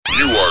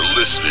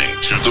listening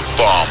to The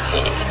Bomb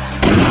Hole.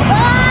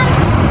 Bomb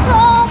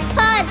Hole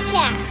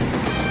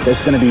Podcast.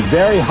 It's going to be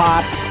very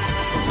hot.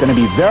 It's going to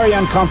be very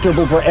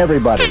uncomfortable for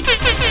everybody. The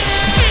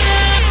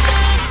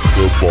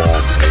Bomb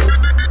Hole.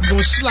 We're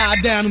gonna slide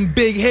down them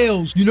big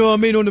hills, you know what I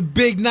mean, on the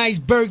big, nice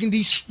burgundy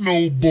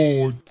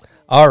snowboard.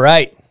 All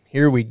right,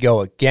 here we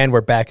go again.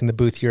 We're back in the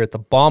booth here at the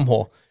Bomb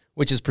Hole,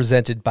 which is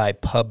presented by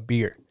Pub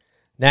Beer.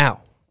 Now,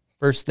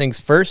 first things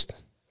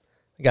first,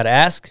 I got to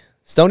ask,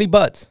 Stony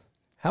Buds,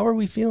 how are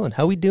we feeling?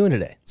 How are we doing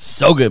today?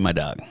 So good, my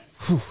dog.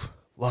 Whew,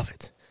 love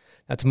it.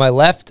 Now, to my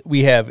left,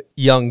 we have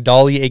young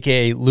Doli,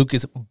 a.k.a.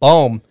 Lucas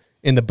Baum,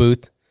 in the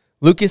booth.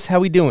 Lucas, how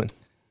we doing?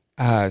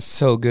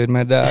 So good,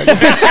 my dog. All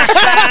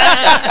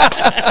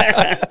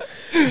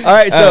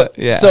right, so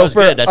That was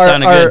for good. That our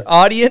sounded good.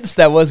 audience,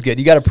 that was good.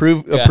 You got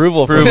approval from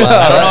Approval.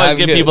 I don't always I'm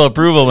give good. people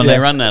approval when they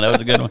run that. That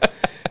was a good one.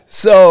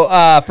 So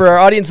for our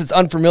audience that's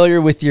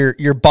unfamiliar with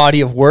your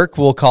body of work,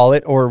 we'll call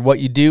it, or what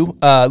you do,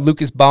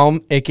 Lucas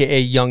Baum, a.k.a.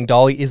 Young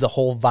Doli, is a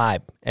whole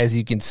vibe, as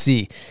you can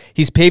see.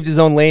 He's paved his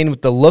own lane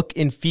with the look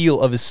and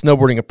feel of his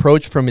snowboarding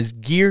approach, from his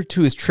gear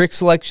to his trick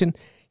selection.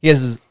 He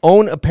has his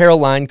own apparel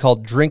line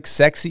called Drink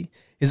Sexy,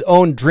 his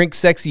own Drink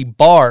Sexy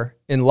bar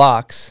in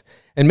Locks.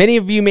 And many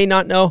of you may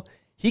not know,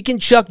 he can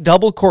chuck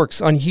double corks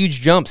on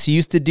huge jumps. He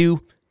used to do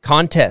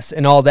contests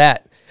and all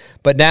that.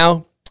 But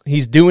now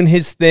he's doing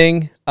his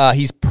thing.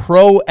 He's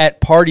pro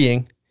at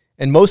partying.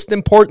 And most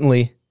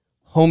importantly,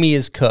 homie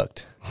is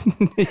cooked.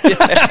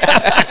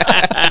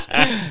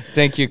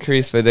 Thank you,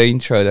 Chris, for the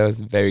intro. That was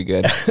very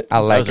good. I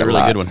like was a it really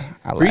lot. good one.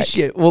 I like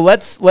Appreciate it. Well,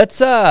 let's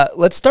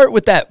start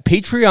with that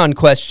Patreon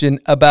question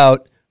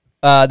about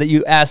that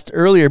you asked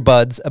earlier,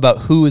 Buds,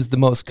 about who is the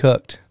most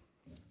cooked.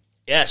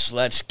 Yes,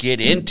 let's get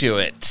into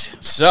it.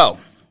 So,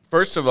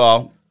 first of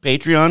all,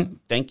 Patreon,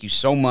 thank you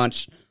so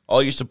much.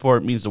 All your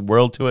support means the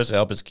world to us. It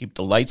helps us keep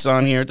the lights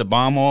on here at the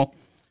Bomb Hole,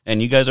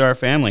 and you guys are our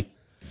family.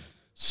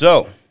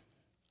 So,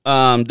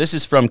 this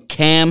is from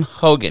Cam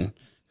Hogan.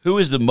 Who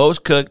is the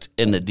most cooked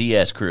in the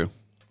DS crew?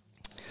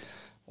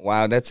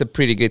 Wow, that's a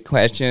pretty good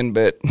question,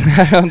 but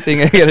I don't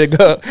think I gotta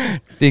go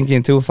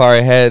thinking too far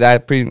ahead.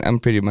 I'm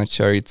pretty much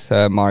sure it's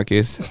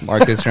Marcus.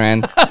 Marcus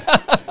Rand.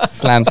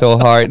 Slam so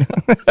hard.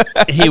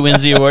 He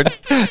wins the award.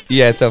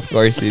 Yes, of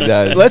course he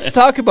does. Let's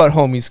talk about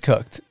homies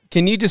cooked.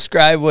 Can you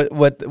describe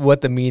what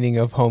the meaning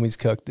of homies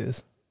cooked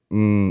is?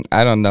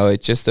 I don't know.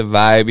 It's just a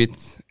vibe.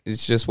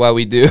 It's just what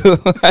we do.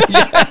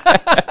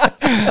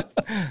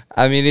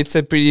 I mean, it's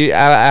a pretty.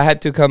 I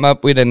had to come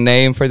up with a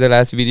name for the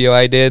last video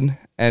I did,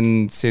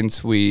 and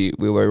since we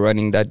were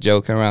running that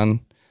joke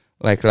around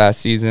like last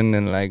season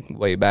and like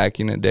way back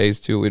in the days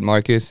too with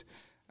Marcus,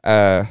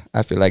 I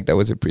feel like that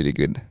was a pretty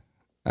good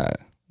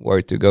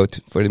word to go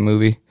to for the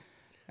movie.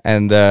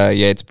 And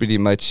it's pretty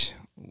much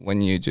when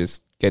you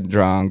just get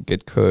drunk,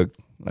 get cooked,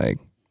 like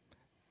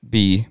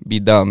be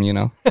dumb, you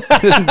know.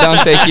 Don't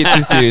take it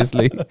too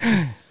seriously.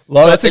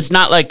 Well, it's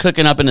not like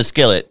cooking up in a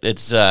skillet.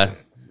 It's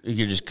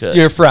you're just cooked.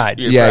 You're fried.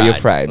 You're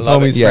fried.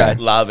 Love Homies it. fried.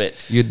 Love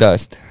it. You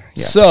dust.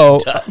 Yeah. So,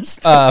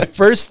 Dust.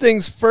 first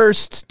things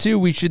first, too,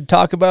 we should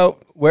talk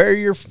about where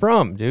you're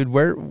from, dude.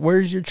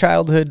 Where's your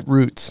childhood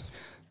roots?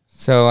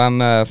 So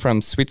I'm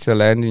from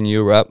Switzerland in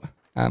Europe.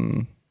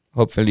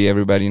 Hopefully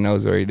everybody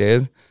knows where it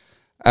is.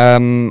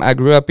 I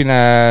grew up in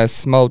a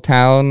small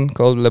town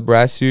called Le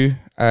Brassus.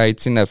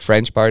 It's in the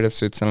French part of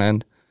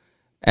Switzerland.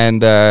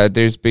 And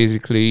there's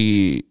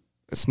basically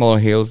small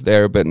hills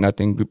there, but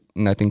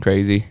nothing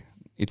crazy.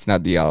 It's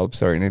not the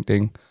Alps or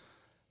anything.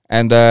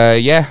 And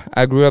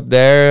I grew up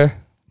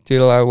there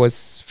till I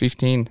was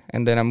 15.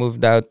 And then I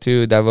moved out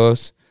to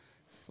Davos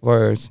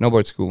for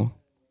snowboard school.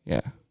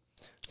 Yeah.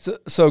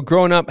 So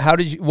growing up,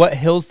 what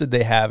hills did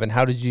they have, and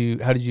how did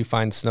you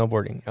find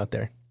snowboarding out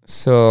there?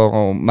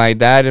 So my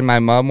dad and my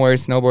mom were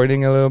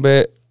snowboarding a little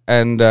bit,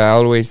 and I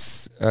always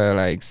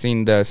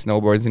seen the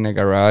snowboards in the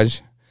garage.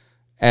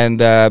 And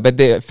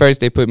but first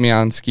they put me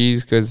on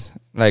skis because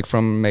like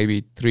from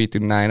maybe 3 to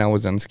 9 I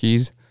was on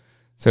skis,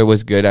 so it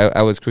was good.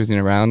 I was cruising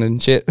around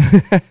and shit.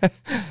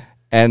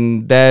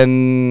 And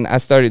then I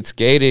started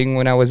skating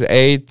when I was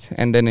 8,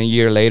 and then a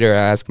year later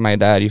I asked my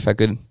dad if I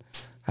could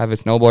have a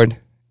snowboard.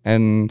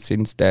 And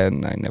since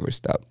then, I never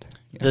stopped.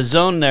 Yeah. The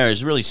zone there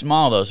is really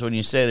small, though. So when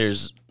you say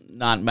there's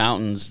not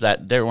mountains,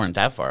 that they weren't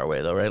that far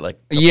away, though, right?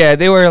 Yeah,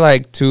 they were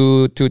like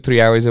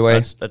 2-3 hours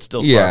away. That's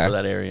still far for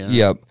that area.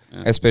 Yep.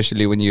 Yeah.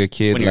 Especially when you're a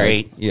kid. When you're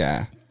 8.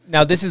 Yeah.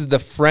 Now this is the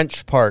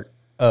French part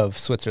of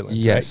Switzerland,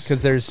 yes,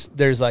 because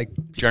there's like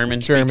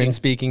German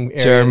speaking,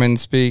 German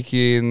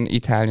speaking,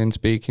 Italian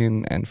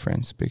speaking, and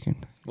French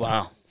speaking.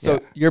 Wow.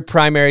 So your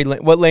primary,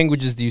 what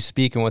languages do you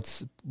speak, and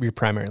what's your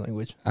primary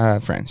language?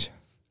 French.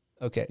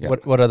 Okay. Yeah.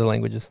 What other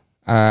languages?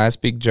 I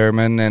speak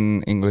German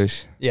and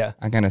English. Yeah.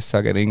 I kind of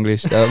suck at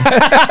English, though.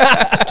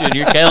 Dude,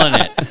 you're killing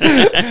it.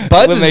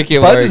 Buds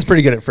is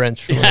pretty good at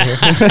French. From here.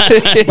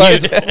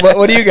 Buds,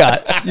 what do you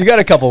got? You got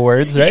a couple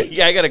words, right?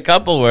 Yeah, I got a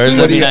couple words.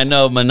 I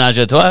know menage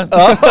a trois.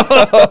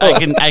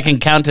 I can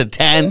count to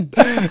 10.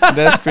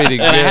 That's pretty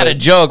good. And I had a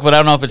joke, but I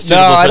don't know if it's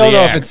suitable No, for I don't the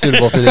know air. if it's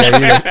suitable for the air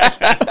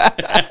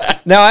either.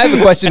 Now I have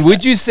a question.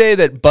 Would you say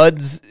that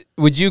Buds?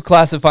 Would you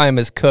classify him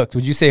as cooked?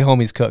 Would you say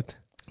homie's cooked?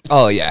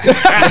 Oh yeah,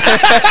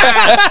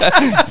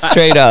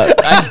 straight up.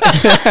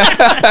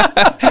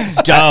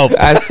 Dope.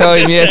 I saw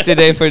him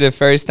yesterday for the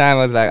first time.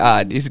 I was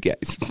like, this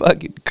guy's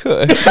fucking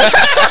cooked.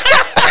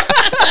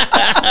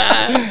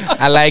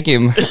 I like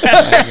him.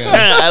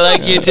 I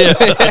like you too.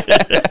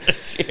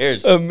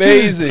 Cheers.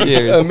 Amazing.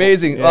 Cheers.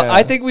 Amazing. Yeah. Well,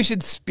 I think we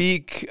should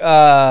teach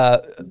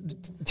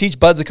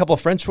Buds a couple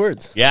of French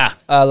words. Yeah.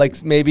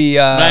 Like maybe.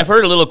 I've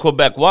heard a little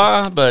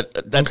Quebecois,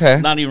 but that's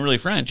Okay. not even really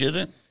French, is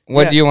it?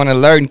 What Yeah. do you want to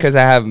learn? Because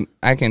I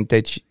can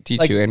teach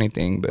Like- you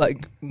anything. But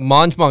like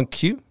mange mon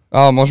cul.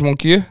 oh, mange mon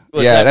cul.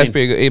 What's Yeah, that that's mean?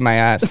 pretty good. Eat my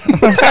ass.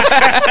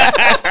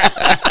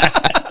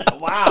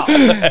 Wow.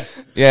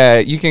 Yeah,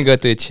 you can go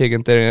to a chick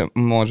and tell her,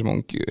 mange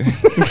mon cul.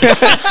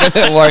 It's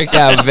gonna work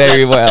out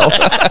very well.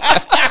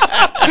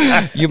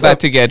 You about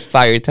to get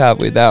fired up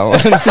with that one.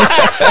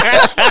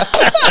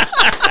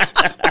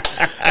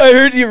 I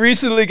heard you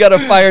recently got a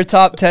fire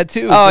top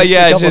tattoo. Oh just a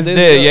yeah, I couple just days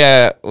did.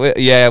 ago.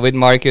 Yeah, with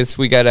Marcus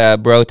we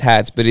got bro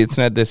tats, but it's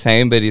not the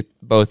same. But it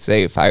both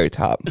say fire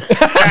top.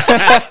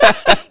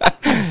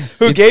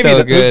 Who It's gave you? so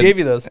Who good. gave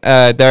you those?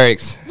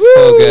 Dirks,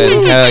 so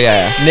good. Hell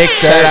yeah. Nick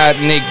Shout Dirks. out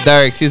Nick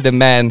Dirks. He's the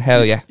man.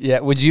 Hell yeah. Yeah.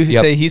 Would you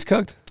Yep. say he's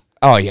cooked?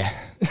 Oh yeah.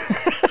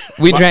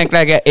 We drank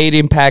like an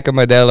 18-pack of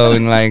Modelo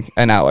in like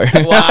an hour.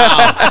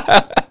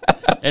 Wow.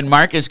 And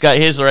Marcus got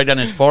his right on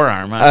his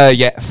forearm. Huh?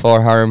 Yeah,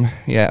 forearm.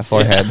 Yeah,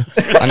 forehead.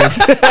 On his-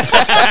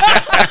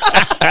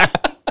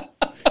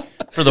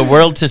 For the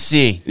world to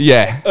see.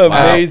 yeah.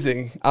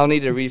 Amazing. I'll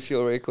need a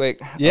refuel real quick.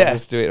 Yeah. I'll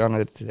just do it on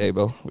the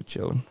table. We're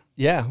chilling.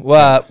 Yeah.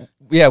 Well.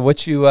 Yeah.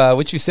 What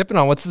you sipping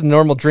on? What's the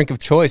normal drink of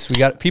choice? We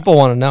got people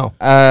want to know.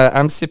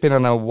 I'm sipping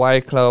on a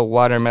White Claw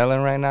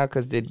watermelon right now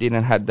because they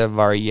didn't have the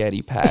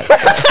variety pack.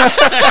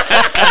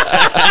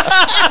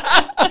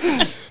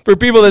 For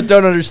people that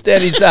don't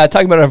understand, he's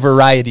talking about a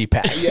variety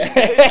pack.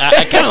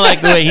 I kind of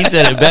like the way he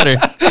said it better.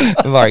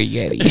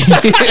 Variety.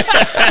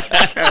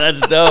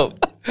 That's dope.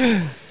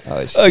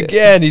 Oh shit.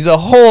 Again, he's a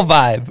whole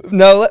vibe.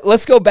 No,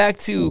 let's go back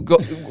to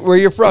where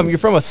you're from. You're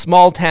from a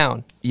small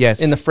town. Yes.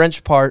 In the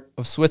French part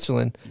of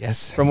Switzerland.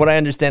 Yes. From what I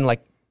understand,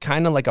 like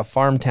kind of like a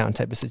farm town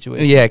type of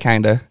situation. Yeah,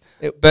 kinda.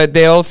 It- But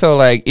they also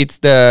like it's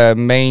the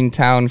main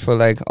town for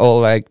like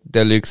all like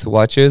deluxe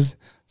watches.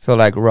 So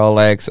like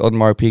Rolex,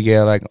 Audemars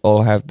Piguet, like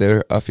all have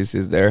their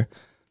offices there.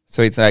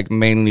 So it's like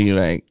mainly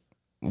like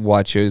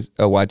watches,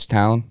 a watch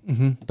town.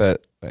 Mm-hmm.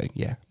 But like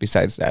yeah,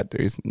 besides that, there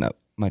is not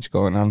much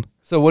going on.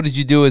 So what did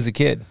you do as a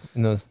kid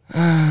in those?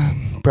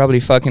 Probably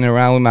fucking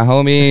around with my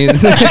homies,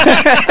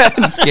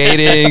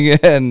 skating,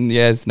 and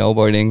yeah,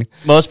 snowboarding.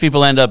 Most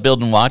people end up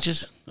building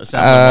watches.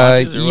 Assembling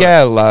watches or what?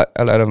 Yeah,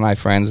 a lot of my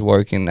friends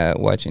work in the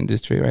watch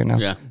industry right now.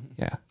 Yeah.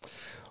 Yeah.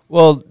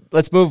 Well,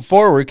 let's move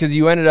forward because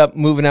you ended up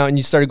moving out and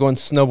you started going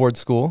to snowboard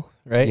school,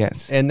 right?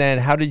 Yes. And then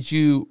how did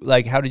you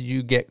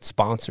get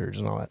sponsors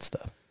and all that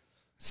stuff?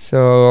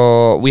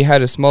 So we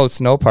had a small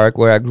snow park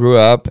where I grew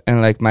up,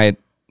 and like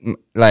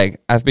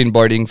I've been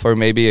boarding for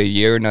maybe a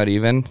year, not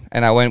even.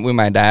 And I went with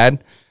my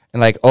dad,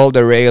 and like all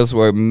the rails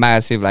were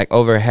massive, like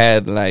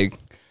overhead, like.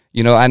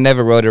 You know, I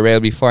never rode a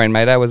rail before, and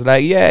my dad was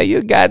like, "Yeah,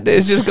 you got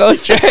this. Just go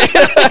straight."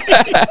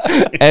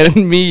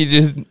 And me,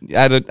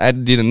 I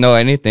didn't know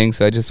anything,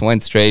 so I just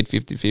went straight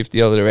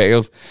 50-50 over the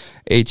rails,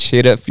 ate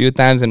shit a few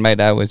times, and my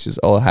dad was just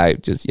all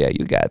hyped, just, "Yeah,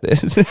 you got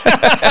this."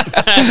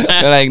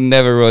 And, like,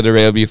 never rode a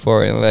rail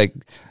before, and like,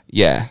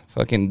 yeah,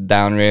 fucking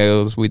down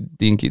rails with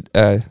dinky,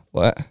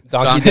 what?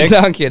 Donkey dicks?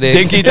 Donkey dicks.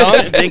 Dinky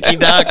donks? Dinky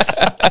ducks.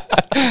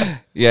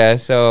 Yeah,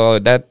 so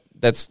that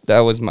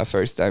was my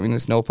first time in a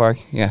snow park.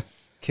 Yeah,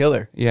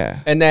 Killer. yeah.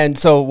 And then,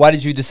 so why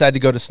did you decide to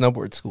go to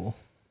snowboard school?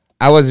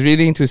 I was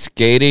really into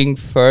skating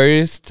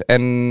first,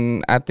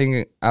 and I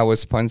think I was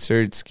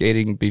sponsored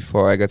skating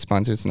before I got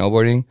sponsored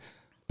snowboarding.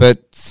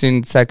 But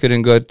since I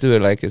couldn't go to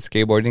like a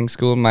skateboarding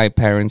school, my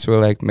parents were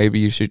like, maybe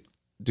you should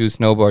do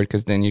snowboard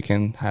because then you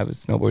can have a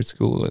snowboard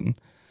school and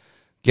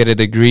get a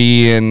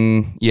degree.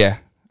 And yeah,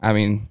 I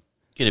mean,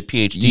 Get a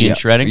PhD in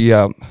shredding.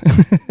 yeah.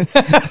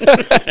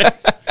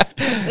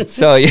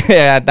 So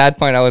yeah, at that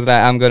point I was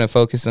like, I'm gonna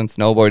focus on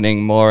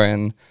snowboarding more,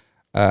 and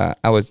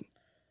I was,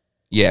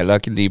 yeah,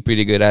 luckily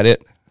pretty good at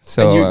it.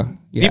 So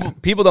yeah,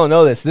 People don't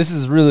know this. This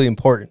is really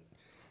important.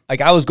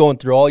 Like, I was going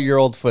through all your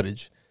old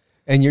footage,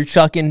 and you're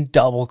chucking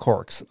double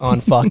corks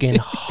on fucking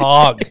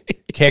hog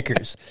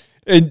kickers.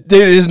 It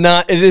is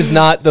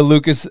not the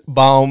Lucas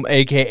Baum,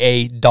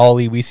 aka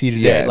Doli, we see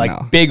today. Yeah, like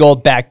no. big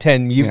old back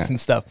 10 mutes Yeah. and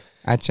stuff.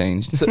 I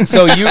changed.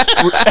 So you,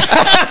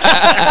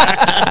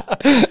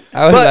 I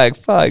was like,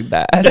 fuck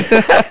that.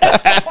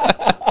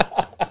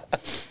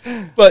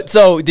 but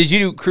so did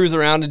you cruise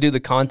around to do the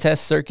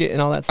contest circuit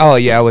and all that stuff? Oh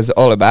yeah, I was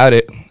all about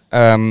it.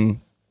 I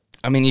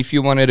mean, if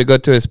you wanted to go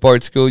to a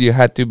sports school, you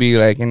had to be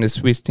like in the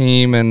Swiss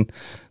team and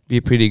be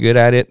pretty good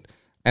at it.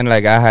 And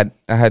like I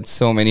had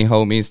so many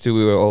homies too.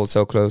 We were all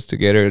so close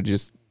together,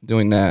 just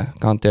doing the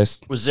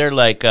contest. Was there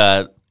like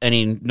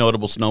any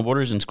notable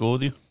snowboarders in school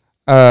with you?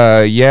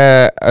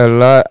 Yeah, a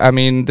lot. I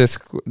mean, the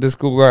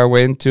school where I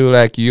went to,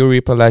 like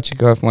Yuri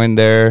Palachikov went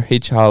there,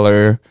 Hitch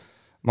Holler,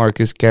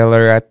 Marcus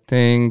Keller, I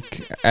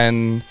think,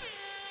 and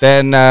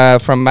then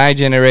from my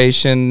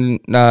generation,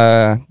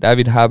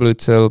 David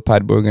Hablutzel,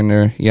 Pat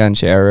Burgener, Jan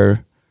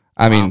Scherer.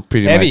 I mean,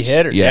 pretty Heavy much.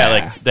 hitter. Yeah,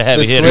 like the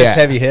heavy The hitters. Swiss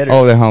heavy hitters.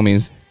 All the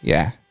homies.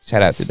 Yeah,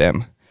 shout out to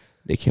them.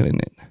 They're killing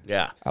it.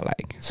 Yeah. I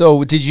like.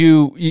 So did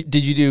you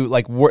do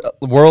like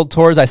world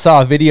tours? I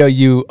saw a video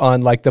you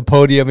on like the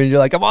podium and you're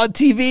like, I'm on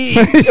TV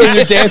or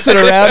you're dancing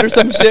around or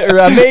some shit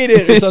or I made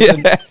it or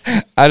something.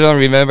 Yeah. I don't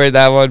remember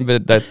that one,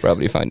 but that's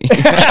probably funny.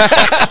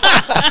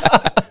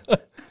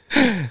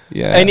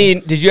 Yeah.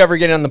 Did you ever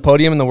get on the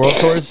podium in the world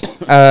tours?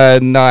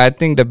 No, I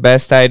think the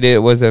best I did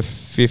was a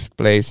 5th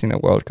place in a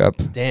World Cup.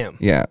 Damn.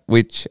 Yeah,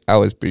 which I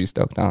was pretty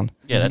stoked on.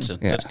 Yeah,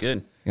 that's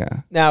good.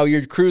 Yeah. Now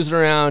you're cruising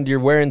around, you're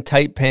wearing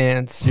tight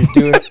pants, you're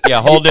doing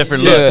Yeah, whole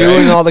different you're look.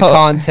 doing all the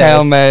contests.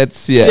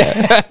 Helmets,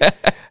 yeah.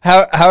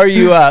 How are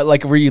you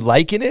like were you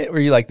liking it? Were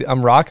you like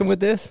I'm rocking with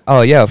this?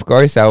 Oh yeah, of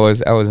course I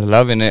was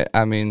loving it.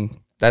 I mean,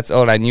 that's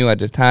all I knew at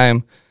the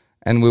time,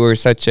 and we were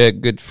such a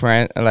good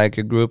friend, like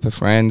a group of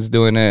friends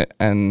doing it,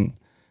 and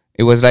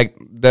it was like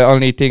the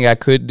only thing I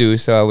could do.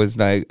 So I was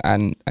like, I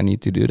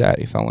need to do that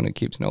if I want to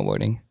keep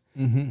snowboarding.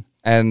 Mm-hmm.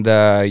 And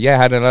yeah,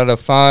 had a lot of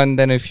fun.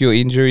 Then a few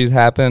injuries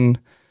happened,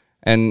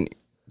 and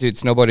dude,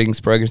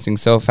 snowboarding's progressing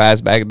so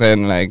fast back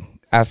then. Like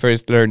I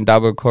first learned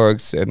double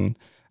corks, and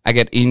I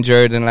get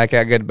injured, and like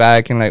I get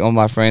back, and like all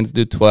my friends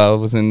do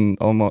 12s, and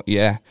almost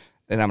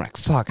And I'm like,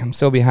 fuck, I'm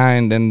so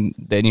behind, and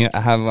then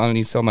I have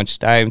only so much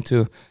time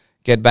to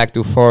get back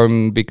to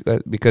form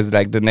because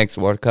like the next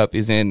World Cup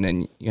is in,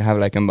 and you have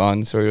like a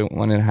month or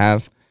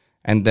 1.5,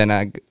 and then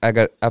I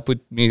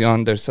put me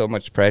under so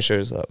much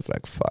pressure, so I was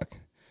like, fuck,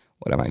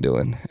 what am I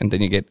doing? And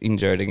then you get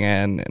injured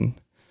again, and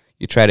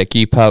you try to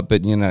keep up,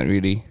 but you're not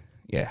really,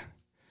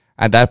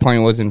 At that point,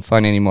 it wasn't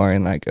fun anymore,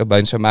 and like a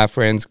bunch of my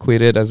friends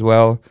quit it as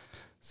well.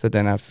 So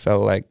then I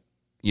felt like,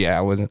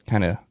 I was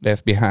kind of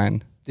left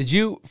behind. Did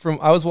you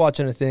I was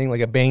watching a thing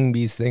like a Bang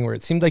Bees thing where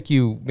it seemed like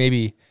you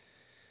maybe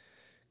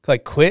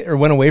like quit or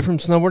went away from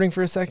snowboarding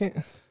for a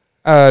second?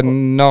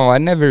 No, I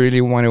never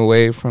really went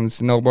away from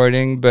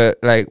snowboarding, but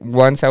like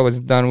once I was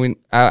done with,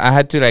 I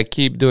had to like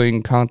keep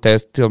doing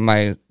contests till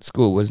my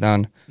school was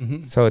done.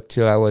 Mm-hmm. So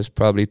till I was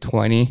probably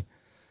 20.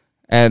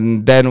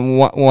 And then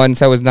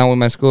once I was done with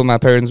my school, my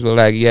parents were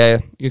like, yeah,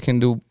 you can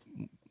do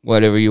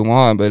whatever you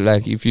want, but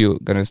like if you're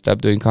going to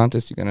stop doing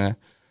contests, you're going to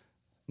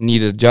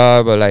need a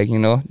job or like,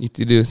 need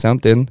to do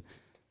something.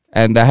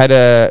 And I had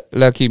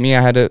lucky me,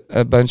 I had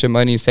a bunch of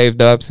money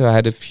saved up. So I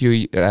had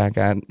I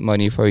got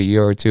money for a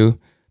year or two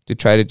to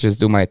try to just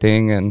do my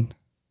thing. And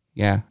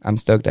yeah, I'm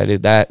stoked I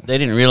did that. They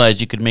didn't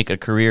realize you could make a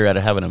career out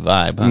of having a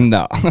vibe, huh?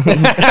 No.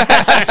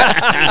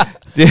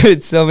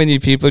 Dude, so many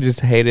people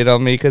just hated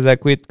on me because I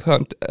quit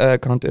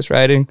contest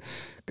riding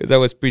because I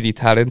was pretty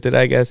talented,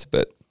 I guess.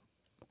 But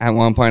at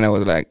one point I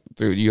was like,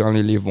 dude, you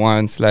only live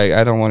once. Like,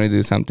 I don't want to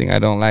do something I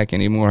don't like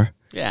anymore.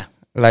 Yeah.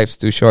 Life's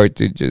too short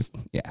to just,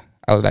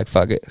 I was like,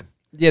 fuck it.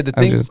 Yeah,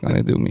 I'm just going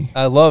to do me.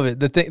 I love it.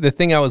 The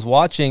thing I was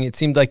watching, it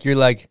seemed like you're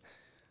like,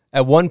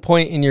 at one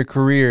point in your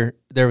career,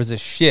 there was a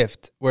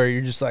shift where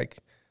you're just like,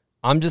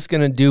 I'm just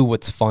going to do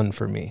what's fun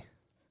for me.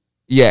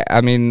 Yeah,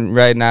 I mean,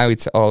 right now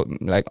it's all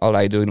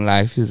I do in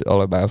life is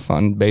all about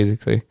fun,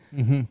 basically,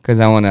 because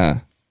I want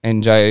to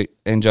enjoy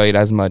it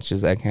as much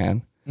as I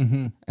can.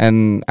 Mm-hmm.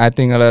 And I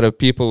think a lot of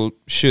people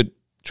should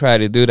try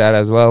to do that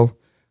as well,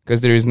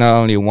 because there is not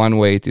only one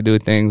way to do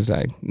things.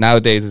 Like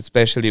nowadays,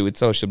 especially with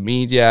social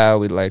media,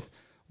 with like,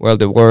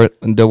 the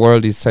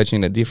world is such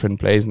in a different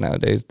place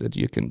nowadays that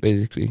you can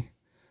basically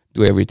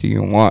do everything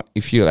you want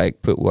if you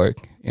like put work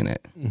in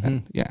it. Mm-hmm.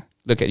 And,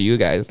 look at you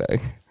guys,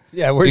 like.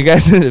 Yeah, you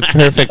guys are the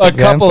perfect a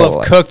example. couple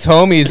of cooked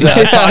homies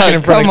talking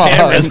in front of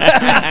cameras.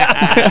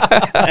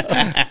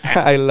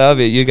 I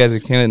love it. You guys are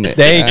killing it.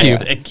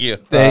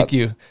 Thank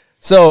you.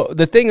 So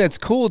the thing that's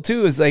cool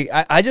too is like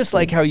I just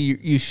like how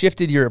you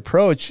shifted your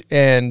approach,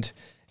 and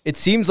it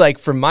seems like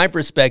from my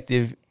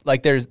perspective,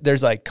 like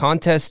there's like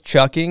contest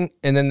chucking,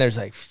 and then there's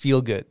like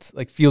feel good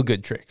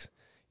tricks.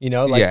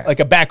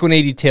 Like a back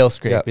 180 tail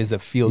scrape is a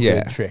feel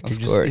good trick.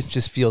 It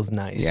just feels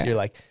nice. Yeah. You're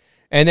like.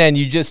 And then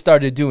you just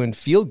started doing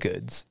feel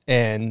goods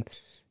and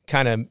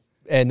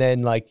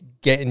then like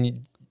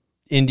getting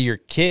into your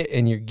kit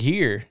and your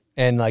gear,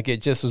 and like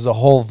it just was a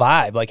whole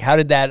vibe. Like, how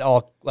did that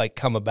all like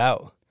come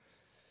about?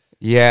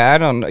 Yeah, I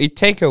don't know. It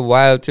take a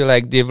while to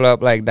like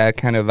develop like that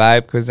kind of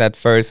vibe, because at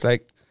first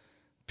like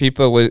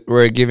people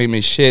were giving me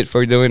shit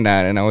for doing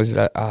that, and I was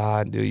like,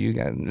 dude, you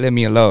got let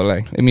me alone.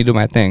 Like, let me do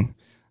my thing.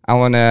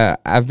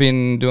 I've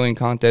been doing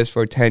contests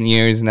for 10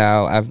 years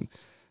now.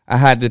 I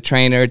had the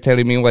trainer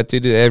telling me what to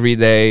do every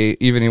day,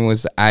 even if it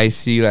was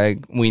icy, like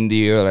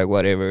windy or like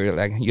whatever,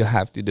 like you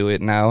have to do it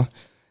now.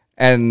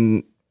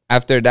 And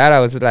after that,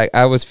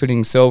 I was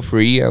feeling so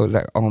free. I was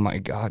like, oh my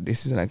God,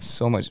 this is like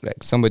so much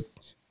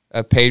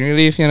pain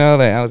relief, like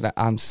I was like,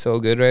 I'm so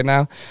good right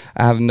now.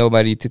 I have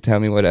nobody to tell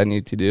me what I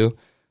need to do.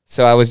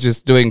 So I was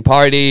just doing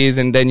parties,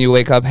 and then you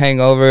wake up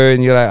hangover,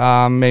 and you're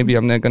like, maybe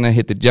I'm not gonna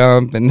hit the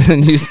jump, and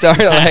then you start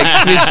like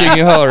switching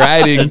your whole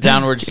riding. It's a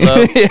downward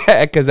slope.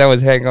 Yeah, because I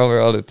was hangover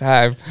all the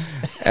time.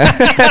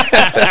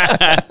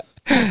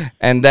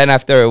 And then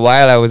after a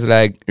while, I was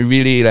like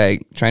really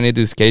like trying to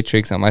do skate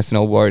tricks on my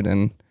snowboard,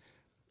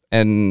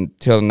 and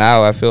till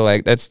now, I feel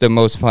like that's the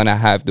most fun I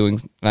have doing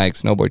like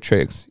snowboard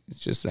tricks. It's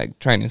just like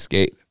trying to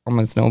skate on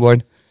my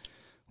snowboard,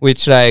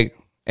 which like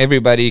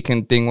everybody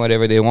can think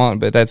whatever they want,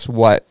 but that's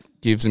what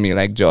gives me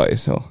like joy.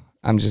 So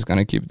I'm just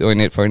gonna keep doing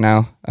it for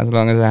now, as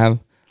long as I have.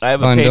 I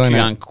have a fun doing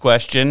Patreon it.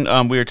 question.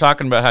 We were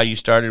talking about how you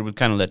started with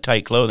kind of the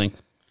tight clothing.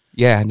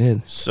 Yeah, I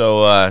did.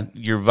 So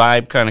your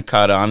vibe kind of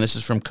caught on. This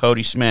is from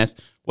Cody Smith.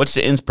 What's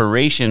the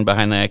inspiration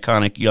behind the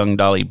iconic Young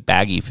Doli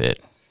baggy fit?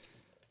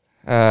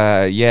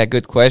 Yeah,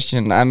 good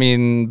question. I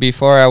mean,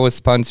 before I was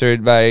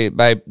sponsored by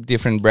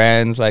different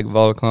brands like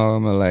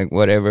Volcom or like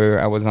whatever.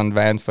 I was on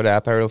Vans for the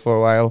apparel for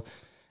a while,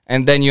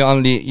 and then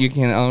you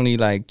can only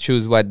like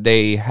choose what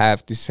they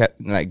have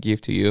to give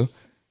to you.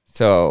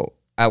 So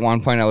at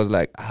one point I was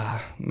like,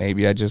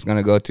 maybe I'm just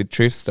gonna go to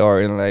thrift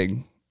store and like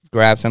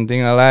grab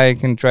something I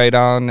like and try it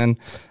on. And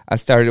I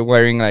started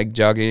wearing like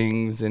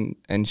joggings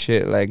and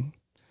shit, like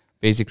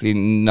basically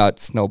not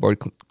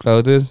snowboard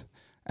clothes.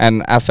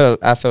 And I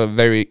felt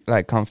very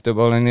like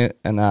comfortable in it,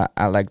 and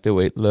I liked the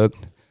way it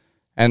looked.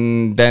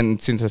 And then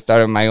since I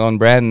started my own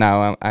brand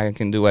now, I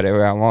can do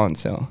whatever I want.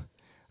 So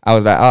I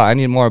was like, I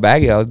need more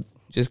baggy. I'll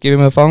just give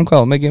him a phone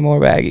call, make it more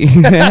baggy.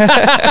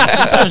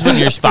 Sometimes when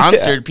you're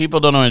sponsored, people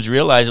don't always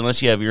realize,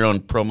 unless you have your own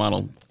pro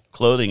model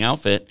clothing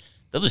outfit,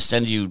 they'll just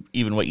send you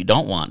even what you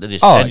don't want. They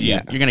just send you.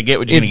 Yeah. You're gonna get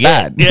what you're It's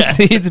gonna bad. get.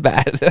 Yeah. It's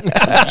bad.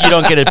 You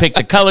don't get to pick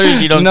the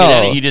colors. You don't No.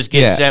 get any. You just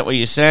get Yeah. sent what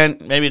you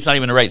sent. Maybe it's not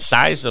even the right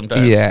size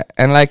sometimes. Yeah,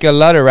 and like a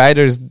lot of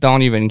riders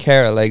don't even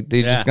care. Like they're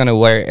Yeah. just gonna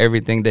wear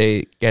everything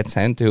they get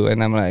sent to,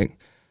 and I'm like,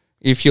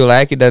 if you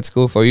like it, that's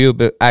cool for you.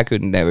 But I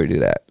could never do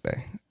that.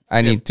 Like,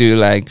 I need to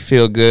like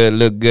feel good,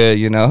 look good,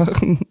 you know.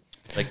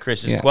 Like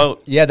Chris's Yeah.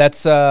 quote. Yeah,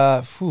 that's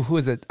who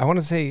is it? I want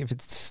to say if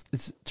it's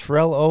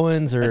Terrell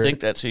Owens or I think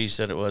that's who you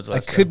said it was I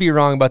last could time. be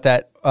wrong about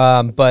that.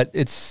 But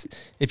it's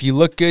if you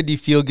look good, you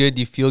feel good.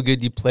 You feel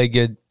good, you play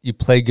good. You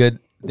play good,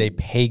 they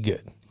pay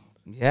good.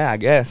 Yeah, I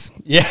guess.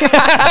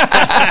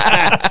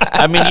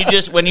 I mean,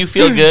 when you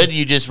feel good,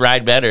 you just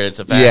ride better. It's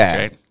a fact, Yeah.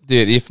 right?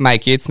 Dude, if my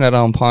kid's not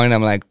on point,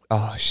 I'm like,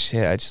 oh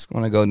shit, I just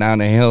want to go down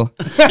the hill.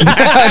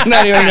 I'm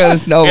not even going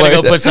to snowboard.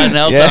 Gotta go put something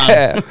else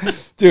on.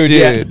 Dude,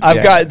 yeah. Dude, I've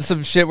yeah. got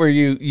some shit where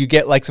you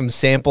get like some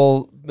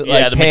sample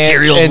like the pants,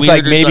 material's and it's weird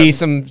like or maybe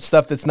something. some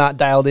stuff that's not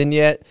dialed in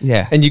yet.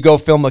 Yeah. And you go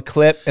film a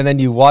clip and then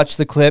you watch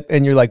the clip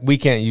and you're like, we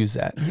can't use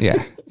that. Yeah,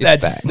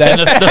 it's That's bad.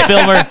 And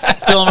the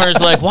filmer is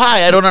like,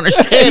 why? I don't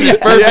understand. It's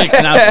perfect.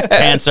 Now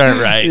pants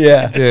aren't right.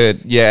 Yeah.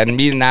 Dude, yeah, and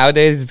me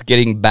nowadays it's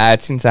getting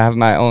bad since I have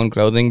my own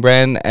clothing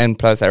brand, and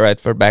plus I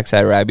ride for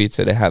Backside Rabbit,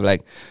 so they have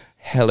like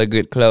hella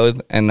good clothes,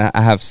 and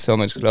I have so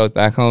much clothes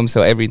back home.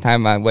 So every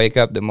time I wake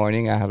up the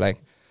morning, I have like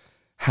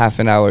half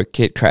an hour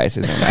kid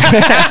crisis. I'm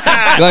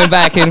like going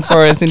back and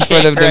forth in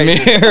front of the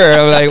crisis. mirror.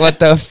 I'm like, what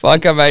the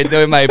fuck am I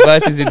doing? My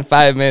bus is in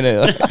 5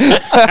 minutes.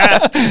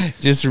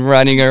 Just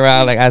running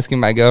around, like asking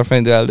my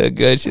girlfriend, do I look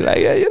good? She's like,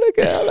 yeah, you look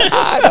good. I'm like,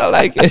 I don't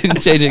like it.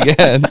 And change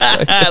again.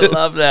 I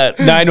love that.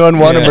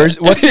 911 Yeah.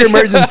 What's your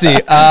emergency?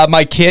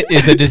 My kit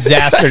is a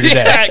disaster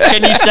today.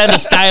 Can you send a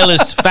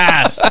stylist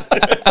fast?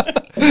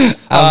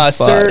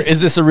 Sir,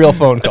 is this a real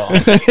phone call?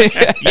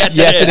 Yes,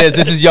 Yes, it is.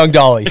 This is Young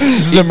Dolly.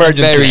 This is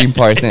emergency. Very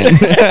important.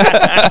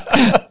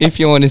 If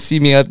you want to see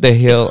me up the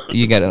hill,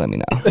 you gotta let me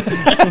know.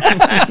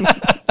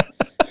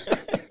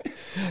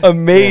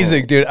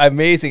 Amazing, dude.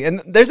 Amazing. And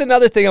there's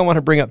another thing I want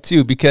to bring up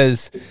too,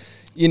 because,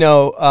 you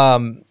know,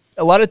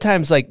 a lot of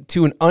times, like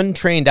to an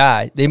untrained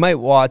eye, they might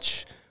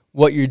watch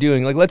what you're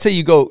doing. Like, let's say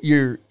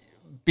you're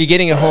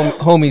beginning a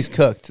homies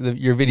cooked,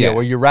 your video Yeah.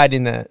 where you're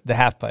riding the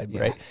half pipe,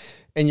 right?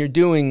 And you're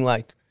doing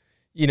like,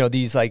 you know,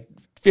 these like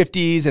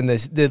 50s and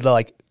the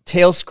like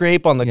tail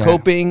scrape on the Yeah.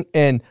 coping.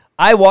 And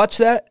I watch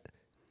that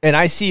and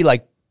I see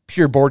like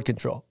pure board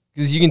control,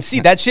 because you can see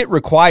that shit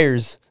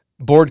requires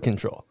board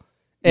control.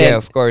 Yeah, And-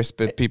 of course,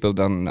 but people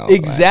don't know.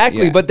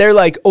 Exactly, Like, but they're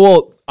like,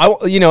 well,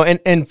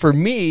 and for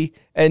me,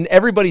 and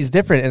everybody's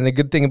different. And the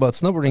good thing about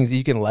snowboarding is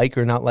you can like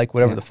or not like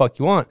whatever the fuck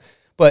you want.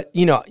 But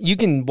you know, you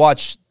can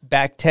watch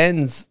back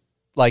tens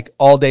like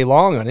all day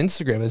long on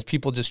Instagram as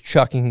people just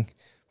chucking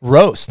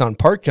roast on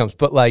park jumps.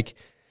 But like,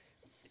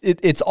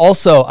 it's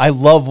also, I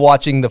love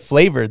watching the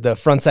flavor, the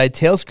frontside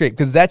tail scrape,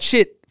 because that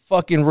shit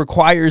fucking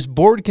requires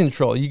board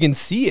control. You can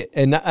see it,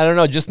 and I don't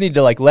know, just need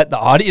to like let the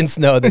audience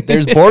know that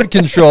there's board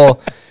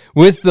control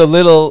with the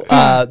little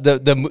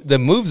the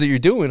moves that you're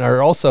doing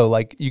are also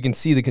like, you can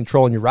see the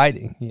control in your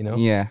riding, you know.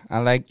 Yeah, I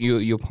like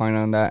you point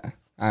on that.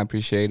 I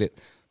appreciate it,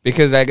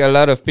 because like a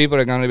lot of people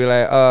are gonna be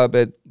like, oh,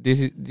 but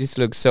this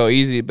looks so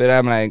easy. But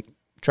I'm like,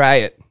 try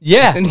it.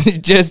 Yeah.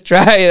 Just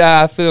try it.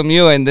 I'll film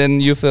you, and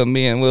then you film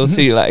me, and we'll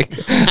see like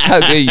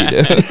how good you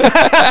do.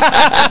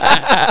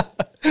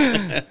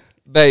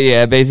 But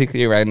yeah,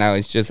 basically right now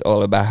it's just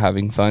all about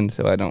having fun.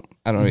 So I don't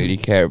really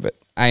care. But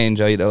I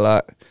enjoy it a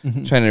lot.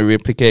 Trying to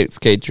replicate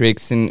skate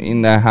tricks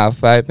in the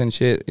half pipe and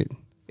shit.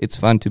 It's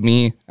fun to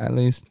me, at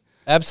least.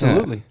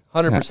 Absolutely,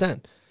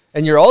 100%.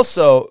 And you're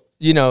also,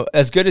 you know,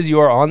 as good as you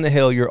are on the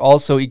hill, you're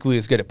also equally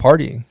as good at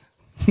partying.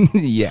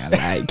 Yeah,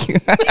 like.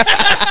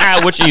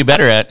 Which are you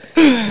better at?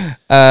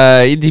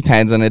 It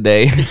depends on the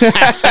day.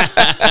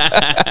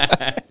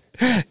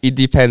 It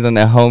depends on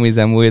the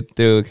homies I'm with,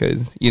 too,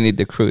 because you need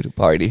the crew to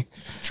party.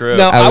 True.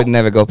 Now, I would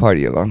never go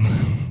party alone.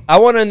 I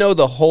want to know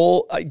the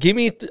whole. I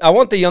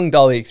want the Young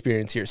Dolly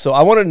experience here. So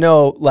I want to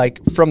know,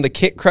 like, from the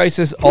kit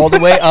crisis all the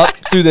way up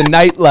through the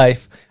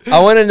nightlife. I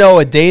want to know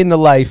a day in the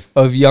life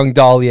of Young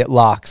Dolly at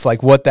Locks,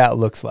 like what that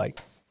looks like.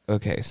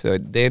 Okay, so a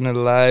day in the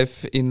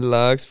life in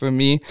Lux for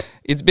me,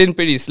 it's been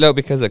pretty slow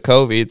because of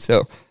COVID.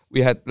 So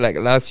we had, like,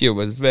 last year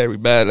was very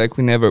bad. Like,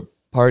 we never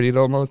partied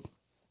almost.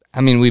 I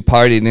mean, we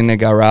partied in the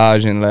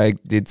garage and,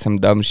 like, did some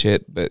dumb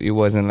shit, but it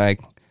wasn't, like,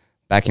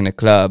 back in the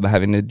club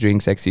having the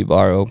Drink Sexy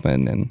bar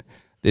open and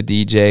the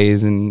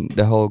DJs and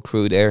the whole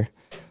crew there.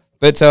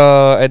 But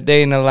so a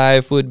day in the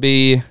life would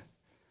be,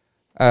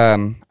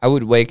 I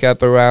would wake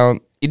up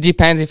around, it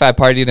depends if I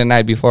partied the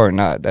night before or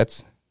not.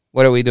 That's,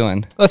 what are we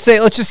doing? Let's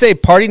just say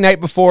party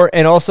night before,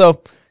 and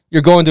also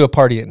you're going to a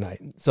party at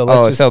night. So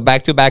let's so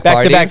back-to-back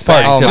parties?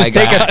 Back-to-back parties. Oh, So my just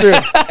take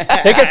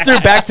God. us through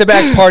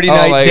back-to-back party Oh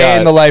night, my day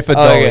in God. the life of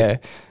Dolly. Okay.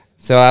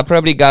 So I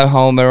probably got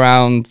home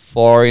around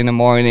 4 in the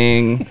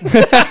morning.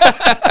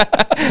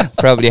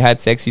 Probably had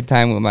sexy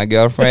time with my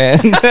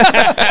girlfriend.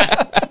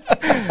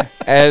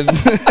 And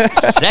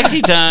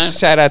Sexy time.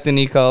 shout out to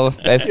Nicole,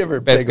 best Give her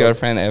a big one.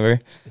 girlfriend ever.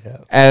 Yeah.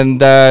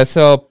 And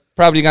so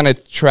probably gonna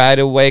try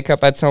to wake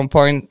up at some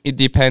point. It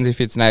depends if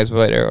it's nice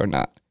weather or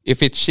not.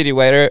 If it's shitty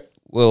weather,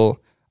 I'll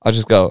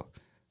just go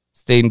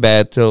stay in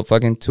bed till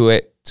fucking 2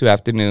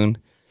 afternoon.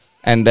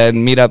 And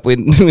then meet up with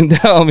the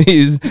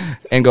homies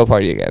and go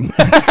party again.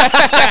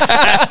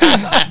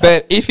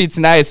 But if it's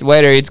nice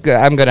weather,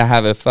 I'm going to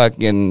have a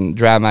fucking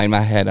drama in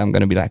my head. I'm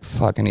going to be like,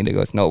 fuck, I need to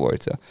go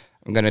snowboard. So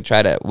I'm going to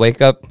try to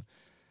wake up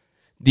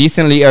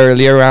decently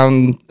early,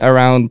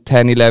 around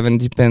 10, 11,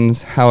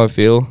 depends how I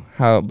feel,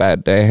 how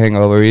bad the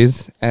hangover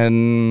is.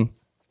 And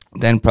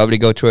then probably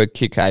go through a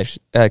kick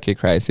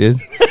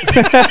crisis.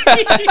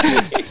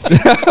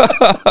 So,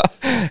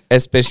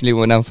 especially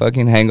when I'm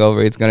fucking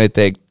hangover, it's going to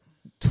take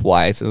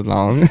twice as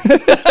long.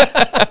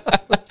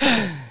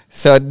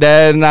 So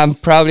then I'm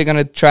probably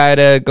gonna try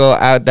to go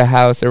out the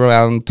house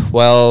around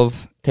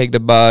 12, take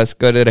the bus,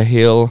 go to the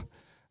hill,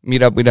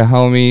 meet up with the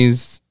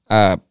homies,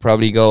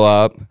 probably go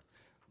up,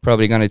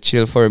 probably gonna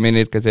chill for a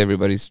minute because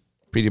everybody's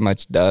pretty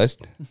much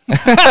dust.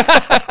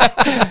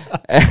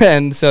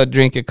 And so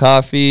drink a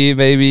coffee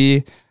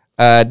maybe,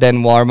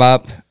 then warm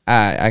up.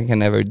 I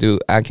can't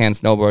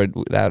snowboard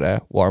without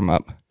a warm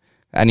up.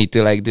 I need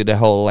to like do the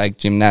whole like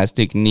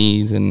gymnastic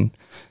knees, and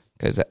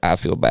because I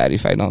feel bad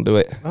if I don't do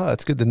it. Oh,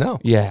 that's good to know.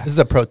 Yeah. This is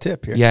a pro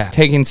tip here. Yeah,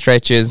 taking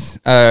stretches,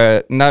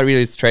 not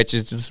really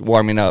stretches, just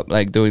warming up,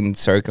 like doing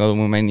circle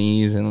with my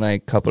knees and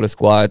like couple of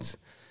squats,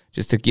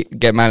 just to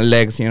get my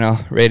legs,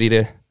 ready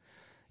to.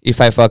 If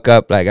I fuck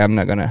up, like I'm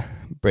not gonna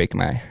break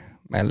my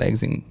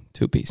legs in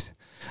 2 pieces.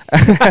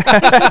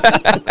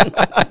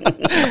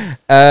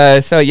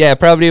 So yeah,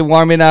 probably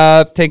warming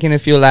up, taking a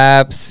few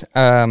laps.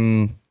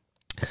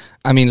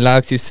 I mean,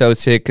 Lux is so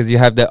sick because you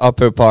have the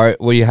upper part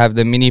where you have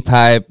the mini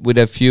pipe with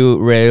a few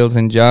rails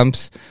and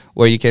jumps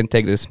where you can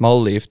take the small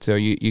lift, so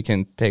you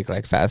can take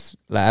like fast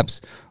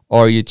laps,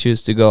 or you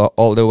choose to go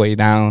all the way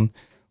down,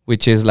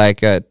 which is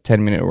like a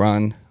 10-minute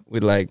run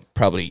with like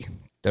probably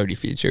 30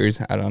 features.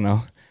 I don't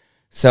know.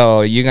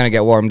 So you're going to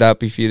get warmed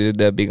up if you do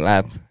the big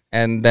lap.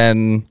 And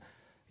then,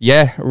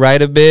 yeah,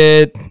 ride a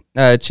bit,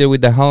 chill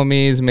with the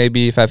homies.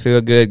 Maybe if I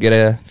feel good, get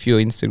a few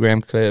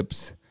Instagram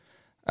clips.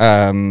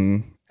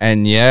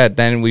 And yeah,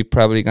 then we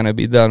probably gonna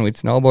be done with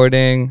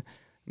snowboarding.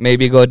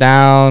 Maybe go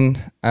down.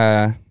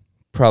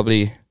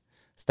 Probably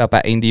stop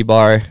at Indie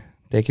Bar,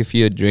 take a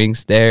few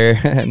drinks there,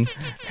 and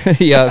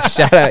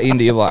shout out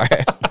Indie Bar.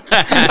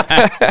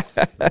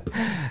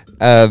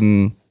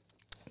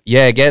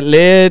 Yeah, get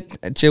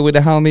lit, chill with the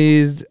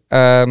homies,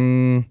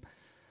 and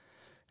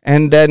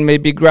then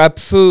maybe grab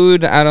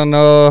food. I don't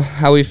know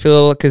how we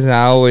feel because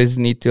I always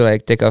need to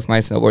like take off my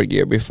snowboard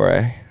gear before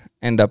I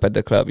end up at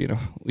the club.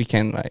 We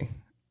can like.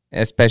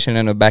 Especially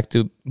on a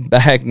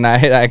back-to-back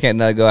night, I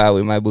cannot go out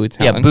with my boots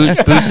on. Yeah,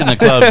 boots in the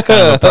club is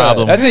kind of a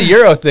problem. That's a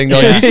Euro thing, though.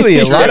 Usually,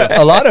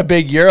 a lot of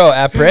big Euro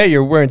après,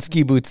 you're wearing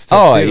ski boots.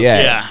 Oh too.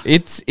 yeah.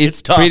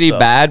 It's tough, pretty though.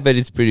 bad, but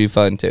it's pretty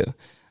fun too.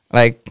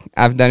 Like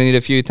I've done it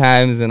a few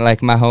times, and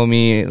like my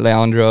homie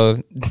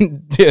Leandro,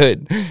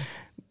 dude,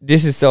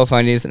 this is so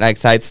funny. It's like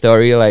side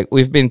story. Like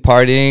we've been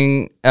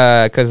partying,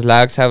 cause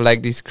Lux have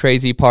like this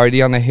crazy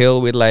party on the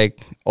hill with like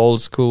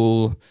old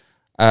school,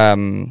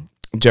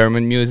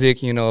 German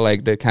music,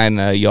 like the kind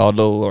of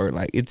yodel, or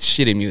like it's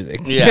shitty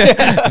music.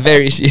 Yeah.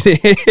 Very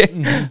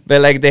shitty.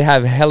 But like they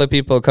have hella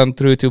people come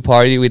through to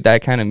party with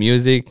that kind of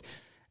music.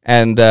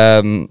 And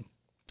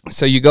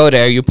so you go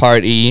there, you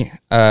party,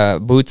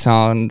 boots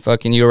on,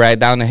 fucking you ride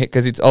down the hill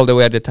because it's all the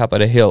way at the top of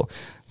the hill.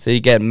 So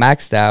you get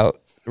maxed out,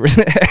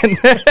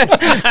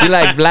 you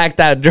like blacked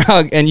out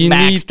drunk, and you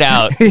Maxed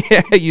out.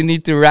 Yeah, you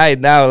need to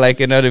ride now like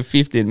another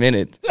 15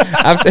 minutes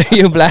after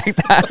you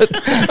blacked out.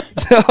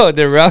 So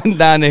the run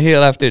down the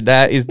hill after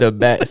that is the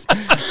best.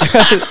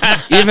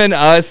 Even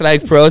us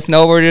like pro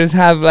snowboarders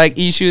have like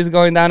issues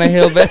going down a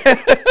hill, but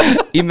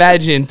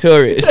imagine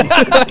tourists.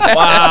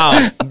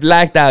 Wow.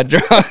 Blacked out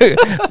drunk.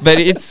 But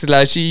it's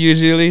slushy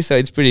usually, so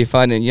it's pretty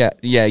fun. And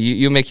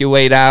you make your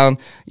way down,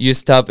 you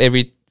stop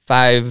every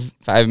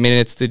 5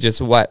 minutes to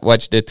just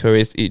watch the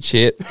tourists eat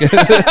shit. You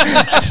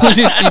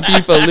just see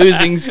people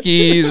losing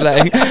skis,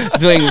 like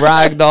doing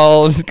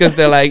ragdolls, because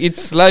they're like,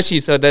 it's slushy,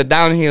 so the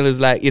downhill is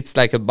like, it's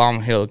like a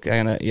bomb hill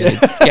kind of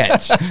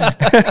sketch.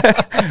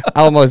 I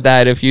almost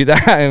died a few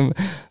times,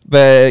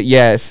 but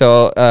yeah.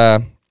 So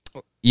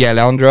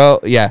Leandro,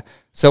 yeah.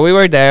 So we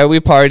were there,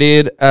 we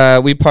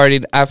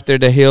partied after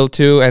the hill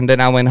too, and then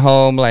I went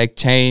home, like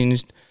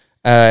changed,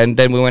 and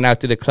then we went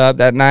out to the club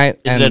that night.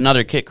 Is it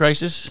another kit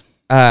crisis?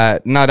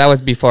 No, that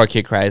was before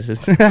Kid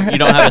Crisis. You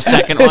don't have a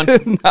second one?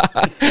 No.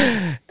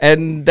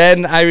 And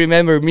then I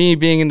remember me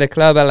being in the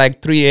club at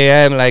like 3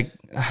 a.m., like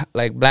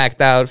blacked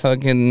out,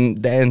 fucking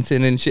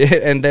dancing and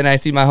shit. And then I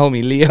see my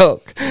homie Leo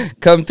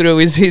come through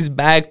with his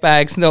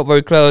backpack,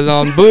 snowboard clothes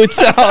on, boots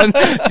on,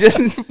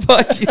 just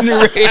fucking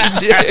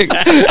raging.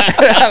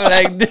 And I'm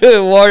like,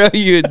 dude, what are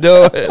you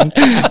doing?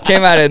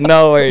 Came out of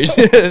nowhere. Just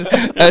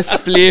a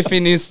spliff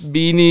in his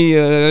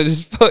beanie,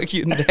 just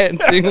fucking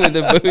dancing with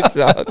the boots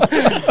on.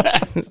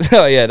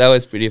 So yeah, that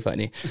was pretty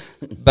funny.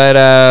 But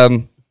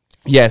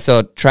yeah,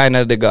 so try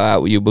not to go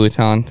out with your boots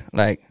on.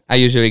 Like I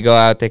usually go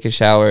out, take a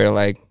shower,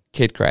 like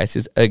Kid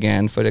Crisis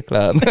again for the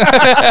club.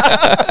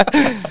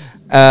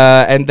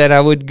 And then I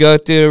would go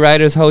to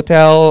Riders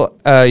Hotel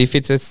if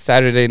it's a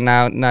Saturday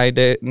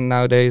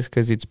nowadays,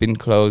 because it's been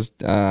closed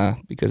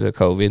because of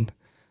COVID.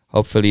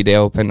 Hopefully they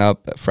open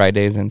up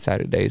Fridays and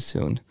Saturdays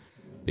soon,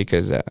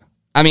 because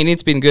I mean,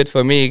 it's been good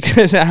for me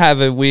because I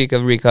have a week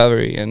of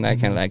recovery and I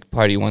can like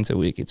party once a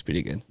week. It's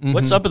pretty good. Mm-hmm.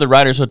 What's up at the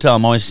Riders Hotel?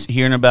 I'm always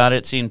hearing about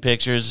it, seeing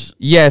pictures.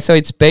 Yeah, so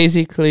it's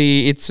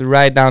basically, it's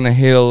right down the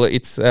hill.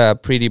 It's a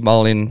pretty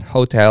ballin'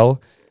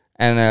 hotel.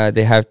 And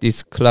they have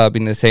this club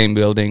in the same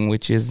building,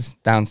 which is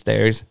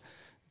downstairs.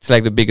 It's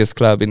like the biggest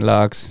club in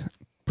Lux.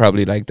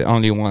 Probably like the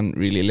only one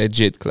really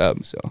legit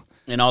club. So.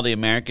 And all the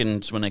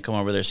Americans, when they come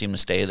over there, seem to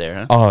stay there,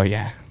 huh? Oh,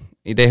 yeah.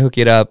 They hook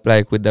it up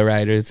like with the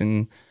riders,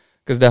 and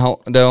because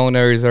the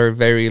owners are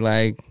very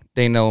like,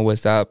 they know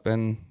what's up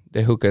and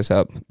they hook us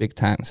up big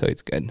time, so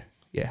it's good.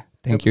 Yeah,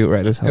 thank you,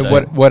 Riders Hotel.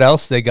 And what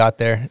else they got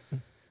there?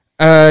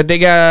 They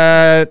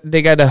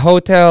got a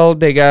hotel,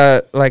 they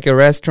got like a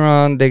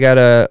restaurant, they got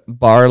a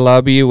bar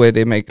lobby where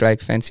they make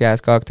like fancy ass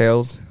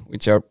cocktails,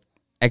 which are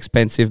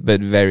expensive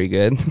but very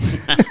good.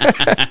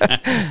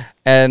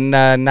 And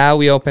now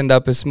we opened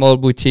up a small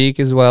boutique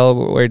as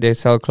well where they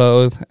sell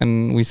clothes,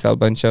 and we sell a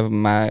bunch of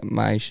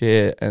my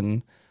shit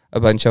and a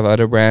bunch of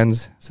other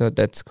brands, so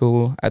that's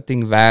cool. I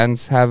think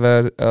Vans have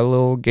a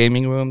little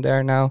gaming room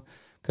there now,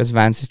 because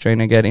Vans is trying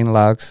to get in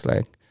Lux.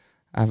 Like,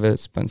 I have a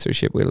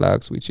sponsorship with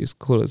Lux, which is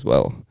cool as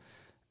well.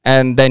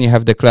 And then you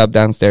have the club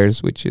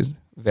downstairs, which is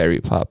very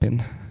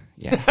poppin'.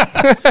 Yeah.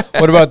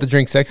 What about the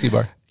Drink Sexy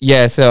bar?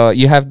 Yeah, so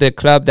you have the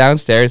club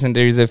downstairs, and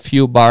there's a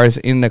few bars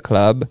in the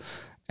club.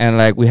 And,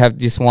 like, we have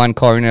this one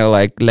corner,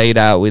 like, laid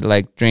out with,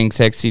 like, Drink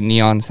Sexy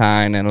neon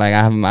sign. And, like,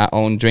 I have my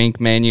own drink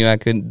menu I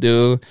could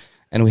do.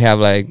 And we have,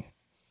 like,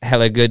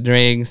 hella good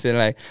drinks. And,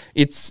 like,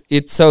 it's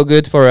so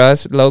good for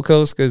us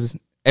locals, because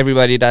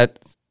everybody that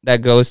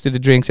goes to the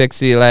Drink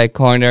Sexy, like,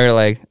 corner,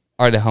 like,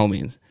 are the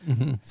homies.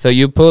 Mm-hmm. So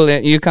you pull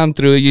in, you come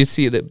through, you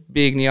see the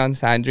big neon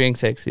sign, Drink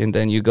Sexy, and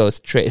then you go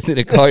straight to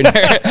the corner.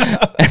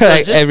 So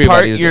like, is this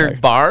part your there.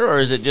 Bar, or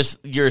is it just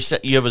you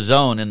have a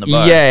zone in the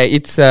bar? Yeah,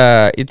 it's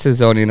a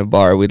zone in a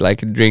bar with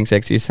like a Drink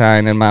Sexy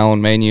sign and my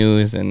own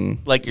menus, and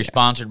like you're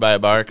sponsored by a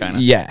bar, kind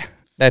of. Yeah,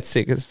 that's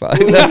sick as fuck.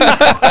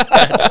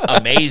 That's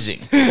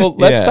amazing. Well,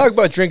 let's talk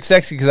about Drink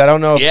Sexy, because I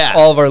don't know if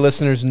all of our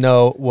listeners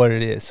know what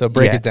it is. So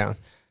break it down.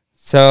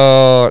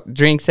 So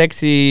Drink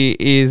Sexy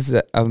is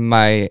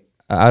my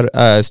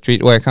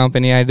streetwear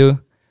company I do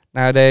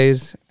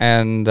nowadays,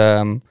 and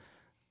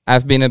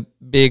I've been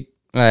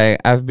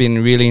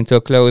really into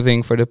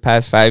clothing for the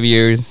past 5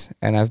 years,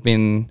 and I've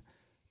been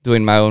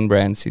doing my own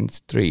brand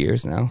since 3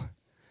 years now,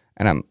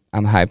 and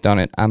I'm hyped on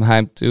it. I'm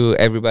hyped to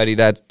everybody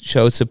that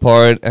shows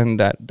support and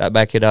that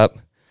back it up.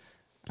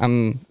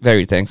 I'm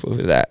very thankful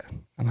for that.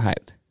 I'm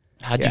hyped.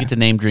 How'd you get the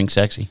name Drink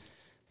Sexy?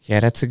 Yeah,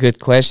 that's a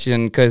good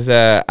question, because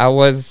how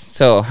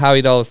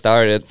it all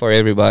started for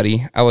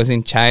everybody. I was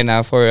in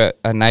China for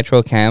a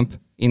nitro camp,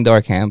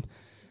 indoor camp,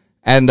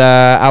 and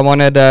I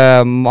wanted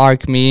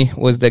Mark Me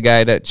was the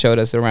guy that showed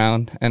us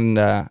around, and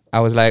I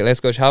was like, let's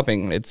go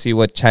shopping. Let's see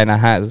what China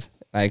has,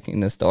 like,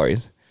 in the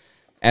stores.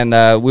 And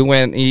we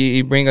went,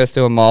 he bring us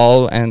to a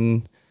mall,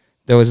 and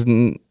there was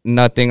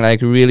nothing,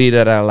 like, really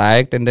that I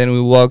liked. And then we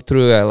walked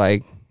through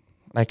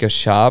like a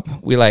shop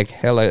with, like,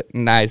 hella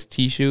nice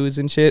T-shoes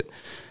and shit.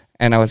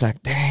 And I was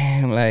like,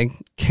 damn, like,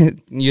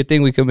 you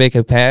think we could make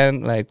a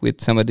pen, like,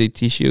 with some of the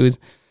tissues?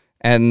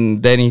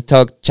 And then he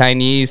talked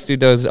Chinese to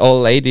those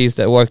old ladies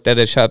that worked at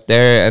the shop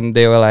there, and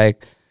they were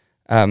like,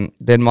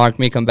 then Mark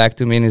me come back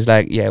to me and he's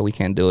like, yeah, we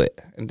can't do it.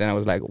 And then I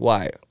was like,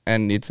 why?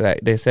 And it's like,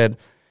 they said,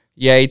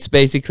 yeah, it's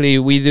basically,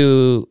 we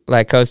do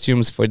like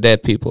costumes for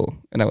dead people.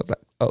 And I was like,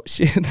 oh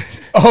shit.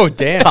 Oh,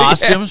 damn.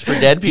 Costumes for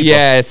dead people.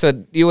 Yeah,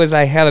 so it was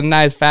like hella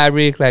nice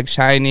fabric, like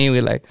shiny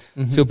with like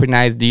super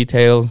nice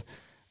details.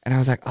 And I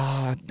was like,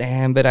 oh,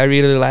 damn, but I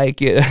really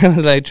like it. I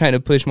was like trying to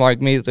push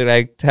Mark me to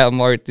like tell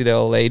more to the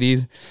old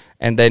ladies.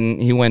 And then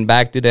he went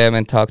back to them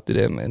and talked to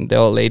them. And the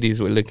old ladies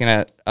were looking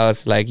at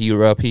us like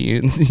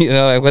Europeans, you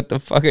know, like what the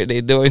fuck are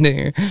they doing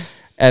here?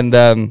 And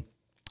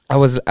I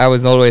was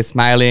always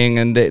smiling,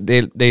 and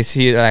they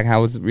see like I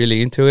was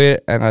really into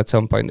it. And at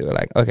some point they were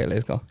like, okay,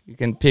 let's go. You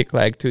can pick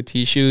like 2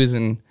 tissues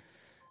and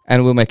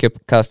we'll make a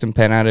custom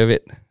pen out of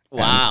it.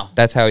 Wow. And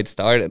that's how it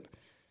started.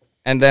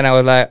 And then I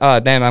was like, oh,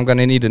 damn, I'm going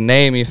to need a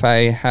name. If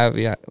I have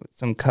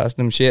some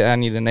custom shit, I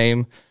need a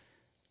name.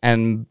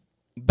 And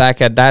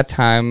back at that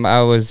time,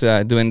 I was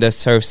doing the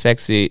surf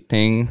sexy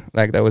thing.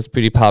 Like, that was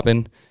pretty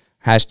popping.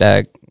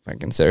 Hashtag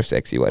fucking surf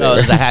sexy, whatever. Oh,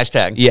 there's a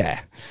hashtag.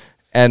 Yeah.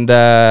 And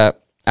I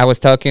was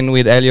talking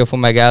with Elio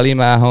Fumagalli,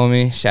 my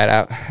homie. Shout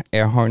out.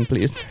 Air horn,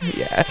 please.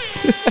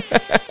 Yes.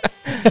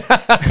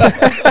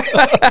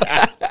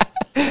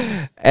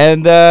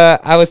 And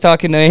I was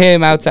talking to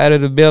him outside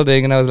of the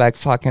building, and I was like,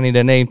 fuck, I need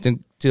a name to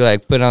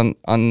like put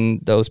on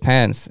those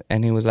pants.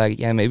 And he was like,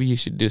 yeah, maybe you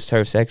should do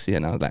surf sexy.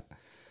 And I was like,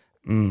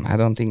 I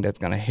don't think that's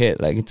gonna hit.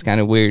 Like, it's kind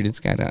of weird.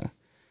 It's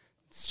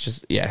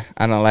just, yeah,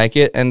 I don't like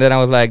it. And then I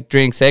was like,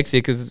 drink sexy,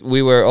 because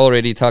we were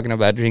already talking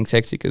about drink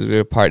sexy because we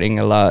were partying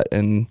a lot,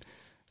 and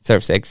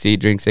surf sexy,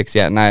 drink sexy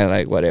at night,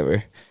 like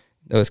whatever.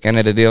 That was kind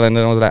of the deal. And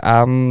then I was like,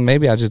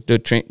 maybe I'll just do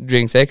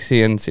drink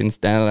sexy. And since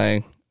then,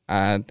 like,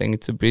 I think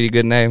it's a pretty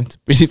good name. It's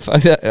pretty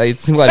fucked up.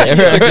 It's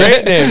whatever. It's a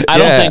great name. I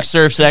don't think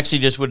surf sexy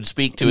just would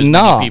speak to as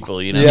many people,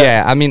 you know?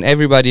 Yeah, I mean,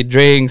 everybody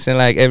drinks and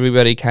like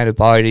everybody kind of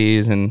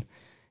parties, and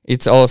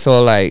it's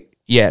also like,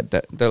 yeah,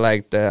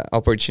 the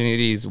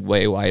opportunity is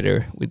way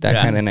wider with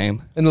that kind of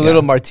name. And the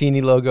little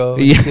martini logo.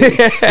 Yeah.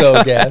 It's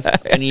so gas.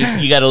 And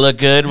you got to look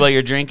good while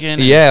you're drinking.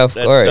 Yeah, of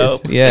That's course.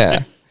 dope.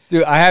 Yeah.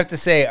 Dude, I have to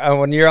say,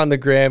 when you're on the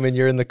gram and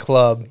you're in the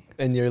club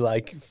and you're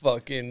like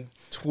fucking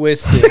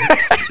twisted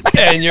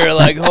and you're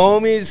like,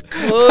 homies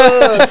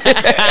cooked.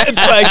 It's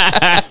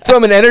like,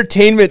 from an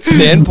entertainment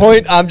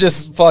standpoint, I'm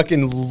just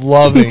fucking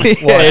loving watching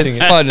It's it.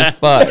 fun as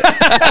fuck.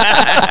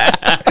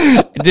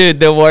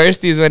 Dude, the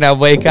worst is when I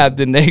wake up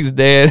the next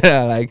day and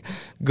I like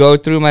go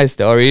through my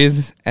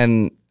stories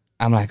and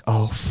I'm like,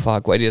 oh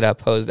fuck, why did I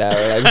post that?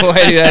 Or like,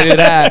 why did I do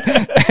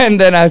that? And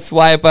then I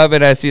swipe up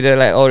and I see that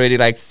like already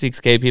like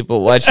 6K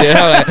people watch it.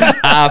 I'm like,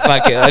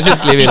 fuck it, let's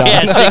just leave it on.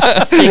 Yeah,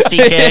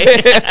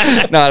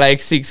 60K. No, like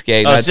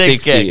 6K, Oh, not 6K.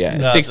 60. Yeah,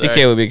 No, 60K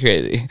sorry. would be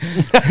crazy.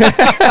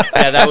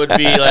 Yeah, that would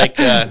be like...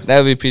 That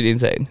would be pretty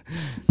insane.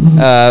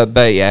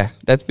 But yeah,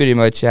 that's pretty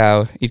much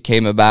how it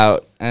came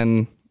about.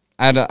 And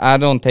I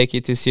don't take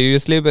it too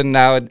seriously, but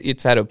now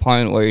it's at a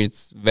point where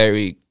it's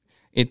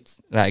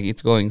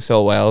going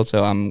so well,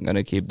 so I'm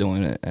gonna keep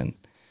doing it, and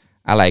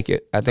I like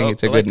it. I think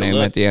it's a good name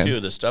at the end. Too.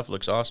 The stuff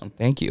looks awesome.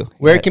 Thank you.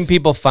 Where Yes. can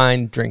people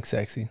find Drink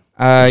Sexy?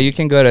 You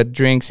can go to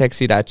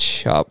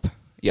drinksexy.shop.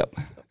 Yep.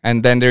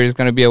 And then there is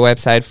going to be a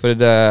website for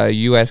the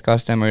US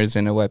customers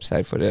and a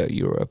website for the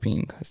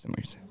European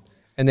customers.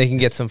 And they can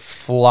get some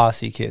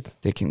flossy kids.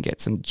 They can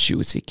get some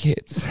juicy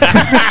kids.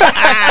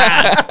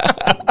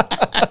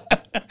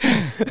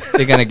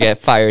 They're going to get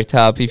fire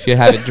top. If you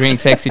have a Drink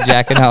Sexy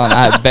jacket on,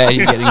 I bet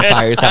you're getting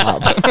fire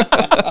top.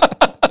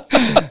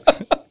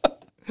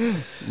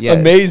 Yes.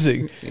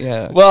 Amazing.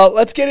 Yeah. Well,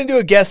 let's get into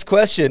a guest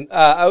question.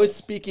 I was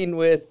speaking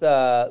with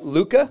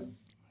Luca.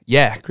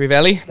 Yeah,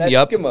 Crivelli. That's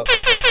Yup. him up.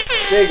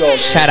 Big old man.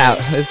 Shout out.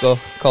 Let's go,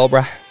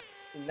 Cobra.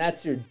 And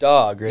that's your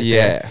dog right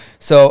Yeah. there.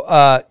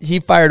 So he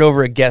fired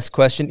over a guest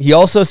question. He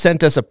also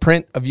sent us a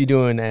print of you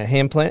doing a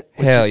hand plant.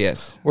 Hell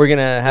yes. We're going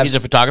to have... He's a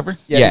photographer?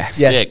 Yeah. Yes.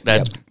 Sick.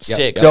 That's Yep.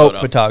 sick. Dope photo.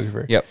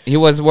 photographer. Yep. He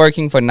was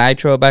working for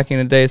Nitro back in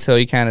the day, so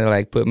he kind of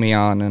like put me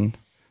on, and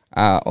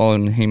I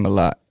own him a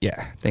lot.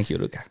 Yeah. Thank you,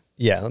 Luca.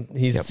 Yeah,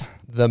 he's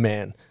the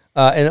man.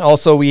 And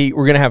also, we're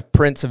going to have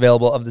prints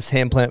available of this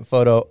hand plant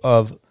photo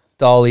of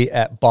Doli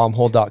at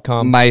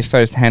bombhole.com. My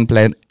first hand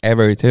plant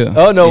ever, too.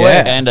 Oh, no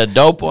way. And a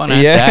dope one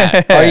at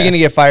Yeah. that. Are you going to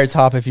get fired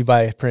top if you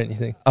buy a print, you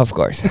think? Of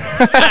course.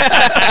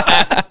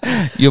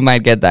 You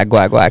might get that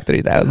Guac Guac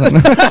 3000.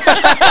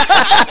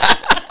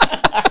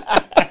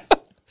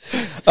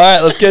 All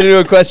right, let's get into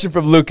a question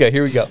from Luca.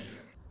 Here we go.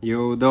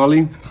 Yo,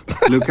 Dolly,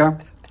 Luca,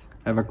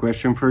 I have a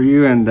question for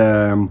you, and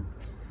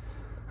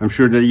I'm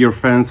sure that your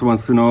fans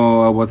wants to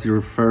know what's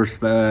your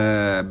first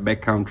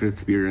backcountry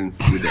experience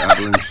with the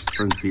Avalanche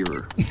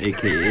transceiver,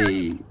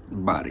 aka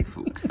Body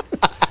Fuchs.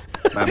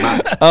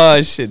 Bye-bye. Oh,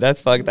 shit.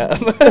 That's fucked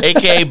up.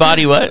 AKA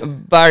body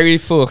what? Barry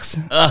Fuchs.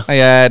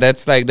 Yeah,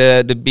 that's like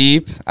the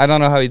beep. I don't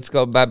know how it's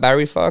called.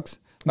 Barry Fox?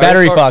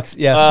 Battery Fox,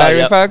 yeah. Barry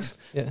yep. Fox?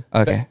 Yeah.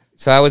 Okay.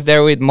 So I was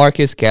there with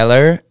Marcus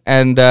Keller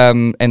and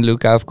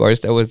Luca, of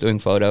course, that was doing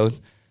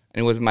photos.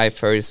 And it was my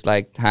first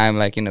like time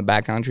like in the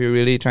backcountry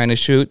really trying to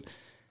shoot.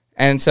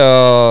 And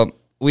so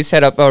we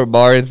set up our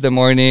bars the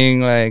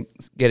morning, like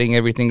getting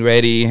everything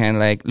ready, and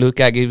like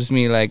Luca gives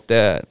me like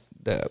the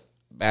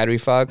battery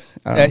fox.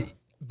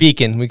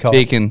 Beacon, we call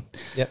beacon.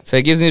 Yeah. So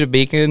he gives me the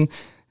beacon,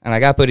 and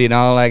like I put it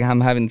on, like I'm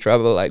having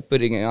trouble like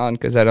putting it on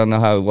because I don't know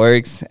how it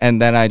works.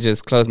 And then I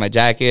just close my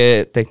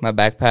jacket, take my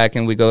backpack,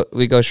 and we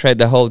go shred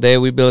the whole day.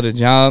 We build a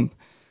jump.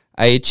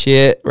 I ate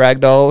shit,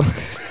 ragdoll.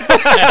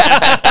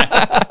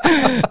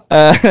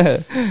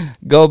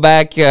 Go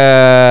back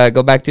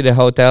to the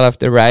hotel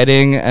after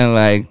riding, and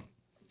like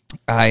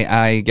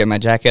I get my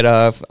jacket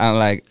off.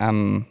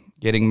 I'm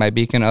getting my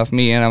beacon off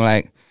me, and I'm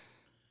like,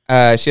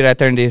 should I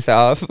turn this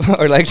off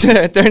or like should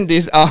I turn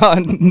this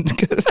on?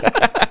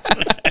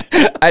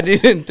 I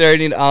didn't turn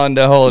it on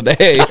the whole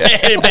day. It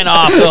had been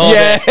off the whole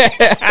day.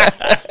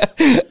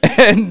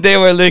 And they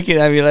were looking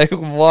at me like,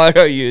 what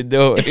are you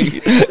doing?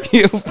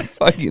 You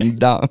fucking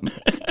dumb.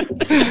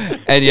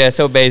 And yeah,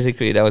 so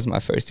basically that was my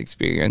first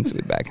experience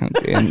with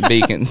backcountry and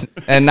beacons.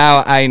 And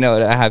now I know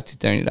that I have to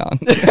turn it on.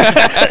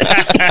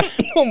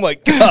 Oh my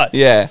God.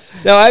 Yeah.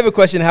 Now I have a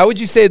question. How would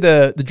you say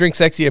the Drink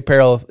Sexy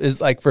apparel is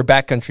like for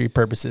backcountry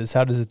purposes?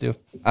 How does it do?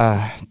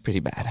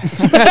 Pretty bad.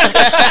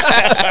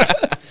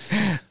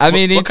 I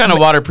mean, what kind of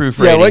waterproof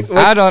rating?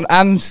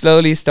 I'm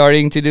slowly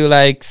starting to do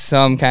like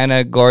some kind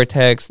of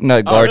Gore-Tex,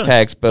 not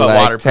Gore-Tex, but like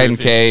waterproofing.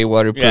 10K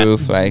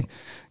waterproof. Yeah. Like,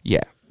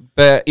 yeah.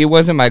 But it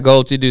wasn't my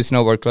goal to do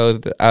snowboard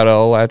clothes at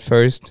all at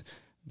first.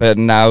 But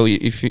now,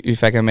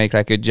 if I can make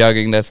like a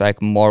jogging that's like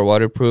more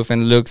waterproof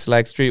and looks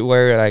like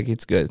streetwear, like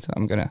it's good. So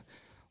I'm gonna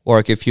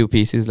work a few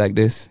pieces like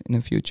this in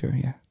the future.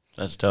 Yeah,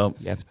 that's dope.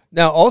 Yep.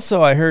 Now,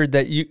 also, I heard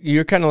that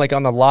you're kind of like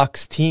on the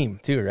Locks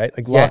team too, right?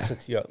 Like Locks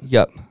hooks you up.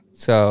 Yep.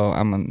 So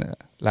I'm on the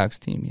Locks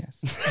team. Yes.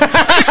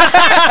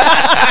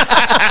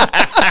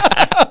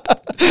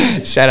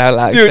 Shout out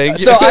Locks. Dude, thank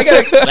you. so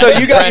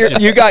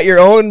you got your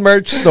own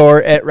merch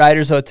store at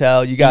Riders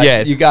Hotel. You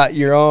got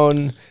your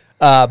own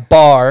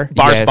bar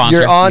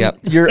sponsor.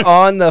 You're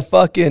on the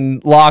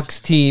fucking Locks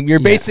team.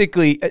 You're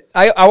basically.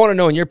 I want to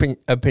know in your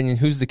opinion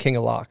who's the king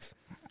of locks.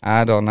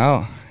 I don't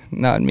know.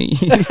 Not me.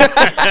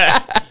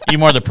 You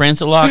more the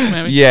prince of locks,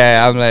 maybe?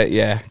 Yeah, I'm like,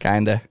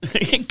 kinda.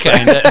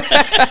 Kinda.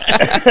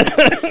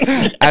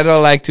 I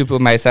don't like to put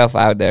myself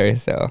out there,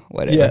 so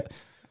whatever.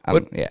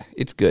 Yeah.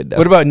 It's good though.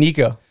 What about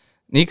Nico?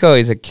 Nico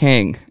is a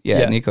king.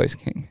 Yeah. Nico is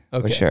king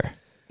for sure.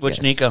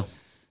 Which Nico?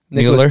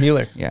 Nicholas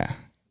Mueller. Yeah,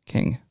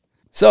 king.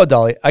 So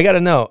Dolly, I gotta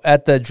know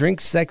at the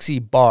Drink Sexy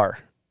bar,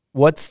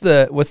 what's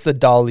the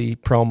Dolly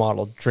Pro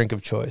Model drink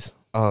of choice?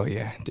 Oh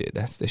yeah, dude,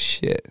 that's the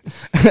shit.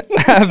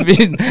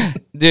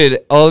 Dude,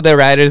 all the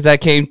riders that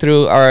came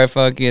through are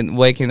fucking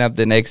waking up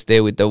the next day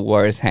with the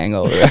worst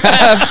hangover.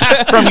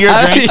 From your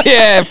drink?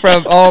 Yeah,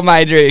 from all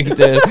my drinks,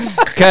 dude.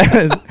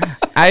 Because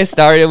I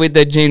started with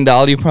the Gin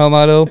Dolly Pro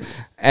Model.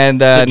 And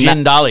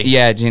Gin Dolly.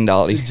 Yeah, Gin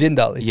Dolly. Gin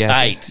Dolly. Yes,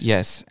 tight.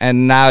 Yes.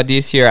 And now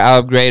this year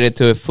I upgraded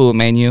to a full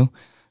menu.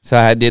 So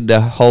I did the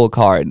whole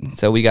card.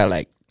 So we got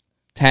like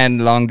 10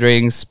 long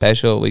drinks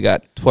special. We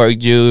got twerk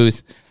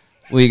juice.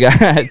 We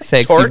got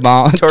sexy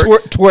bomb.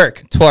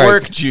 Twerk juice.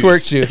 Twerk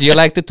juice. Do you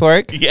like to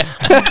twerk? Yeah.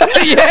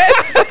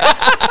 Yes.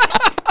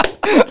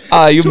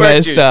 Oh, you Twerk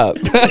messed juice. up.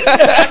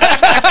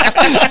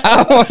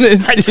 I want to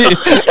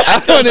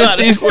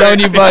see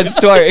Stony Buds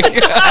twerk.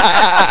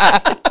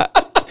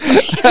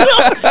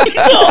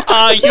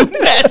 You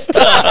messed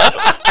up.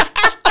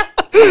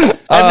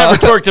 I've never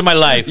twerked in my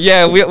life.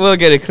 Yeah, we'll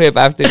get a clip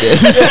after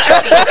this.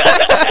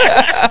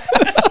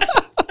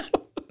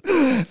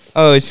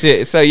 Oh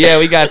shit! So yeah,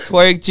 we got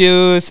twerk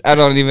juice.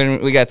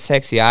 We got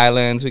sexy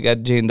islands. We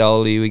got Gin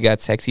Dolly. We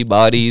got sexy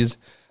bodies.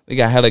 We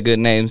got hella good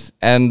names.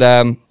 And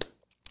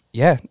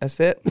yeah, that's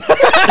it.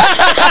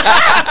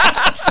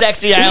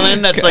 Sexy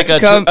Island. That's like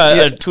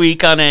a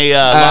tweak on a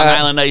Long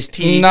Island iced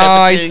tea.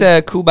 No, it's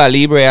a Cuba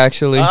Libre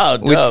actually. Oh,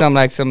 dope.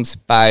 With some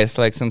spice,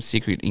 like some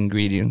secret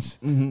ingredients.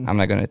 I'm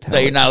not gonna tell.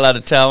 That you're not allowed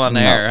to tell on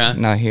air, huh?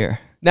 Not here.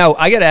 Now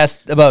I got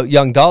asked about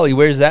Young Dolly.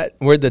 Where'd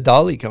the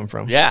Dolly come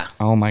from? Yeah.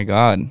 Oh my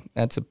God,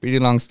 that's a pretty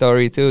long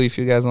story too. If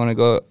you guys want to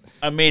go,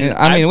 I mean,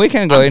 we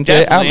can go into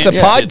it. It's a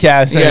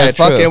podcast. Yeah,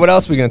 fuck true. it. What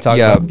else are we gonna talk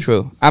about?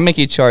 True. I'll make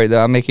it short though.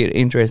 I'll make it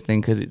interesting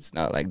because it's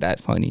not like that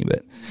funny.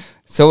 But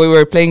so we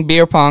were playing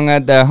beer pong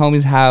at the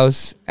homie's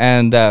house,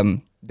 and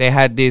they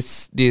had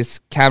this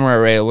camera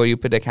rail where you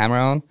put the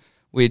camera on,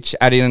 which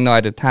I didn't know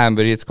at the time,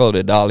 but it's called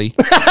a dolly.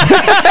 They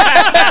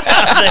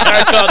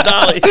are called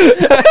Dolly.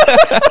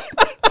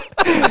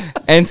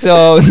 And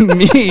so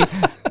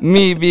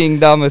me being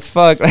dumb as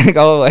fuck, like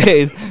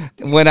always,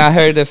 when I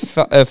heard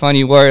a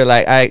funny word,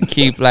 like I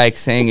keep like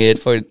saying it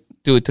for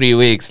 2-3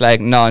 weeks,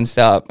 like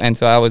nonstop. And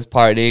so I was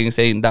partying,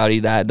 saying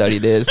dolly that, dolly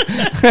this.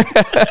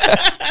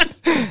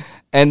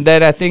 And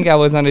then I think I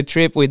was on a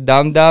trip with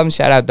Dum Dum.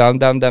 Shout out Dum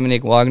Dum,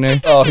 Dominic Wagner.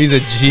 Oh, he's a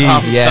G.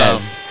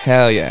 Yes,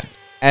 hell yeah.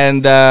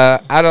 And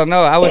I don't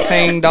know, I was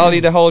saying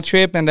dolly the whole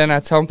trip, and then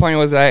at some point it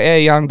was like,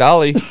 hey, young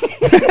dolly.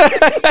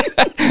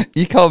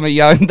 You called me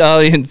Young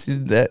Dolly, and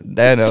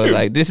then I was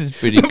like, this is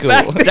pretty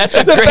cool. That's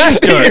a great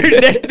story.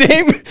 Your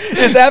nickname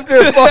is after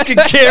a fucking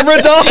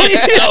camera dolly.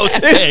 It's so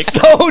sick. It's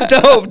so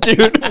dope,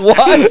 dude.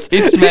 What?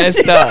 It's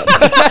messed up.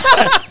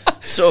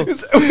 So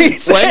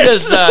when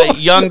does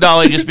Young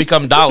Dolly just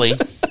become Dolly?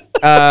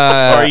 Or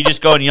are you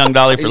just going Young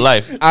Dolly for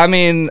life? I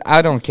mean,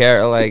 I don't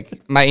care.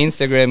 Like, my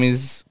Instagram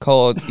is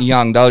called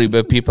Young Dolly,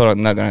 but people are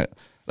not gonna,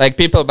 like,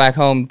 people back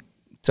home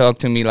talk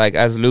to me like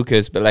as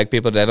Lucas, but like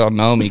people that don't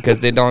know me because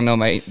they know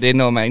my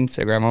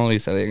Instagram only,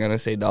 so they're gonna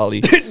say Dolly.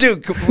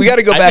 Dude, we got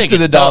to go I back think to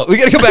the it's dolly. dope. We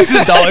got to go back to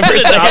the dolly for a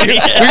second.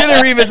 We're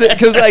gonna revisit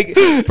because, like,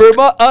 for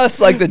us,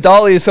 like the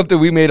dolly is something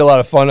we made a lot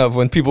of fun of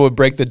when people would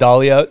break the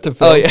dolly out to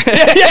film. Oh yeah.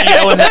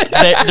 Yeah, when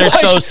they're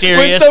so When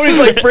serious. somebody's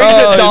like brings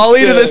Oh, a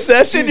dolly to the shit.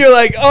 session, you're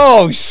like,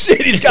 oh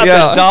shit, he's got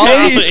the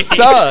dolly. He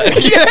sucks.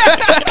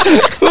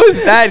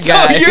 Who's that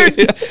guy?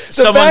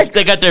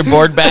 They got their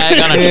board bag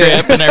on a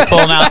trip and they're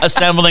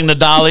assembling the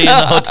dolly in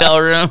the hotel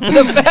room.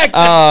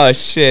 Oh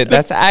shit,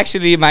 that's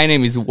actually, my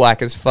name is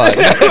whack as fuck.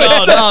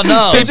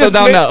 No. People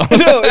don't know.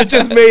 No, it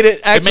just made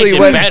it actually makes it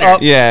went better.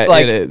 up. Yeah,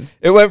 like, it is.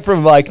 It went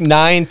from like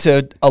 9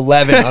 to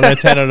 11 on a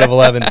 10 out of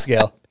 11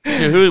 scale.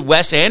 Dude,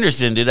 Wes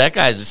Anderson, dude, that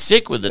guy's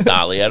sick with the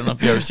dolly. I don't know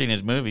if you've ever seen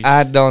his movies.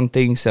 I don't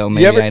think so.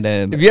 Maybe I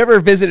did. Have you ever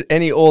visited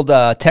any old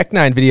Tech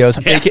Nine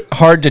videos? Make it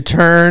hard to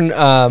turn,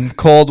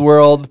 Cold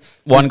World,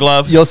 One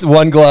Glove. You'll see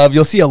One Glove.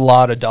 You'll see a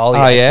lot of dolly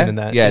Oh action yeah? in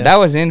that. Yeah, that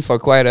was in for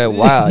quite a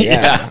while.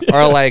 Yeah.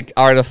 Or like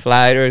Art of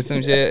Flight or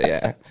some shit.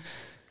 Yeah.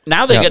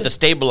 Now they get the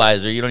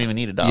stabilizer. You don't even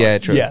need a dolly. Yeah,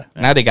 true. Yeah.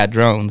 Now they got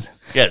drones.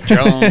 Yeah,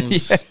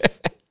 drones.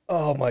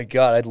 Oh my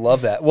god, I'd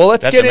love that. Well,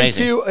 let's That's get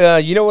amazing. into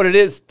you know what it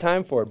is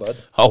time for, bud.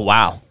 Oh,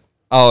 wow.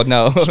 Oh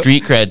no.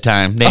 Street cred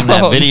time. Name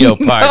that video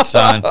part,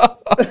 son.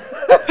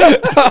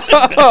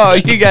 Oh,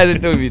 you guys are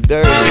doing me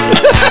dirty.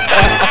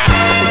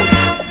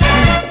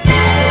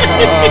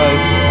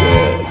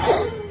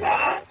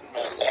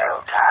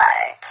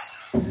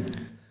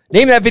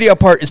 Name That Video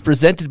Part is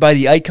presented by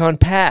the Icon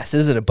Pass,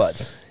 isn't it,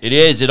 buds? It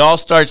is. It all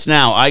starts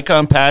now.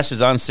 Icon Pass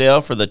is on sale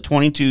for the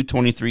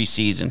 22-23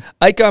 season.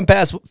 Icon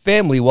Pass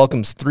family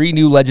welcomes 3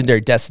 new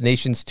legendary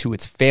destinations to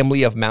its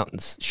family of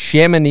mountains: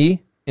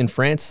 Chamonix in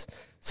France,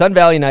 Sun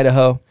Valley in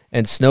Idaho,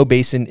 and Snow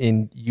Basin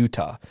in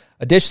Utah.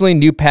 Additionally,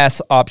 new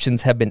pass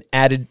options have been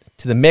added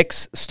to the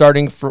mix,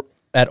 starting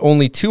at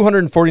only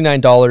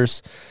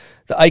 $249.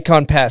 The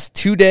Icon Pass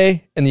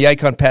 2-day and the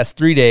Icon Pass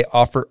 3-day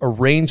offer a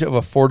range of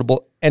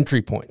affordable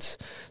entry points.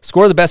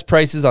 Score the best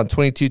prices on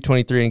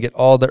 22-23 and get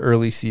all the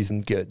early season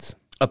goods.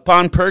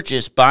 Upon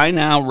purchase, buy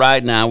now,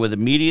 ride now with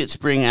immediate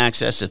spring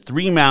access to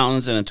 3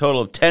 mountains and a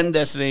total of 10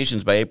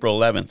 destinations by April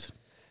 11th.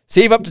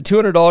 Save up to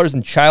 $200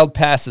 in child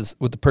passes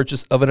with the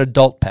purchase of an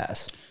adult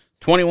pass.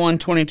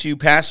 21-22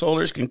 pass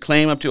holders can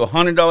claim up to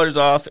 $100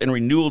 off and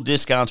renewal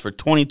discounts for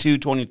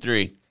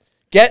 22-23.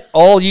 Get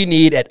all you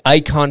need at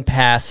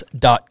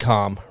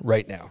iconpass.com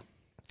right now.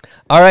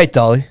 All right,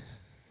 Dolly.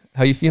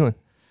 How you feeling?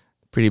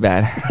 Pretty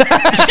bad.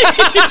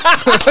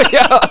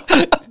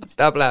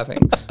 Stop laughing.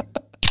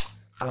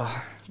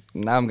 Oh,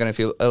 now I'm gonna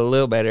feel a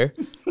little better.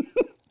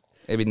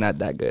 Maybe not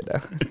that good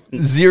though.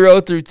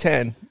 0 through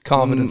 10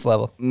 confidence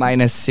level.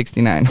 Minus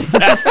 69.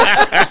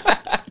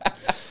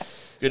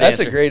 Good That's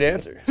answer. a great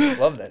answer.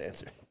 Love that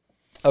answer.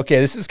 Okay,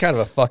 this is kind of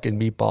a fucking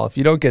meatball. If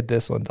you don't get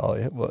this one,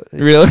 Dolly. Well,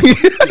 Really?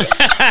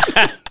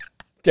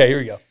 okay, here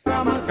we go.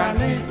 Oh,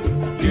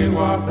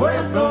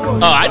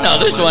 I know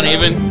this one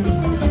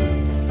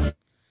even.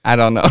 I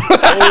don't know.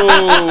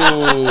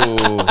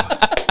 Ooh.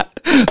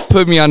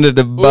 Put me under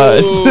the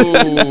bus.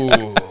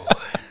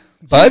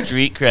 Bud?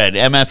 Street cred,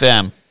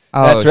 MFM.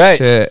 Oh, That's right.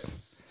 Shit.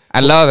 I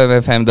love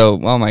MFM though.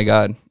 Oh my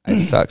god. I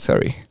suck.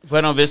 Sorry.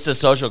 Buena Vista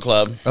Social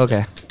Club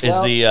Okay.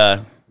 is the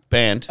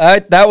band.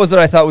 That was what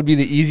I thought would be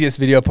the easiest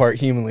video part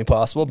humanly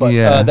possible. But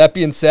Yeah. that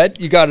being said,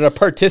 you got a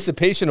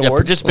participation Yeah,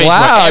 award. participation.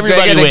 Wow,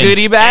 Everybody they get a wins.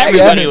 goodie bag?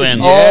 Everybody Yeah, wins.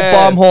 it's all Yeah.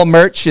 bomb hole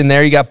merch in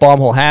there. You got bomb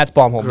hole hats,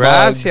 bomb hole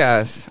mugs,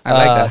 Gracias. I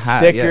like that hat.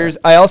 stickers.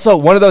 I also,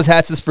 one of those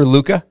hats is for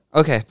Luca, Yeah.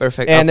 Okay,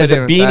 perfect. and I'll there's put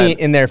a it beanie inside.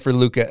 in there for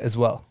Luca as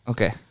well.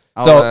 Okay.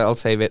 So- I'll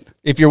save it.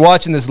 If you're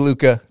watching this,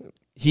 Luca,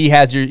 he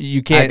has your.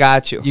 You can't. I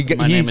got you. My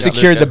He name is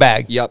secured Luca. the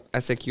bag. Yep, I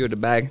secured the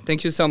bag.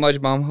 Thank you so much,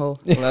 Bombhole.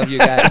 Love you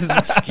guys.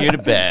 Secure the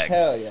bag.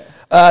 Hell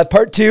yeah.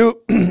 Part 2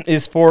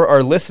 is for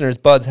our listeners,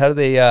 buds. How do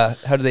they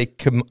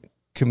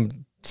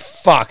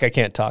fuck, I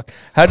can't talk.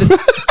 How do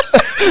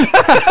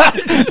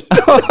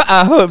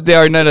I hope they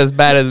are not as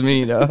bad as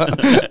me, though.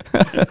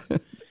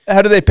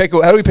 how do we pick a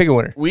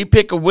winner? We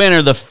pick a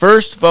winner. The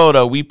first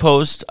photo we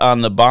post on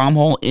the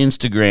Bombhole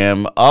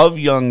Instagram of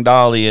Young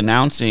Dolly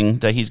announcing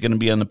that he's going to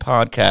be on the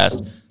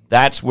podcast.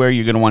 That's where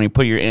you're going to want to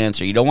put your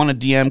answer. You don't want to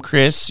DM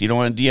Chris. You don't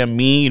want to DM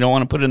me. You don't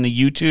want to put it in the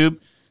YouTube.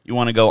 You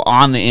want to go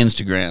on the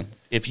Instagram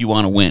if you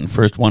want to win.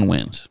 First one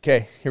wins.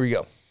 Okay, here we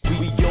go.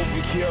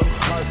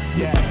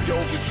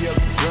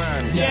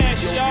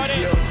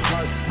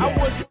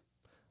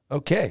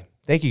 Okay,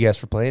 thank you guys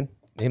for playing.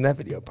 Name that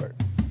video part.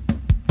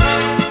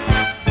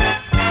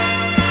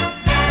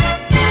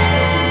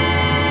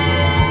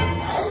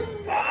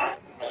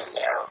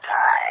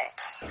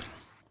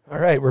 All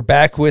right, we're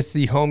back with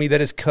the homie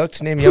that is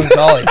cooked named Young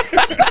Dolly.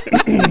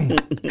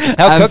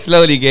 I'm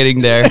slowly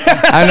getting there.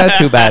 I'm not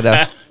too bad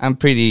though. I'm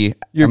pretty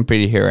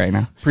here right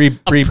now.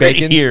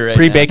 Pre-bacon? here right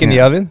Pre-bacon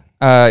the oven?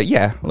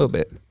 Yeah, a little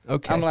bit.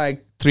 Okay. I'm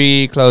like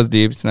 3 close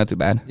deep. It's not too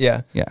bad.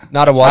 Yeah. Yeah.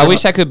 Not a water. I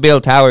wish I could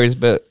build towers,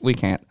 but we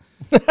can't.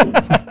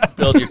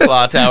 Build your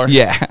claw tower.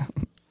 Yeah.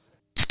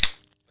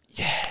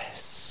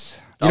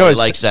 You know,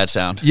 likes that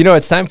sound. You know what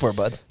it's time for,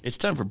 bud. It's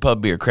time for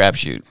pub beer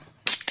crapshoot.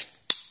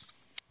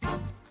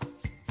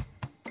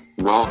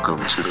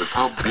 Welcome to the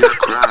Pub Beer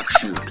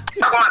Crapshoot.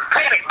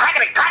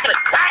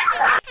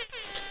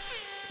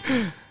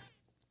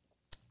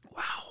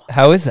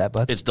 How is that,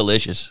 bud? It's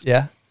delicious.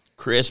 Yeah.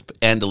 Crisp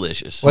and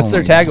delicious. What's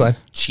their tagline?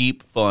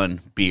 Cheap,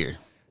 fun beer.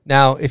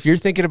 Now, if you're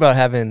thinking about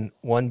having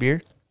 1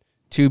 beer,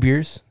 2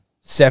 beers,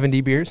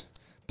 70 beers,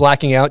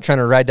 blacking out, trying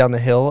to ride down the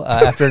hill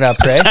after an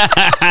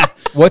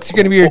après, what's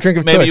going to be your drink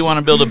of choice? Maybe you want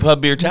to build a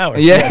pub beer tower.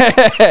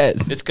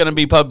 Yes. It's going to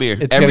be pub beer.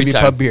 It's going to be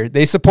pub beer.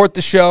 They support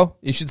the show.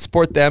 You should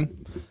support them.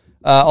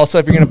 Also,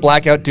 if you're going to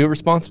black out, do it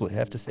responsibly. I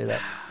have to say that.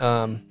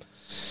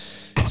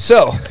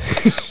 So,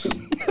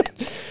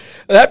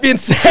 that being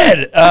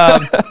said,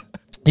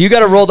 you got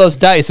to roll those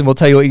dice, and we'll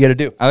tell you what you got to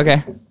do.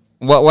 Okay.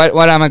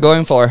 What am I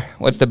going for?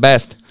 What's the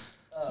best?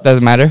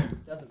 Doesn't matter.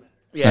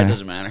 Yeah, it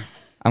doesn't matter.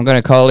 I'm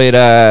gonna call it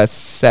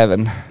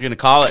 7. You're going to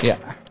call it?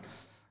 Yeah.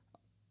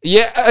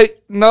 Yeah.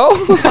 No.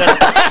 Is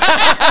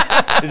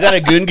that a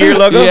Goon Gear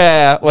logo?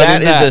 Yeah. What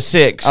That is a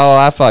 6. Oh,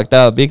 I fucked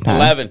up big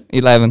time.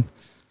 11.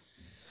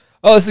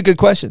 Oh, this is a good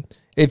question.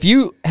 If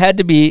you had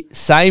to be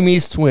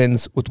Siamese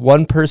twins with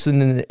one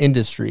person in the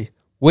industry,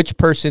 which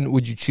person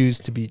would you choose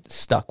to be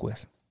stuck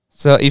with?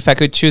 So if I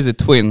could choose a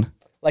twin,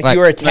 Like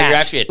you're attached. Like you're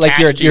actually Like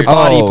attached to your your-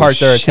 body Oh,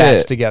 parts are shit.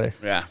 attached together.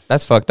 Yeah.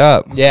 that's fucked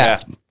up. Yeah.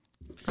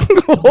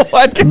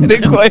 What kind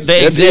of question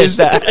They is exist.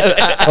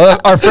 that? Well,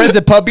 our friends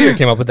at Pub Beer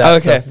came up with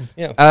that. Okay. So,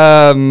 yeah.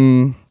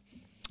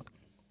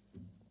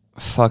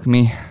 Fuck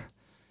me.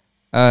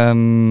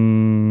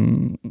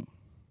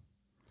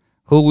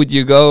 Who would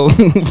you go?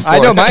 I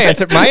for? know my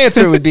answer. My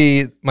answer would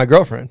be my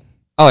girlfriend.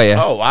 Oh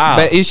yeah. Oh, wow.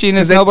 But is she in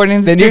a snowboarding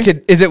industry? Then you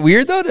could. Is it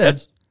weird though to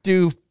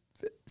do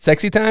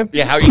sexy time?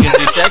 Yeah, how are you going to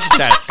do sexy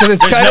time? Because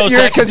it's kind of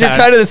you're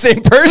kind of the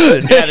same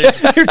person. Yeah,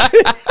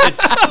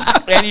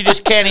 and you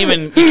just can't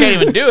even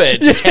do it.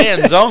 It's just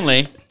hands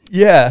only.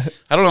 Yeah.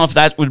 I don't know if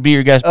that would be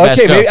your guys' best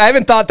Okay. go. Maybe, I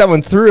haven't thought that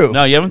one through.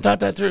 No, you haven't thought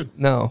that through.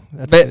 No.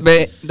 That's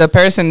But the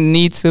person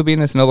needs to be in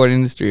the snowboard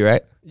industry,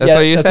 right? That's Yeah,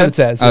 what you that's said. what it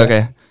says, yeah.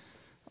 Okay.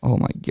 Oh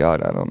my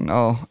god, I don't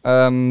know.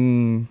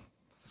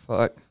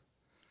 Fuck.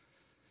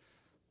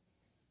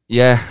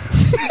 Yeah.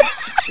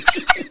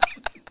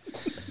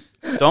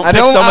 Don't I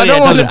pick don't. somebody that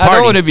doesn't I don't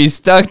party. want to be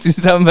stuck to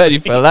somebody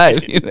for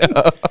life. You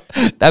know,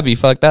 that'd be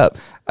fucked up.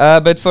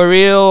 But for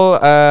real,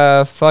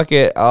 fuck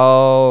it.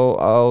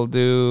 I'll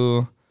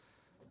do.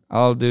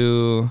 Well,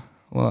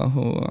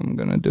 who I'm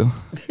gonna do?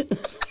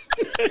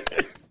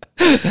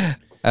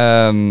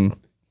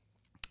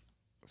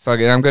 Fuck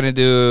it. I'm gonna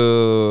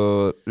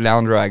do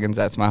Lounge Dragons.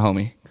 That's my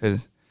homie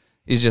because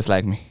he's just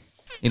like me.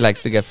 He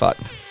likes to get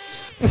fucked.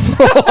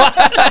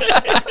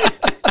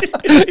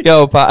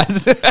 Yo,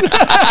 pause.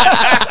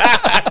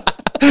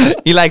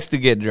 He likes to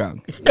get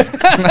drunk.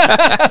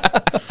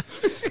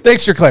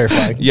 Thanks for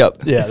clarifying. Yep.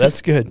 Yeah,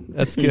 that's good.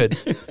 That's good.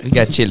 We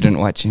got children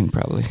watching,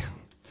 probably.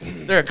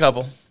 There are a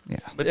couple. Yeah.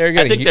 But They're I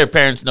gonna think hear- their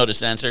parents know to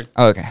censor.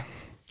 Okay.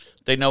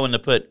 They know when to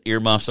put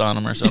earmuffs on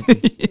them or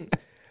something.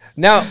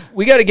 Now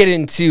we got to get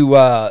into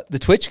the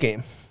Twitch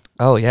game.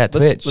 Oh yeah,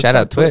 Twitch. Let's Shout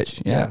talk out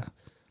Twitch.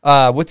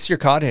 Yeah. What's your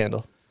COD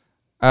handle?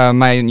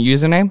 My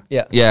username?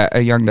 Yeah. Yeah,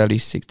 Young Dolly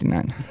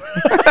 69.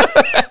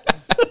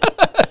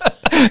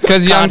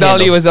 Because Young COD Dolly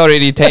handle. was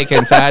already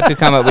taken, so I had to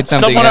come up with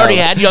something. Someone already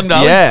else. had Young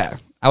Dolly? Yeah.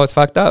 I was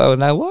fucked up. I was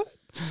like, what?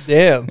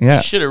 Damn. Yeah.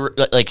 You should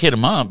have like hit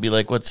him up. Be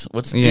like, what's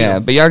the Yeah, deal?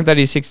 but Young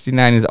Dolly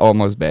 69 is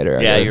almost better.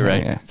 I Yeah, guess. you're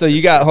right. Yeah. So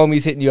you got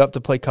homies hitting you up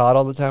to play COD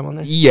all the time on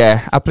there?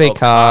 Yeah, I play Oh, COD.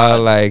 God.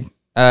 Like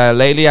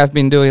lately, I've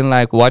been doing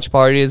like watch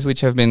parties,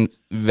 which have been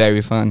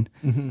very fun.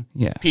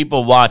 Yeah,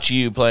 People watch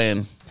you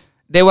playing.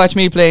 they watch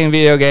me playing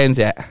video games.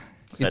 Yeah,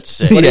 That's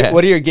sick. Yeah.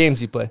 What are your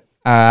games you play?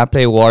 I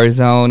play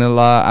Warzone a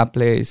lot. I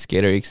play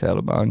Skater XL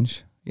a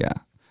bunch. Yeah,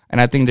 and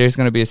I think there's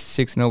gonna be a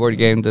 6 snowboard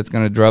game that's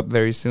gonna drop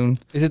very soon.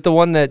 Is it the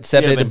one that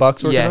 $7 but-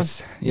 bucks working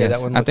Yes, on? yes. Yeah,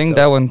 that one I looks think dope.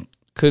 that one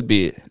could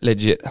be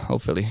legit.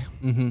 Hopefully,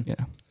 Yeah.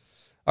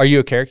 Are you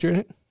a character in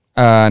it?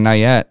 Not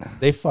yet,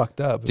 They fucked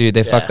up. dude.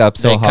 They fucked up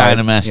so they hard. kind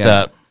of messed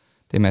Yeah, up.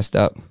 They messed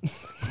up.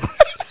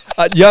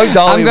 Young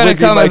Dolly I'm gonna would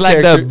be come my as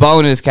like character. the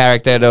bonus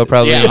character though,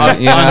 probably. Yeah,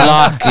 you know?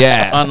 unlock.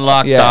 Yeah,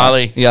 Unlock yeah.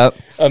 Dolly. Yep.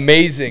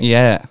 Amazing.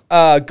 Yeah.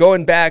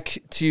 Going back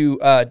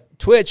to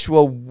Twitch,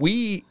 well,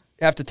 we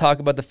have to talk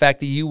about the fact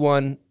that you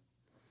won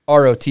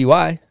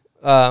ROTY.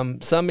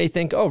 Some may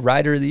think, oh,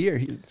 Rider of the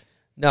Year.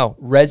 No,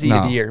 Resi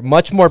of No. the Year.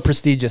 Much more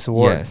prestigious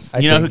award. Yes. I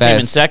You know who think. came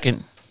in best.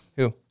 second?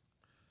 Who?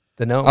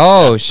 The Gnome.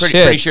 Oh Pretty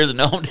shit. sure the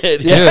gnome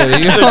did. Dude, you,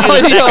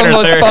 was you second or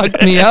almost third.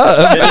 fucked me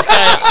up.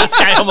 This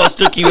guy almost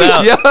took you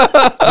out.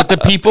 But the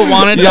people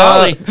wanted Yeah.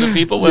 Dolly. The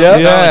people will.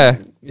 Yeah.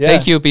 Yeah.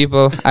 Thank you,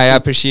 people. I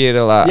appreciate it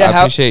a lot. Yeah, I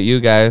appreciate you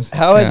guys.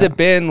 How has Yeah. it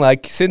been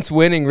like since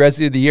winning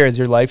Resi of the Year? Has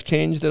your life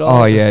changed at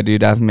all? Oh yeah,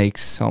 dude, I've made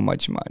so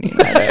much money.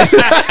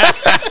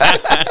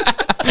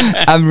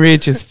 I'm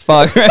rich as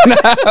fuck right now.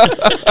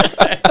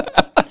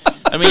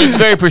 I mean, it's a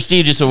very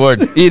prestigious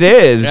award. It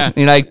is. Yeah.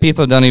 You know, like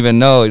people don't even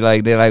know.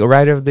 Like they're like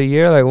Writer of the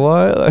Year. Like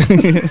what? Like,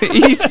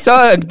 he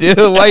sucked, dude.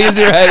 Why is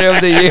he Writer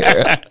of the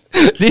Year?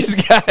 These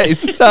guys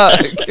suck.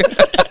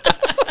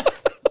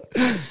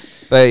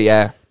 But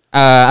yeah,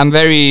 I'm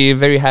very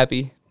very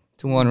happy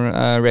to win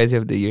Resi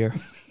of the Year.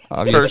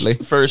 Obviously,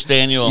 First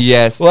annual.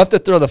 yes. We'll have to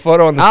throw the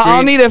photo on the screen.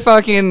 I'll need a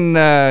fucking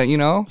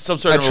Some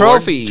sort a of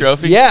trophy. award?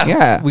 Trophy. Yeah,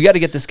 Yeah. We got to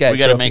get this guy. We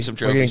got gotta to make some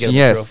We're gonna trophies. get him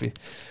Yes. a trophy.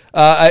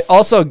 I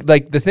also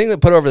like the thing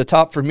that put over the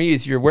top for me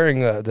is you're wearing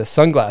the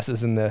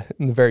sunglasses in the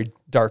very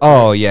dark.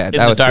 Oh room. yeah, the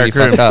that was pretty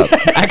dark room. fucked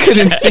up. I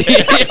couldn't see.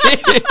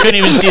 Couldn't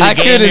even see the I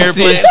game couldn't here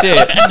see playing.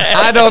 shit.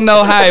 I don't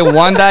know how I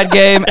won that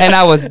game, and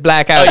I was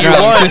blackout Oh, you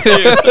drunk. won,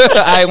 too.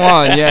 I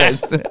won.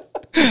 Yes.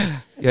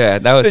 Yeah,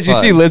 that was. Did you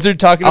fun. see Lizard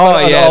talking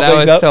about Oh it? yeah, all that bigged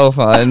was up? so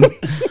fun.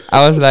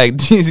 I was like,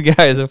 these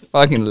guys are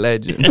fucking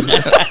legends.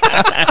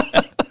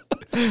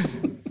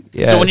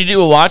 So when you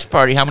do a watch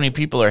party, how many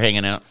people are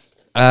hanging out?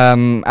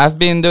 I've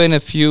been doing a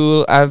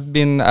few. I've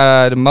been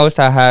the most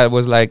I had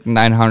was like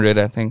 900,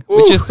 I think,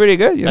 which is pretty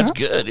good. You That's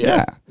know? good.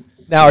 Yeah.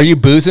 Now, are you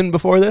boozing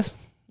before this?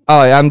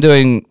 Oh,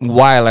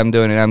 while I'm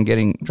doing it, I'm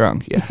getting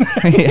drunk. Yeah,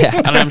 yeah.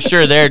 And I'm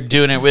sure they're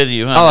doing it with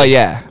you. Huh? Oh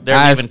yeah, They're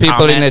as leaving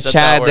people in the comments, that's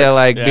how it chat, they're works.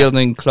 like Yeah.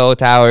 building cloth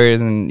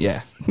towers, and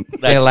yeah, they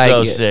That's like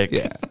so it. sick.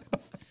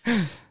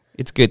 Yeah,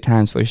 it's good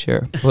times for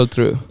sure. Pull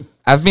through.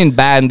 I've been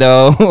banned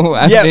though.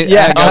 I got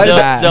they'll-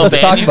 banned. they'll Let's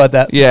ban talk you? about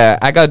that. Yeah,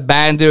 I got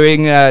banned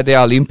during the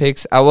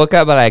Olympics. I woke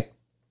up at like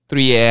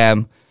 3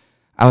 a.m.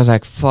 I was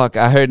like, fuck.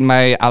 I heard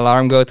my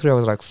alarm go through. I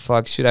was like,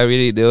 fuck, should I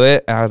really do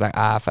it? And I was like,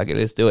 fuck it,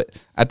 let's do it.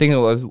 I think it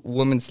was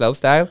women's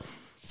slopestyle.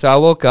 So I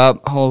woke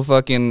up, whole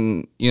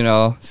fucking,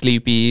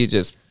 sleepy,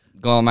 just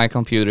go on my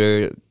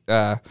computer.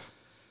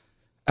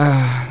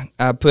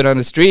 I put on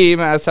the stream.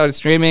 I started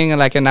streaming, and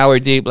like an hour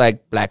deep,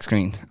 like black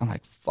screen. I'm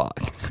like, fuck,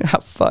 I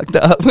fucked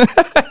up.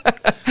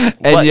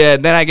 And What? yeah,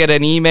 then I get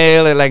an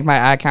email, and like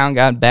my account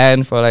got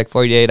banned for like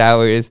 48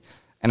 hours,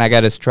 and I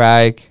got a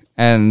strike.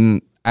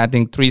 And I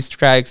think three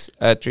strikes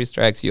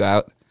you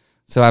out.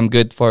 So I'm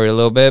good for a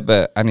little bit,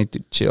 but I need to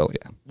chill.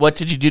 Yeah, What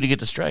did you do to get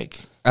the strike?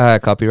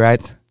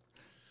 copyright.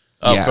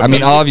 Oh, Yeah, from I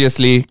mean, Facebook?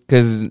 obviously,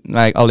 because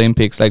like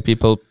Olympics, like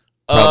people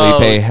probably Oh.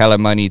 pay hella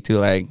money to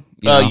like.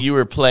 You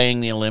were playing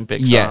the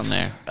Olympics Yes. on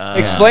there.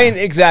 Explain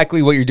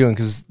exactly what you're doing,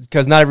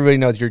 because not everybody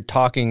knows you're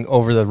talking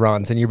over the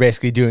runs, and you're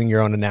basically doing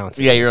your own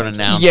announcing. Yeah, your own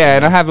announcement. Yeah,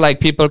 and I have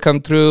like people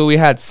come through. We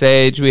had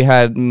Sage, we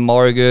had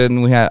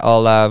Morgan, we had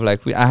Olav.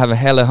 Like I have a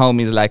hella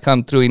homies like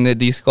come through in the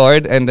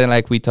Discord, and then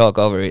like we talk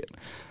over it.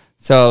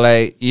 So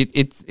like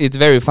it's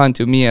very fun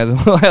to me as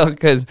well,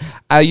 because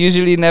I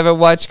usually never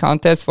watch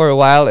contests for a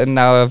while, and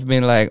now I've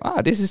been like,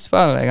 oh, this is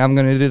fun. Like I'm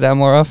gonna do that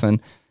more often.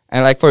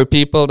 And like for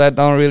people that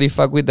don't really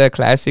fuck with the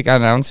classic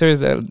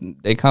announcers,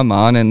 they come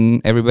on and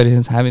everybody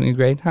is having a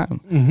great time.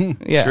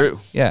 Mm-hmm. Yeah, True.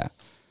 Yeah,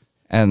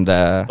 and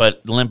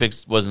But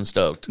Olympics wasn't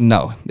stoked.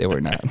 no, they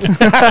were not.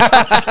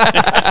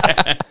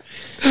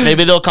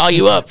 Maybe they'll call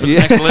you up for the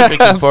next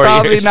Olympics in 4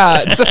 Probably years.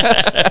 not.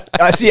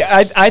 See,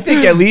 I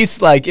think at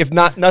least like if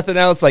nothing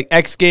else, like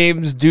X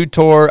Games, Do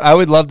Tour, I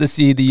would love to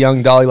see the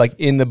young Dolly like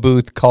in the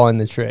booth calling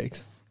the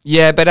tricks.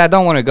 Yeah, but I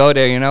don't want to go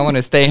there. I want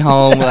to stay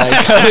home,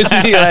 like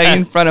honestly, like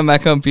in front of my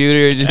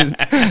computer,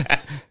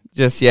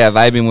 just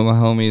vibing with my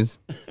homies.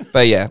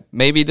 But yeah,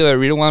 maybe do a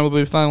real one would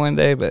be fun one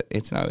day, but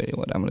it's not really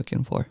what I'm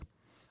looking for.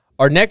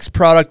 Our next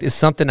product is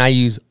something I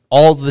use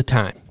all the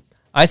time.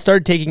 I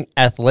started taking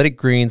athletic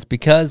greens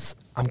because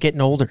I'm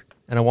getting older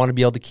and I want to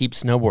be able to keep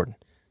snowboarding.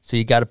 So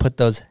you got to put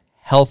those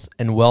health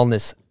and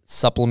wellness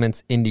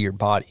supplements into your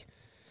body.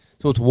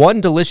 So with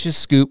one delicious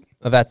scoop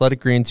of athletic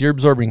greens, you're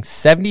absorbing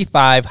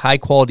 75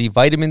 high-quality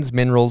vitamins,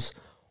 minerals,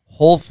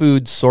 whole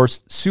food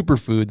sourced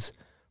superfoods,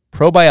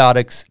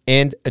 probiotics,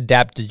 and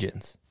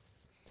adaptogens.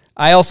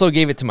 I also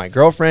gave it to my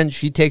girlfriend.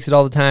 She takes it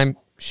all the time.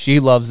 She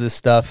loves this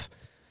stuff.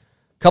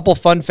 Couple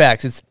fun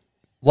facts. It's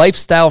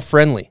lifestyle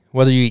friendly.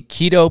 Whether you eat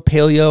keto,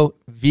 paleo,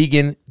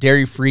 vegan,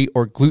 dairy-free,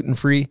 or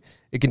gluten-free,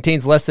 it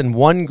contains less than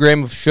 1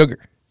 gram of sugar.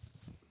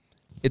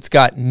 It's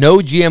got no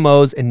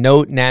GMOs and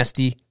no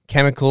nasty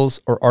chemicals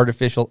or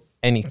artificial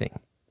anything.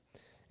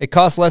 It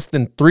costs less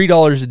than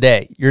 $3 a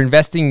day. You're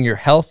investing in your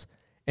health,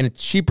 and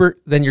it's cheaper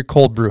than your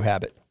cold brew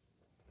habit.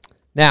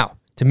 Now,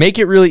 to make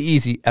it really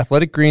easy,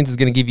 Athletic Greens is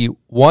going to give you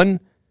 1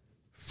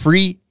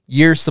 free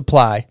year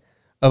supply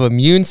of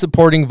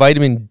immune-supporting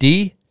vitamin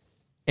D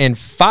and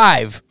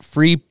 5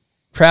 free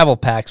travel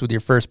packs with your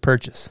first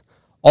purchase.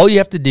 All you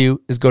have to do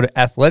is go to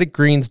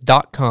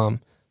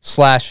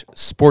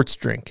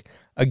athleticgreens.com/sportsdrink.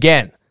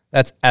 Again,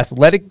 that's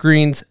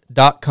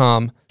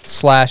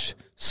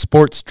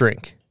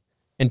athleticgreens.com/sportsdrink.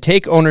 And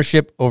take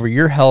ownership over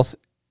your health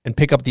and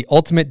pick up the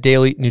ultimate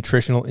daily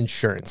nutritional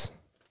insurance.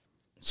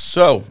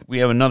 So we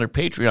have another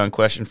Patreon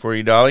question for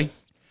you, Dolly.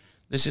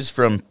 This is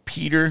from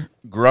Peter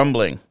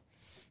Grumbling.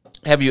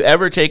 Have you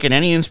ever taken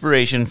any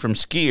inspiration from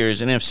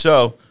skiers? And if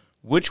so,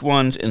 which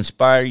ones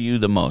inspire you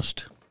the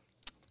most?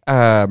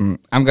 I'm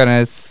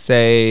gonna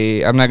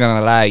say, I'm not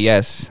gonna lie,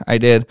 yes, I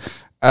did.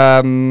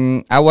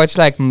 I watched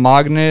like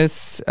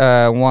Magnus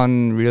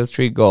won Real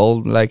Street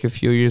Gold like a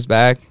few years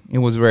back. He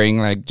was wearing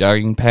like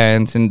jogging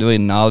pants and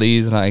doing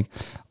nollies like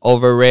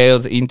over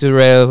rails, into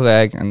rails,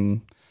 like,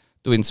 and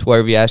doing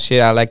swervy ass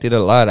shit. I liked it a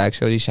lot,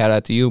 actually. Shout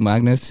out to you,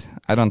 Magnus.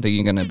 I don't think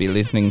you're gonna be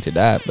listening to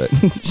that, but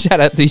shout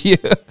out to you.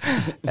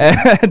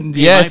 And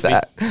yes,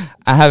 I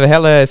have a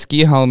hella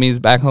ski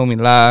homies back home in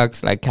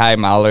Lux, like Kai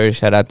Mahler.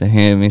 Shout out to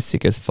him. He's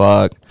sick as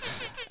fuck.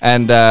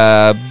 And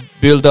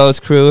Bulldoze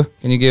Crew.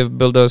 Can you give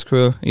Bulldoze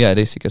Crew? Yeah,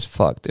 they sick as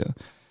fuck, dude.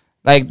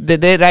 Like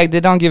they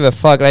don't give a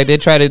fuck. Like they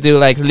try to do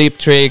like lip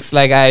tricks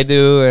like I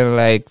do and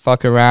like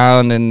fuck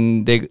around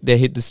and they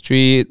hit the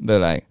street,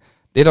 but like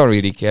they don't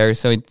really care.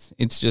 So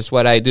it's just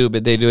what I do,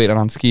 but they do it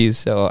on skis.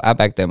 So I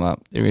back them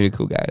up. They're really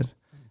cool guys.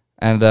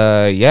 And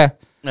yeah,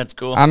 that's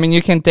cool. I mean,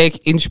 you can take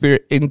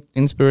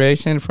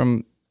inspiration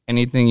from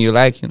anything you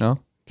like. You know,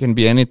 it can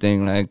be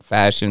anything like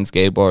fashion,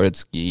 skateboard,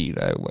 ski,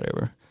 like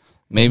whatever.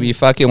 Maybe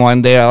fucking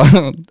one day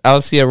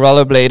I'll see a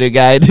rollerblader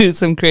guy do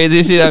some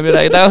crazy shit. I'll be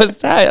like, that was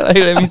tight. Like,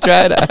 let me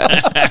try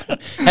that.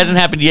 Hasn't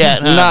happened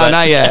yet. Huh? No,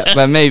 not yet.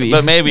 But maybe.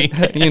 But maybe.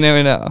 You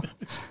never know.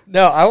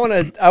 No, I want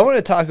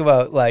to talk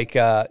about like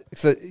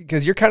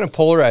because you're kind of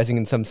polarizing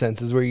in some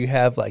senses where you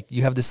have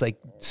this like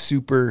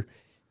super,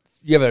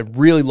 you have a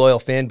really loyal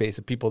fan base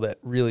of people that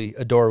really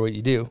adore what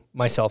you do,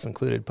 myself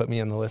included. Put me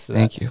on the list of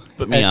that. Thank you.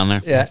 Put me on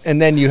there. Yeah, and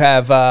then you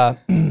have but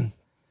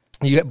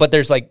you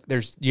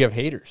have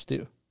haters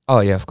too. Oh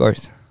yeah, of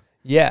course.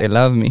 Yeah, they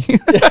love me. They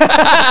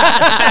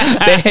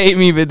hate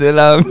me, but they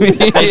love me.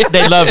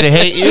 They love to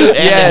hate you and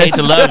they hate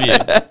to love you.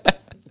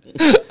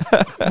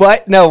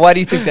 What? No, why do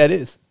you think that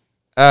is?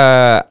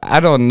 I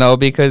don't know,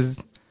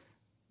 because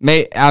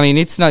I mean,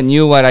 it's not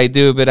new what I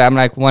do, but I'm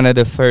like one of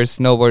the first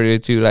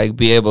snowboarders to like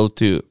be able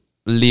to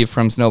live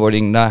from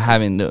snowboarding, not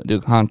having to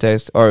do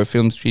contests or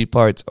film street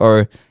parts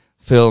or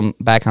film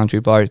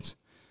backcountry parts.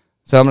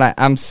 So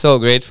I'm so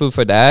grateful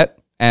for that,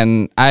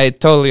 and I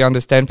totally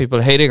understand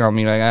people hating on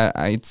me. Like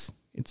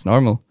it's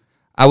normal.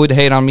 I would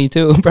hate on me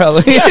too,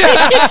 probably.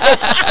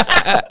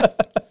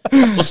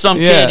 Well, some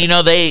kid, you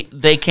know,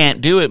 they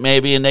can't do it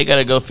maybe, and they got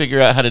to go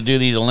figure out how to do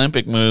these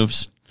Olympic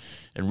moves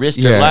and risk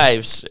their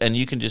lives, and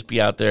you can just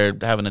be out there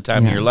having the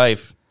time of your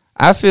life.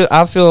 I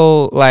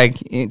feel like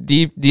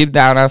deep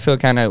down, I feel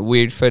kind of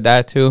weird for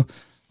that too,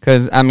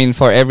 because I mean,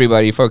 for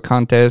everybody, for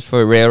contests,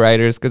 for rail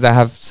riders, because I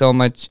have so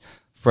much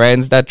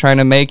friends that trying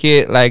to make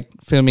it, like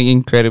filming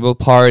incredible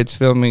parts,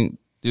 putting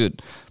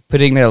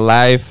their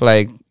life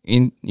like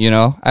in, you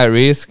know, at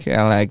risk,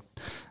 and like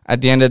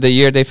at the end of the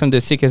year, they film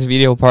the sickest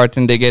video part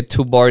and they get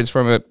 2 boards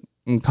from a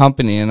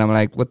company, and I'm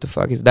like, what the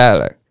fuck is that?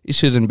 Like, it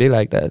shouldn't be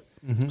like that.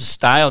 Mm-hmm.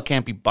 Style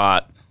can't be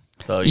bought.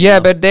 Though, yeah,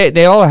 know. But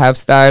they all have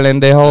style,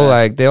 and they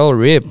all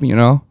rip, you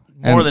know.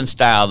 More than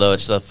style, though,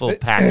 it's the full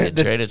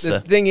package, right? It's the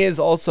thing is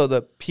also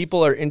that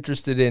people are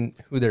interested in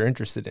who they're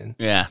interested in.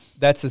 Yeah,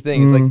 that's the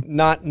thing. It's like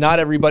not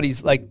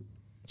everybody's like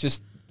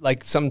just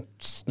like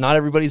not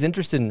everybody's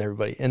interested in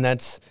everybody, and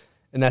that's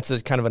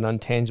a kind of an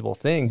untangible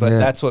thing. But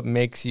that's what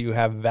makes you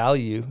have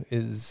value,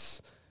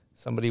 is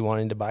somebody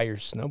wanting to buy your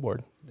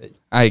snowboard.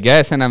 I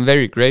guess, and I'm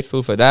very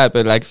grateful for that.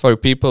 But like for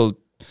people,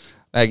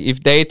 like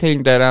if they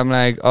think that I'm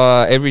like,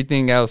 oh,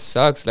 everything else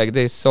sucks, like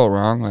they're so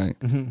wrong. Like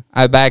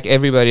I back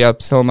everybody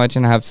up so much,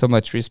 and I have so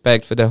much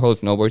respect for the whole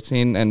snowboard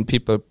scene, and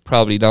people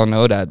probably don't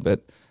know that,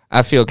 but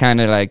I feel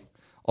kind of like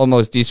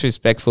almost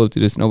disrespectful to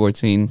the snowboard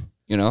scene,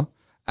 you know,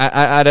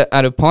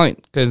 at a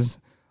point, because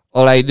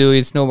all I do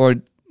is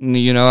snowboard.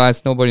 You know, I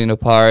snowboard in the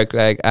park.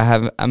 Like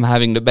I'm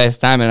having the best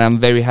time, and I'm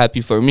very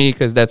happy for me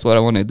because that's what I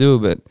want to do.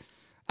 But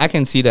I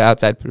can see the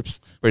outside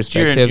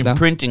perspective. You're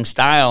imprinting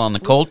style on the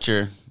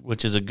culture,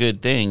 which is a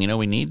good thing. You know,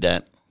 we need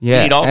that. Yeah,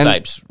 we need all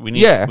types. We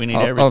need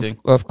everything.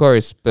 Of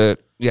course,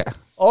 but yeah.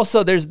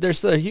 Also,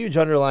 there's a huge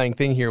underlying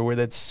thing here where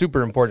that's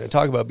super important to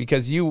talk about,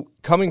 because you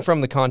coming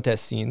from the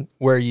contest scene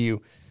where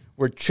you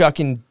were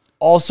chucking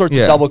all sorts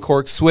of double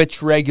corks,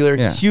 switch, regular,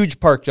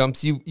 huge park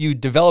jumps. You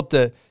developed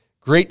a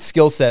great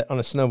skill set on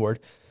a snowboard,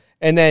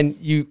 and then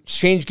you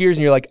change gears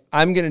and you're like,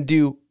 I'm going to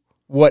do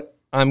what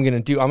I'm going to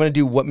do. I'm going to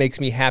do what makes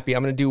me happy.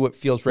 I'm going to do what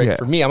feels right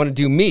for me. I'm going to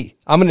do me.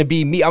 I'm going to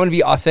be me. I'm going to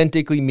be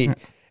authentically me.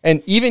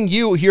 And even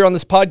you here on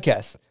this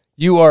podcast,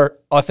 you are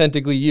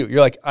authentically you.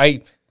 You're like,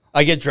 I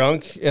get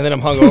drunk and then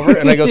I'm hungover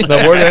and I go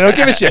snowboard and I don't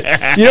give a shit.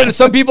 You know,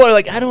 some people are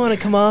like, I don't want to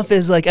come off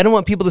as like, I don't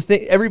want people to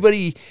think,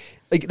 everybody,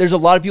 like there's a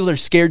lot of people that are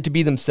scared to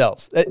be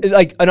themselves.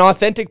 Like an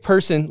authentic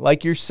person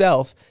like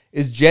yourself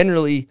is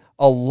generally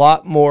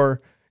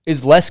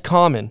is less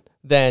common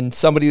than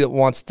somebody that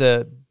wants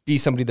to be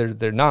somebody that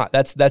they're not.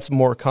 That's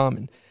more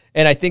common.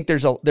 And I think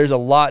there's a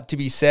lot to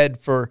be said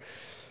for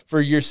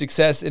your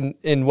success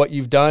in what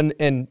you've done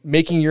and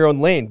making your own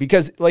lane,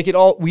 because like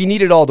we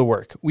need it all to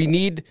work. We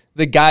need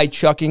the guy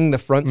chucking the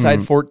front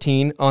side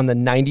 14 on the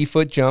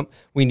 90-foot jump.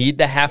 We need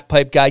the half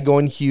pipe guy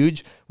going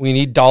huge. We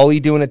need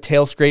Doli doing a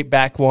tail scrape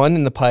back 1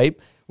 in the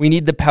pipe. We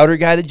need the powder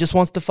guy that just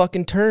wants to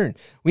fucking turn.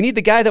 We need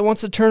the guy that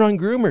wants to turn on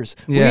groomers.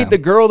 We Yeah. need the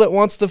girl that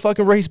wants to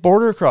fucking race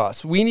border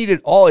cross. We need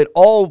it all.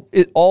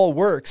 It all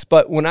works.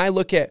 But when I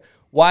look at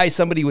why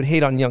somebody would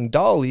hate on young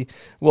Dolly,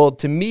 well,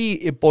 to me,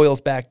 it boils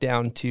back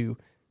down to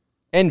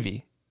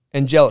envy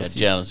and jealousy.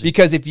 Yeah, jealousy.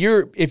 Because if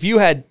you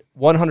had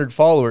 100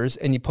 followers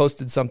and you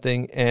posted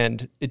something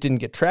and it didn't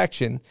get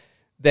traction,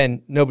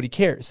 then nobody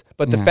cares.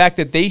 But the fact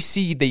that they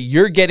see that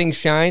you're getting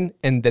shine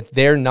and that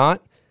they're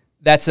not,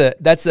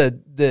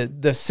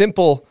 the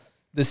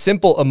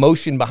simple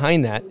emotion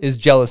behind that is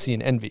jealousy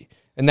and envy.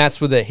 And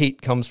that's where the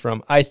hate comes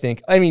from, I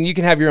think. I mean, you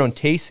can have your own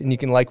taste and you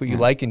can like what you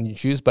like and you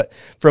choose, but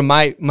from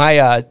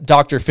my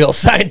Dr. Phil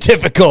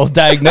scientifical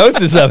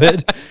diagnosis of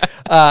it,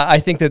 I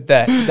think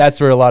that's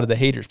where a lot of the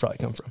haters probably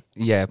come from.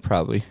 Yeah,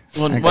 probably.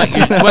 Well,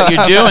 what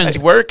you're doing is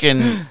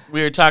working.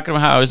 We were talking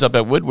about how I was up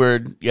at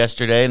Woodward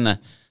yesterday, and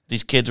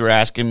these kids were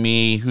asking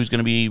me who's going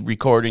to be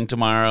recording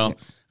tomorrow.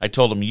 I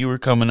told them you were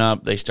coming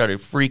up. They started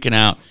freaking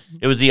out.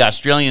 It was the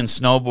Australian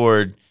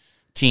snowboard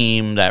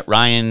team that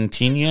Ryan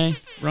Tinier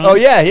runs. Oh,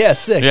 yeah,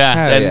 sick. Yeah,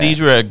 Oh, and yeah.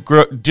 these were a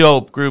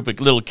dope group of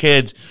little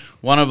kids.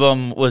 One of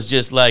them was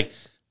just like,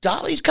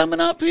 Dolly's coming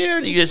up here,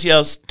 and he just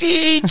yells,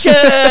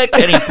 D-check,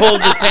 and he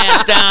pulls his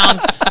pants down,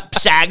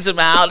 sags him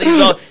out,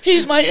 and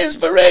he's my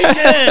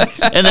inspiration,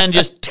 and then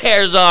just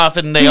tears off,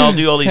 and they all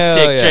do all these Hell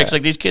sick yeah. tricks.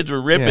 Like, these kids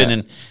were ripping, Yeah.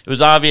 and it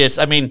was obvious.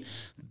 I mean,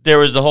 there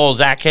was the whole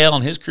Zach Hale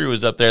and his crew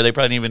was up there. They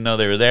probably didn't even know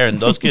they were there, and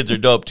those kids are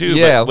dope, too.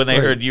 Yeah, but of when they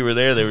course. heard you were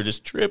there, they were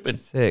just tripping.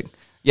 Sick.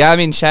 Yeah, I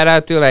mean, shout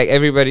out to like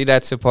everybody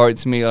that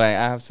supports me. Like,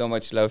 I have so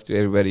much love to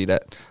everybody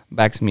that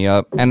backs me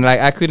up, and like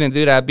I couldn't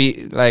do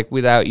that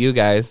without you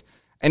guys.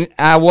 And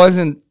I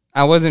wasn't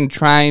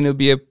trying to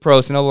be a pro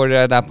snowboarder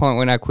at that point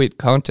when I quit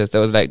contest. I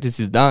was like, this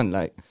is done.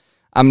 Like,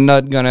 I'm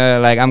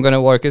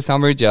gonna work a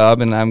summer job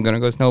and I'm gonna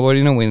go snowboard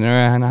in the winter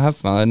and have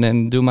fun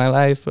and do my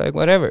life, like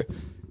whatever.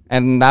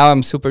 And now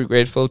I'm super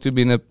grateful to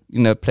be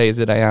in a place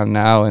that I am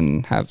now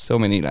and have so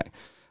many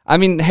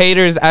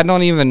haters. I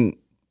don't even.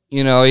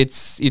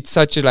 It's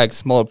such a like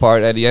small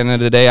part at the end of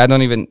the day. I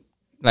don't even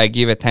like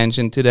give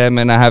attention to them,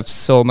 and I have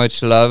so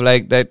much love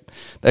like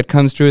that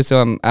comes through.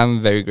 So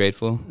I'm very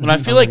grateful. And I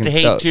feel like the fucking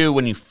hate stoked. too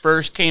when you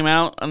first came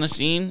out on the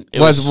scene, it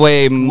Was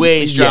way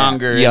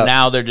stronger. yeah, and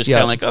now they're just yeah.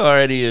 kind of like, oh,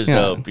 already is Yeah.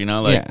 dope.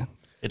 Yeah.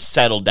 It's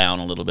settled down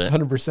a little bit.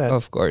 100%.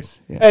 Of course.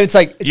 Yeah. And it's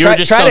like You were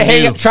just try so to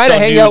hang new- out, try so to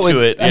hang new out to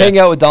with it, yeah. hang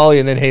out with Dolly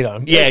and then hate on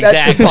him. Yeah,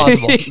 That's exactly.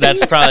 impossible.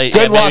 That's probably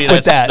Good luck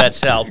with that. That's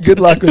helped. Good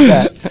luck with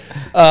that.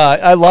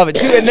 I love it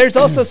too. And there's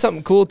also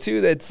something cool too.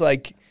 That's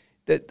like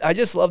that. I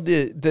just love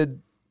the.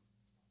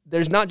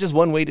 There's not just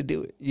one way to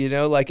do it.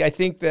 Like I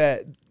think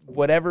that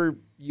whatever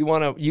you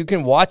want to, you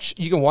can watch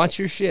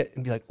your shit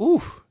and be like,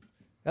 ooh,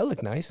 that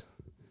looked nice.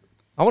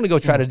 I want to go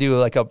try to do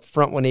like a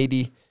front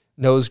 180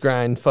 nose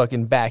grind,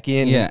 fucking back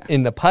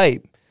in the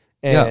pipe.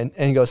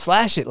 And go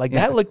slash it. Like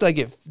that looked like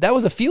it. That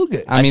was a feel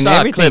good. I mean, saw a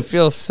everything clip.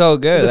 feels so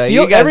good. The Like,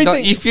 feel- you guys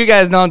everything- if you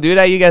guys don't do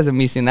that, you guys are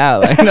missing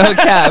out. Like, no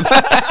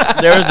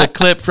cap. There was a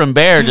clip from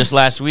Bear just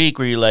last week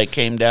where you like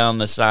came down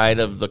the side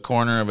of the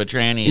corner of a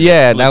tranny.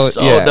 Yeah, It that looked was-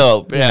 so yeah.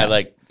 dope. Yeah, Yeah.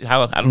 like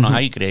how I don't know how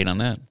you could hate on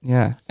that.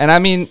 Yeah. And I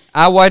mean,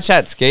 I watch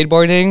at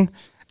skateboarding,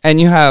 and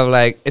you have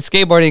like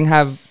skateboarding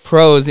have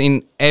pros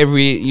in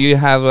you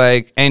have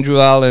like Andrew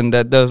Allen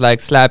that does like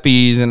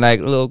slappies and like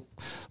little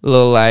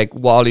like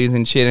wallies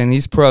and shit, and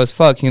he's pro as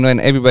fuck, and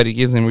everybody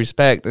gives him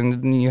respect.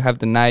 And then you have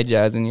the Night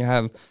Jazz and you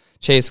have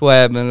Chase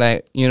Webb and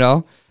like,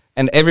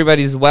 and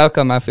everybody's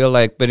welcome, I feel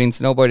like. But in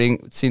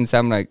snowboarding, since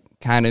I'm like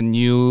kind of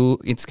new,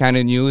 it's kind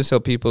of new, so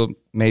people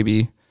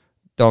maybe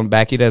don't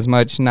back it as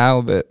much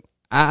now. But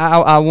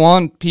I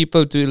want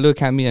people to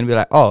look at me and be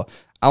like, oh,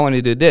 I want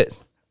to do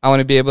this. I want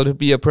to be able to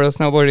be a pro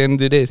snowboarder and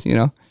do this,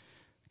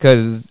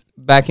 Because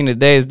back in the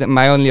days,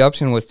 my only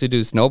option was to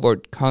do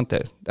snowboard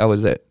contest. That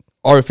was it.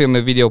 Or film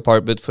a video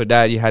part, but for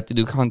that, you had to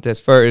do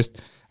contest first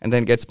and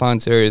then get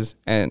sponsors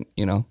and,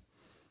 Yeah,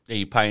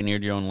 you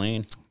pioneered your own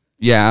lane.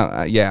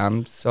 Yeah,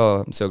 I'm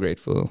so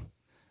grateful.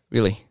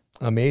 Really.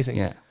 Amazing.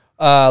 Yeah.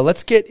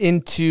 Let's get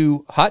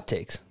into hot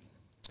takes.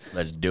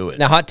 Let's do it.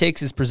 Now, hot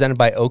takes is presented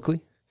by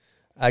Oakley.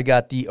 I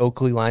got the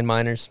Oakley line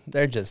miners.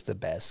 They're just the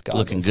best. Goggles.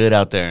 Looking good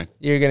out there.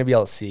 You're going to be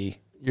able to see.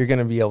 You're going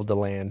to be able to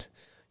land.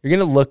 You're going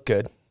to look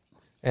good.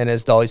 And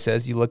as Dolly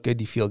says, you look good,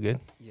 you feel good.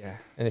 Yeah.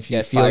 And if you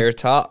Get feel fire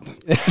top. And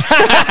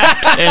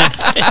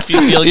if you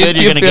feel good,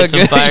 you're going to get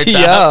some fire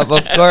Yeah, top.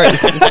 of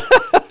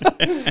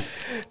course.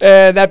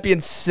 And that being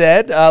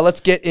said, let's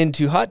get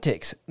into hot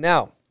takes.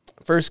 Now,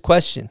 first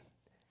question.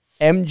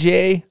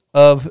 MJ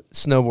of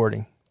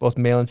snowboarding, both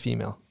male and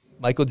female.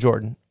 Michael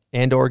Jordan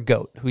and or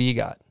GOAT. Who you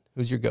got?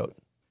 Who's your GOAT?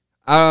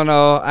 I don't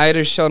know.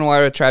 Either Sean White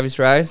or Travis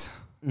Rice.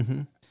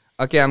 Mm-hmm.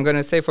 Okay, I'm going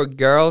to say for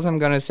girls, I'm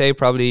going to say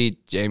probably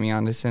Jamie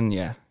Anderson.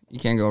 Yeah, you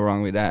can't go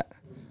wrong with that.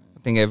 I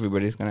think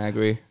everybody's going to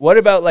agree. What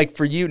about, like,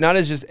 for you, not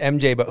as just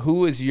MJ, but who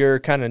was your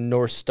kind of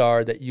North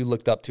Star that you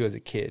looked up to as a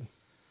kid?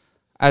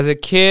 As a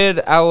kid,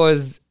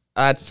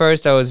 at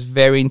first I was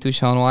very into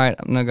Sean White,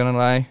 I'm not going to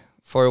lie,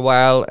 for a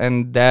while.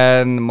 And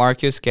then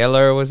Marcus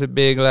Keller was a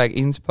big, like,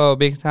 inspo,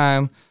 big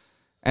time.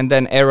 And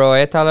then Aero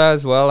Etala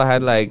as well. I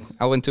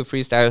went to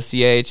Freestyle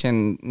CH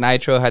and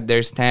Nitro had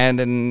their stand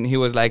and he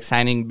was like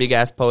signing big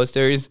ass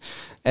posters.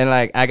 And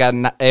like I got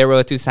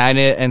Aero to sign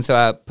it. And so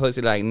I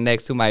posted like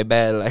next to my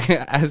bed. Like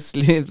I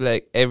sleep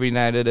like every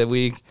night of the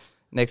week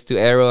next to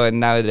Aero. And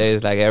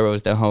nowadays like Aero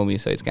is the homie.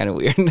 So it's kind of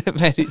weird.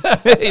 But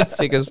it's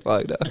sick as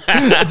fuck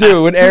though.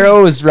 Dude, when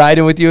Aero was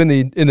riding with you in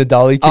the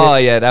Doli kit. Oh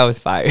yeah, that was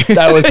fire.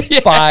 That was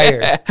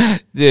fire.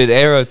 Dude,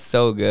 Aero's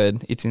so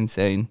good. It's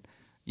insane.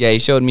 Yeah, he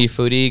showed me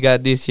food he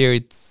got this year.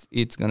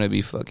 It's gonna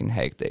be fucking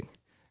hectic.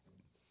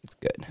 It's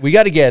good. We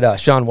got to get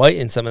Sean White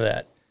in some of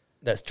that.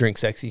 That's drink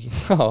sexy.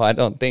 Oh, I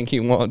don't think he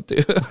won't do.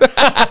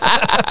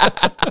 I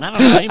don't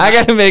know. I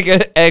gotta make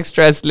an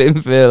extra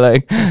slim fit,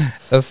 like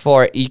a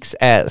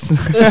 4XS.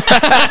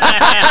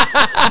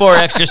 4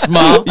 extra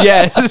small.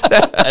 Yes,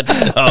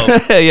 That's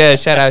dope. yeah.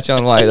 Shout out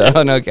Sean White.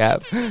 Oh no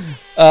cap.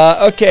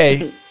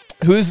 Okay,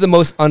 who's the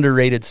most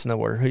underrated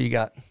snowboarder? Who you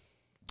got?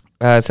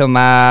 So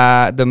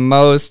the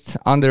most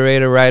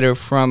underrated rider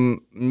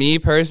from me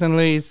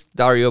personally is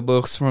Dario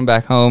Books from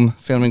back home,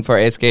 filming for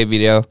SK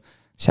Video.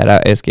 Shout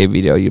out SK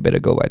Video. You better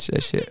go watch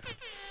that shit.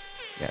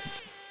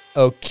 Yes.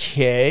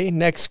 Okay,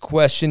 next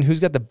question. Who's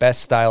got the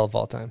best style of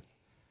all time?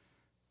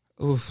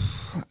 Oof.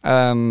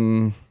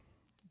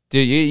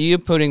 Dude, you're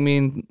putting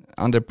me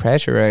under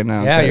pressure right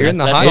now. Yeah, you're in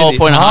the That's hot the whole seat.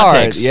 point of hot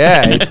Hard. takes.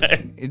 Yeah,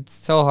 it's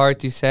so hard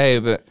to say,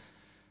 but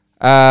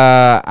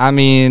I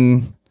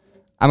mean,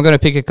 I'm gonna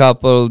pick a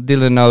couple: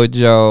 Dylan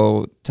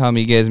Ojo,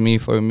 Tommy Gesme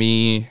for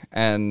me,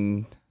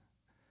 and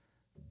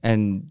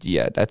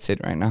yeah, that's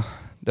it right now.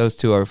 Those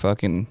two are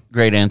fucking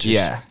Great answers.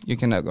 yeah. You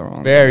cannot go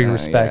wrong. Very Yeah.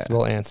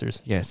 respectable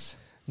answers. Yes.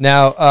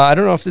 Now, I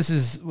don't know if this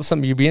is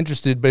something you'd be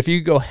interested, but if you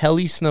could go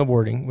heli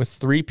snowboarding with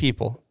 3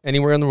 people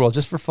anywhere in the world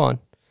just for fun,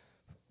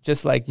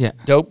 just like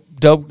dope,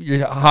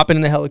 you're hopping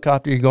in the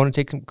helicopter, you're going to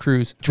take some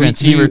cruise.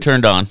 Transceiver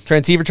turned on.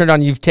 Transceiver turned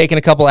on. You've taken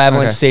a couple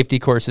avalanche Okay. safety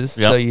courses,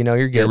 Yep. so you know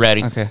you're good. You're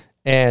ready. Okay.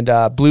 And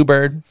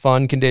Bluebird,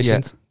 fun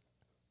conditions.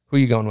 Who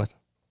you going with?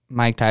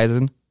 Mike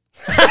Tyson.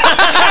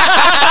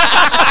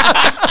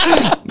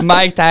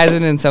 Mike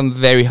Tyson and some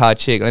very hot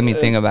chick. Let me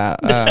think about.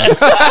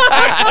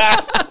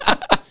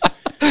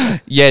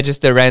 Yeah,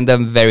 just a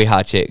random very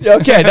hot chick.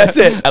 Okay, that's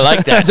it. I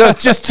like that. So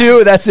it's just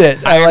 2. That's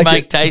it. I like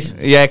Mike it. Tyson.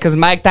 Yeah, because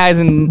Mike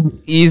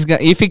Tyson,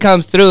 if he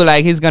comes through,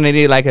 like he's gonna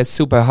need like a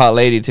super hot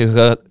lady to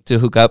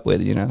hook up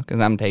with, you know. Because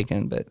I'm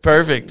taken, but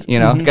Perfect. you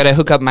know, gotta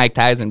hook up Mike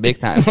Tyson big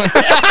time.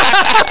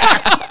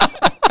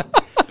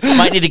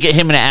 Might need to get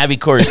him in an Avi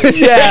course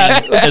Yeah,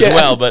 training as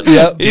well, but Yep.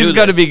 let's do He's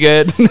gonna this. be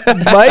good.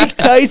 Mike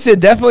Tyson,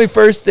 definitely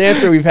first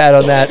answer we've had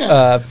on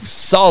that.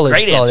 Solid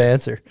Great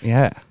answer.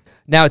 Yeah,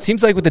 Now, it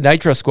seems like with the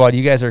Nitro squad,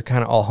 you guys are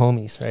kind of all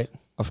homies, right?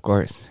 of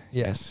course.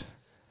 Yes.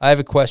 I have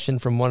a question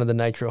from one of the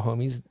Nitro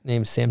homies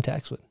named Sam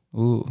Taxwood.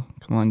 Ooh,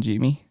 come on,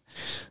 Jimmy.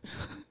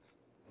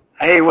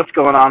 Hey, what's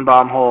going on,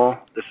 Bombhole?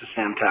 This is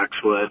Sam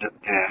Taxwood,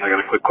 and I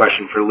got a quick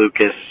question for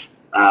Lucas.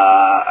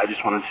 I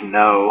just wanted to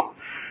know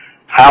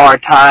how our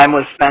time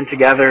was spent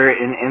together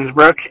in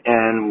Innsbruck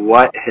and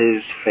what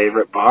his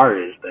favorite bar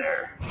is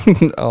there.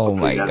 Oh Hope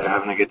my you guys are god.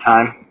 having a good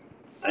time.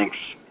 Thanks.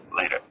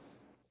 Later.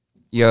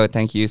 Yo,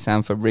 thank you,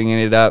 Sam, for bringing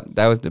it up.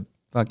 That was the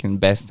fucking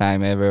best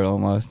time ever.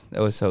 Almost.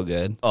 That was so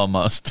good.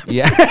 Almost.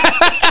 Yeah.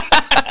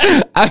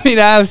 I mean,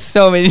 I have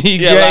so many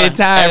Yeah, great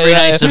times. every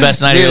night's the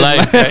best night of your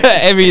life, right?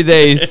 Every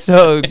day is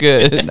so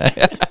good.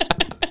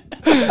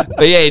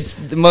 But yeah, it's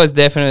most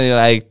definitely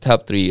like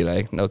top 3,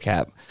 like no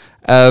cap.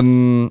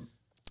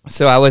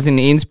 So I was in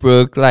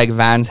Innsbruck, like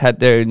Vans had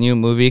their new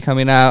movie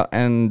coming out,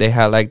 and they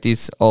had like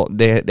this.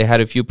 They had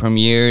a few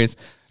premieres,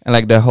 and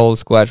like the whole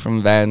squad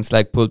from Vans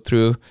like pulled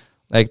through,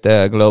 like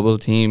the global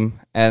team,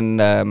 and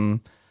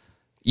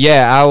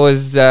yeah, I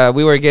was.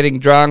 We were getting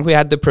drunk. We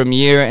had the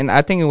premiere, and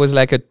I think it was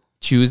like a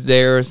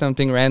Tuesday or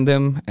something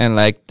random, and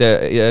like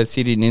the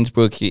city in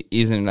Innsbruck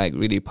isn't like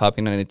really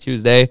popping on a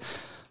Tuesday.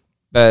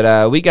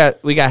 But we got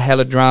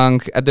hella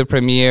drunk at the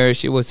premiere.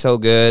 She was so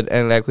good,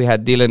 and like we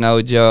had Dylan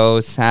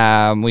Ojo,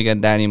 Sam, we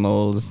got Danny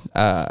Moles.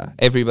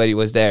 Everybody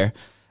was there,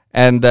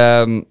 and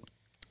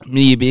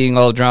me being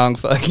all drunk,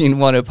 fucking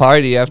want to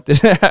party after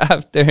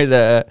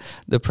the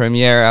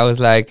premiere. I was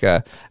like,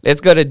 let's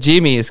go to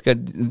Jimmy's. 'Cause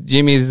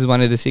Jimmy's is one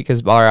of the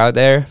sickest bar out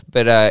there,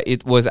 but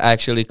it was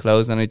actually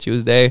closed on a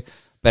Tuesday.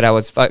 But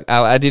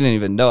I didn't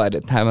even know at the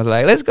time. I was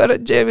like, let's go to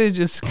Jimmy's,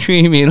 just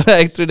screaming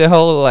like through the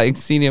whole like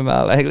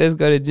cinema, like let's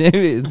go to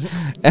Jimmy's.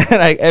 And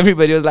like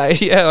everybody was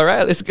like, yeah, all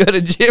right, let's go to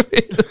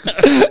Jimmy's.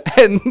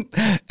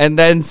 and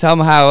then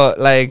somehow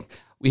like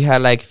we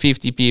had like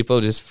 50 people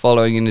just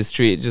following in the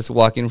street, just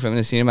walking from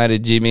the cinema to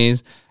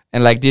Jimmy's.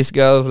 And like this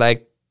girl's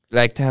like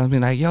tells me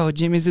like, yo,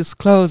 Jimmy's is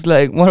closed.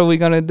 Like, what are we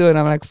gonna do? And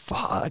I'm like,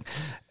 fuck.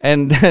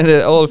 And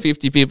then all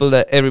 50 people,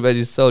 that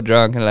everybody's so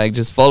drunk and like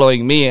just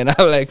following me, and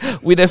I'm like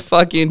with a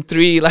fucking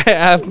tree, like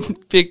I've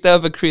picked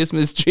up a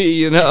Christmas tree,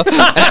 you know, and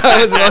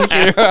I was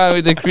walking around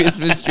with a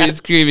Christmas tree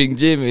screaming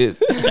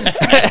Jimmy's.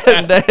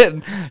 And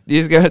then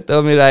this girl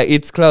told me like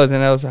it's closed,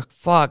 and I was like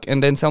fuck.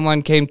 And then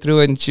someone came through,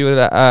 and she was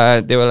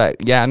they were like,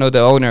 yeah, I know the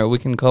owner, we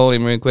can call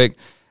him real quick.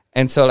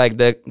 And so like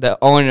the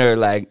owner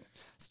like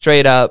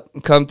straight up,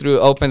 come through,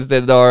 opens the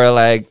door,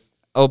 like,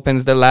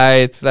 opens the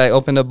lights, like,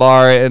 open the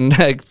bar, and,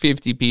 like,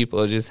 50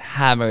 people just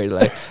hammered,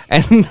 like,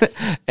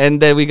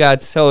 and then we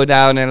got so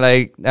down, and,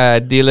 like,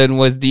 Dylan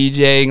was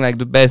DJing, like,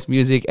 the best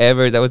music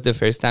ever. That was the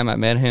first time I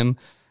met him.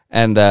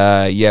 And,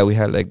 yeah, we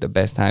had, like, the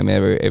best time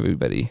ever.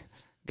 Everybody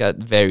got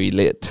very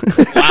lit.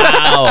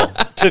 Wow.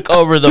 Took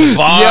over the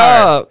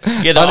bar.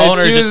 Yeah, the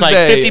owner's just like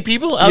 50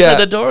 people outside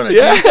the door on a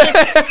Tuesday.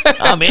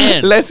 I'm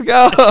in. Let's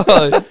go.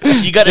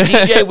 You got a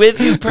DJ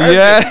with you?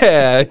 Perfect.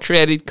 Yeah,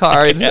 credit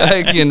cards,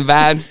 like in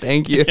Vans.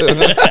 Thank you.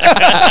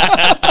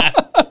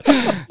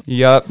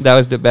 Yup, that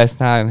was the best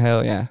time.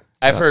 Hell yeah.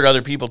 I've heard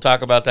other people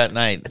talk about that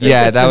night.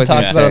 Yeah, that was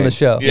talked about on the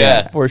show.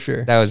 Yeah, for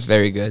sure. That was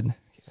very good.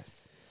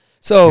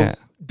 So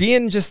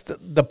being just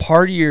the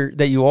partier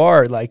that you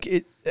are,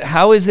 like,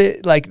 how is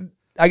it? Like,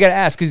 I gotta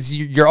ask because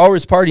you're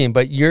always partying,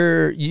 but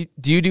do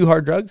you do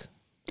hard drugs?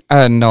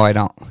 No, I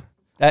don't.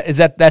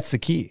 That's the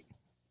key.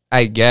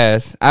 I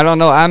guess. I don't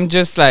know. I'm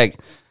just like,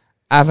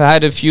 I've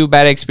had a few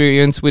bad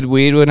experience with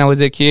weed when I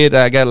was a kid.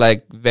 I got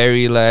like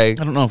very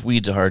like. I don't know if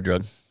weed's a hard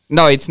drug.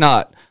 No, it's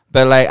not.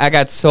 But like, I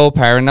got so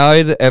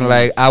paranoid and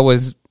like I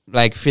was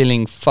like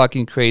feeling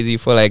fucking crazy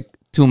for like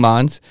 2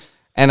 months,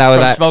 and I was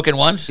like smoking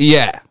once.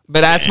 Yeah,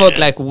 but I smoked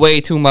like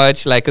way too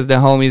much, like because the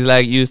homies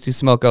like used to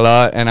smoke a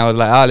lot, and I was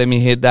like, oh, let me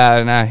hit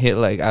that, and I hit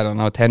like I don't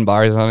know 10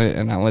 bars on it,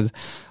 and I was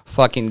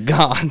fucking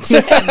gone.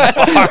 10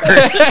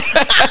 bars.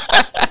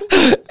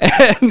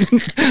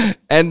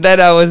 and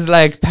then I was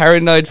like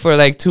paranoid for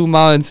like 2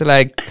 months,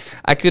 like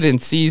I couldn't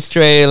see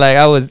straight, like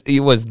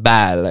it was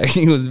bad, like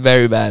it was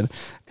very bad.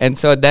 And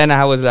so then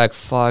I was like,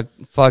 fuck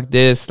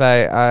this,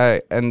 like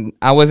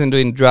I wasn't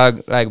doing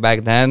drug like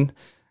back then.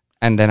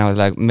 And then I was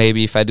like,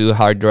 maybe if I do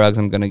hard drugs,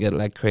 I'm gonna get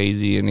like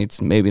crazy, and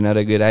it's maybe not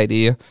a good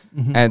idea.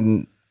 Mm-hmm.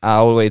 And I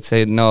always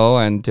said no,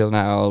 until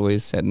now I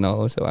always said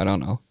no, so I don't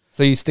know.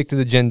 So you stick to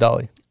the gin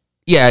Doli?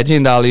 Yeah,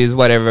 gin Doli is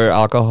whatever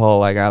alcohol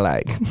like I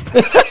like.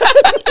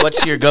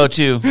 What's your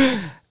go-to?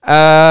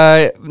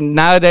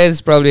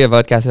 Nowadays probably a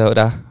vodka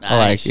soda. Nice. I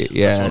like it.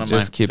 Yeah,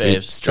 just keep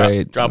it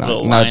straight. Drop a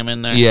little lime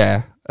in there.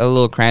 Yeah, a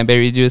little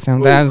cranberry juice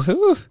sometimes.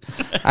 Ooh.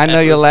 I know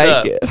you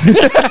like it.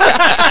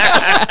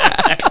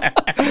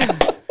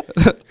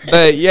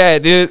 But yeah,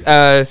 dude.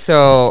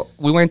 So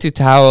we went to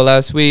Tahoe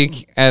last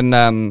week, and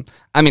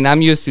I mean,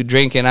 I'm used to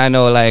drinking. I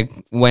know like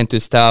when to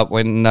stop,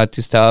 when not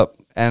to stop,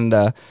 and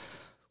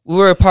we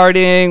were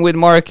partying with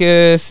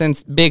Marcus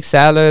and Big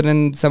Salad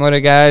and some other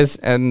guys,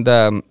 and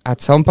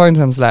at some point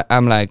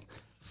I'm like,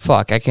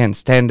 fuck, I can't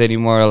stand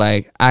anymore.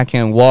 Like I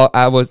can't walk.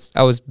 I was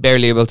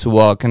barely able to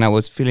walk, and I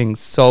was feeling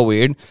so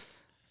weird.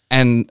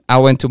 And I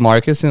went to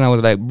Marcus and I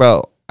was like,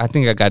 bro, I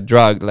think I got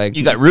drugged. Like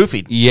you got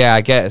roofied. Yeah,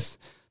 I guess.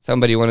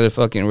 Somebody wanted to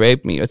fucking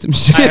rape me or some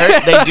shit. I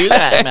heard they do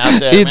that out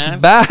there, it's man.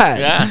 bad.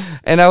 Yeah.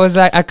 And I was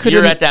like, I couldn't.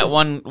 You're at that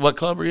one, what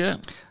club were you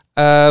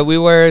at? We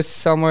were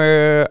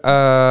somewhere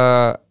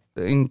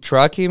in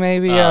Truckee,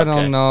 maybe. I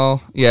don't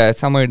know. Yeah,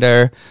 somewhere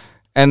there.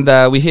 And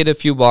we hit a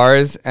few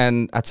bars,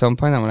 and at some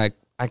point I'm like,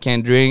 I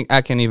can't drink.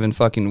 I can't even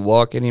fucking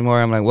walk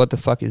anymore. I'm like, what the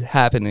fuck is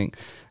happening?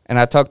 And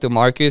I talked to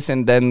Marcus,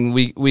 and then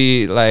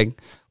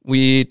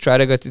we try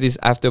to go to this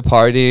after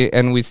party,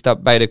 and we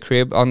stopped by the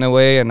crib on the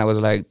way, and I was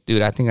like,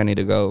 dude, I think I need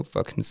to go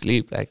fucking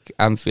sleep. Like,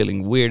 I'm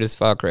feeling weird as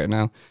fuck right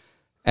now.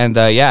 And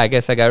yeah, I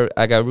guess I got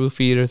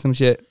roofied or some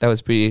shit. That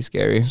was pretty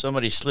scary.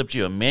 Somebody slipped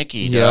you a Mickey,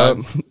 yeah,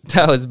 dog.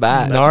 That was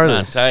bad. That's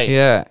not tight.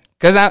 Yeah,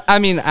 because I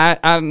mean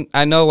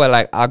I know what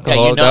like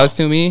alcohol does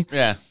to me.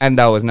 Yeah, and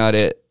that was not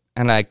it.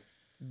 And like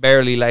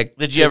barely like.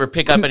 Did you ever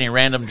pick up any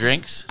random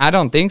drinks? I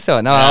don't think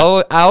so.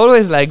 No, I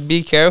always like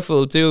be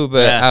careful too,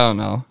 but I don't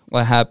know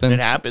what happened. It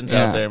happens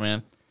out there,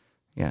 man.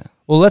 Yeah.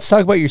 Well, let's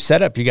talk about your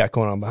setup you got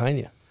going on behind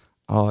you.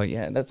 Oh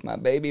yeah, that's my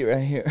baby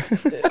right here.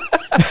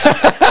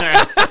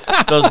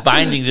 Those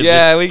bindings are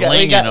just we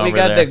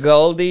got the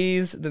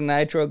Goldies, the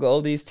Nitro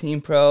Goldies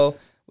Team Pro.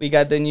 We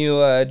got the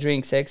new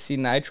Drink Sexy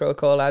Nitro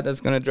collab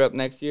that's gonna drop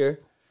next year.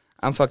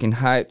 I'm fucking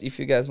hyped. If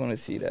you guys want to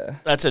see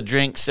that, that's a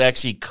Drink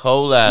Sexy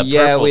collab.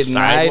 Yeah, purple with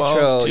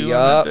Nitro.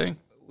 Yup.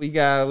 We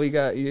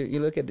got. You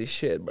look at this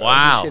shit, bro.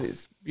 Wow, this shit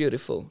is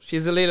beautiful.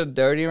 She's a little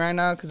dirty right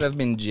now because I've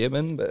been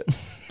jibbing, but.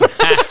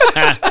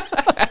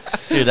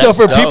 Dude, so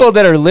for dope. people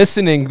that are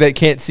listening that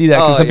can't see that,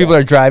 because some people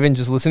are driving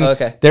just listening,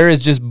 there is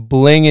just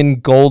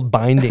blinging gold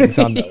bindings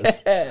on those.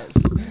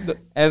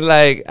 And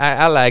like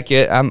I like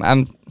it.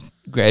 I'm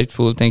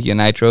grateful. Thank you,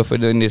 Nitro, for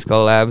doing these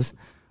collabs.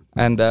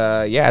 And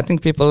yeah, I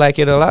think people like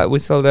it a lot. We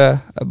sold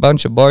a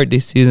bunch of board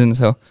this season,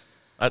 so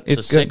it's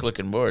a sick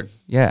looking board.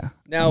 Yeah.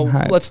 Now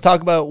let's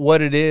talk about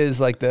what it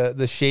is, like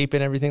the shape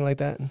and everything like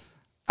that.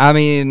 I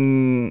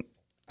mean,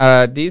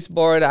 this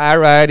board I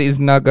ride is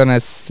not gonna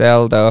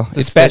sell though.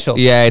 It's special.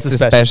 It's a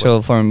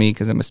special for me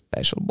because I'm a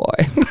special boy.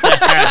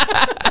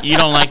 You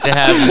don't like to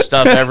have the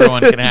stuff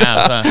everyone can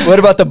have, huh? What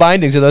about the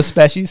bindings? Are those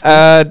specials?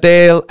 I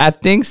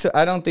think so.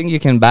 I don't think you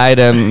can buy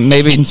them.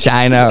 Maybe in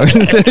China or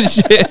some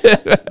shit.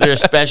 They're a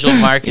special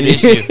market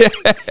issue.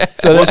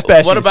 So they're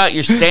special. What about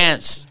your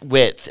stance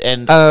width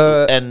and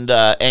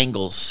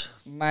angles?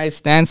 My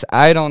stance,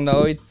 I don't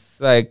know. It's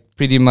like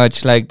pretty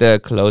much like the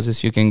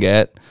closest you can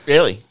get.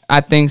 Really?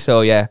 I think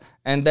so, yeah.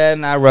 And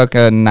then I rock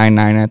a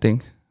 9.9, I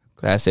think.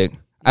 Classic.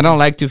 I don't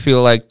like to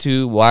feel like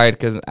too wide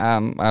because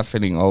I'm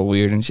feeling all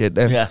weird and shit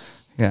then. Yeah.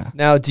 Yeah.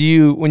 Now,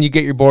 when you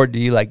get your board, do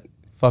you like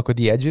fuck with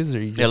the edges, or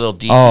you just A little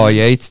deep. Oh,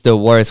 yeah, it's the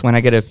worst. When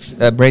I get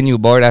a brand new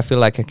board, I feel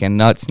like I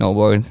cannot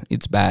snowboard.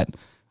 It's bad.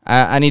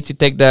 I need to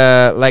take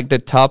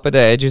the top of the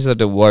edges are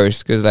the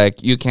worst because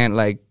like you can't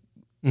like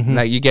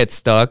you get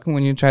stuck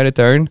when you try to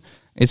turn.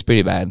 It's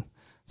pretty bad.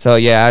 So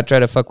yeah, I try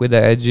to fuck with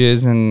the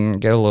edges and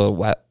get a little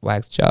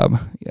wax job.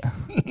 Yeah.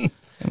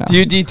 Do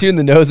you detune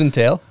the nose and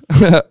tail?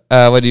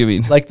 What do you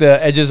mean? Like the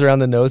edges around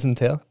the nose and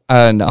tail?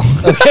 No.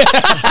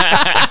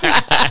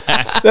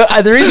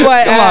 The reason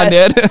why I asked,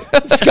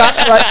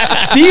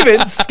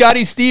 dude.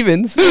 Scotty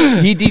Stevens,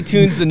 he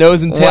detunes the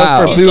nose and tail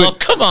Wow.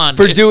 Come on.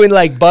 for dude. doing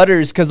like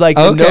butters, because like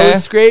the Okay.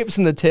 nose scrapes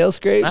and the tail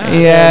scrapes.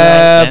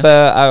 Yeah, makes sense.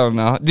 but I don't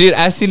know. Dude,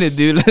 I seen a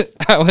dude.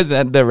 I was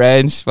at the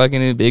ranch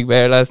fucking in Big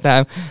Bear last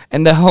time,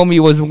 and the homie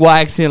was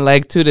waxing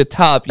like to the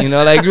top,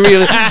 like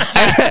really.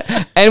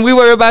 And we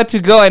were about to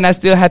go, and I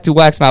still had to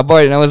wax my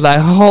board, and I was like,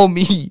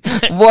 homie,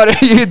 what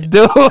are you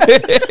doing?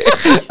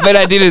 But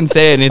I didn't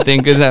say anything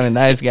because I'm a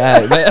nice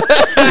guy. But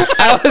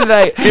I was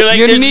like, You're like,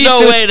 you there's need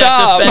no to way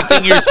stop. that's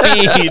affecting your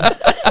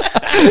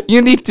speed.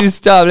 You need to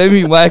stop. Let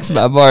me wax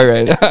my board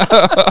right now.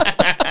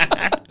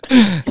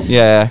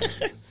 Yeah.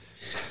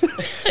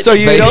 So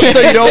you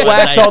don't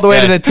wax all the way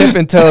to the tip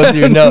and toes of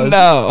your nose.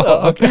 No.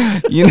 Oh,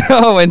 okay. You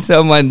know when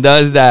someone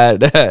does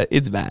that,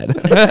 it's bad.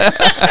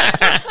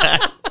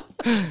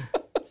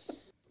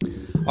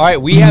 All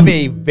right, we have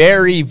a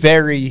very,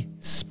 very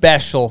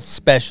special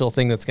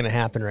thing that's going to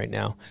happen right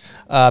now.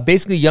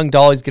 Basically, Young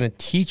Dolly's going to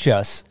teach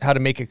us how to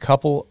make a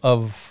couple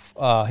of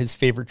his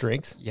favorite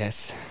drinks.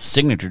 Yes.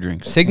 Signature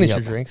drinks.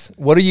 Signature drinks.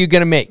 What are you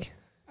going to make?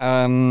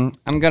 I'm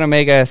going to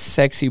make a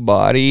sexy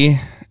body,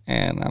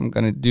 and I'm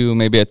going to do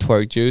maybe a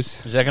twerk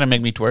juice. Is that going to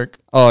make me twerk?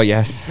 Oh,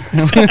 yes.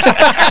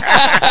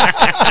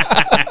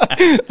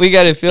 We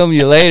got to film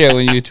you later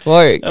when you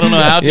twerk. I don't know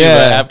how to,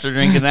 but after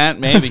drinking that,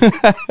 maybe.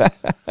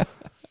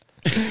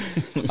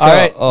 All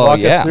right,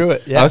 walk us through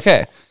it. Yeah.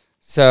 Okay.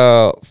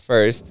 So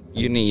first,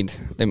 you need,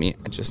 let me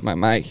adjust my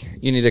mic.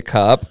 You need a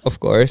cup,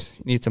 of course.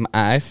 You need some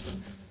ice.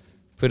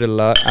 Put a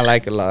lot. I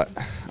like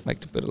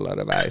to put a lot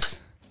of ice.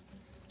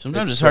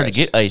 Sometimes It's it's hard to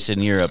fresh. get ice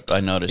in Europe, I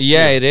noticed.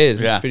 Yeah, too. it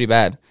is. Yeah. It's pretty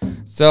bad.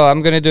 So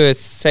I'm going to do a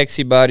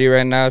sexy body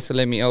right now. So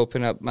let me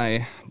open up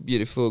my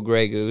beautiful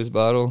Grey Goose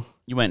bottle.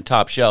 You went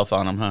top shelf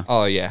on them, huh?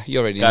 Oh, yeah. You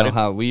already Got know it.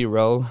 how we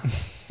roll.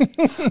 Hitting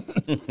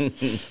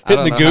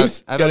the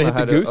goose? I Gotta don't know hit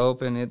how the to goose?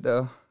 open it,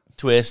 though.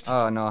 Twist.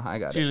 Oh, no. I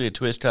got It's it. usually a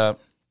twist top.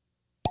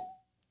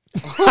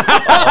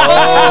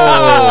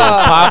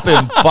 Oh,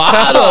 popping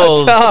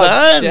bottles, Top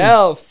son.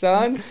 shelf,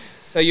 son.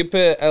 So you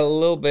put a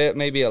little bit,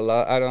 maybe a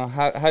lot. I don't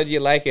know. How do you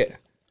like it?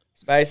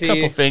 Spicy?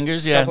 Couple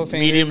fingers, yeah. Couple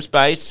fingers. Medium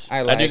spice.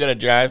 I do like. gotta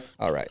drive.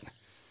 All right.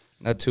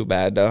 Not too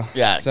bad, though.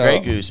 Yeah, So- Grey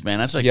Goose, man.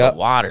 That's like Yep, the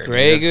water.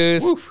 Grey dude.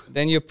 That's- Goose. woof.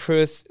 Then you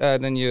press.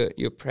 Then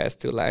you press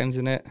 2 limes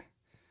in it.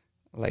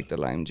 I like the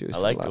lime juice. I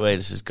a like lot. the way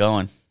this is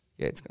going.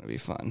 Yeah, it's gonna be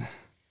fun.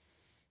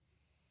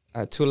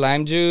 2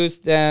 lime juice.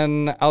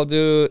 Then I'll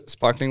do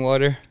sparkling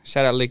water.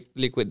 Shout out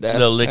Liquid Death.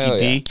 Little Licky Hell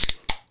D. yeah.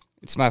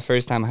 It's my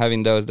first time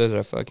having those. Those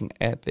are fucking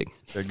epic.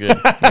 They're good.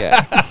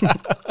 Yeah.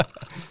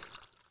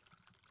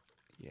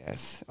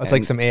 Yes. That's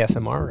like some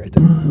ASMR right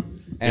there.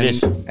 And, It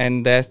is.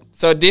 And that's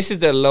so. This is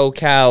the low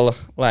cal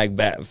like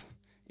bev.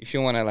 If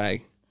you want to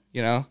like,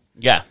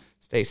 Yeah.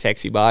 stay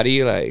sexy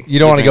body, like You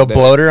don't want to go drink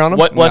bloater on them?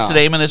 What's No. the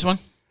name of this one?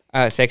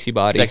 sexy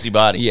body. Sexy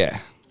body. Yeah.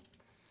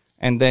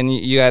 And then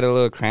you add a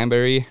little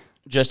cranberry.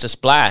 Just a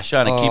splash,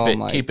 huh? To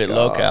my keep it God,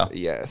 low-cal.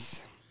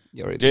 Yes.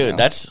 You already Dude,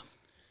 know.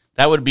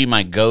 that would be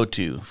my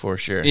go-to for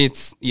sure.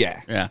 It's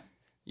Yeah.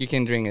 You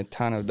can drink a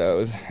ton of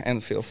those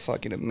and feel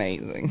fucking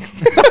amazing.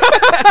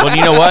 Well,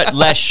 you know what?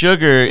 Less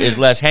sugar is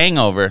less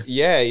hangover.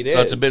 Yeah, it is.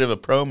 So it's a bit of a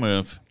pro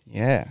move.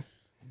 Yeah.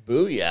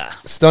 Booyah.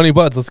 Stony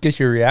Buds, let's get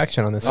your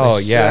reaction on this. Oh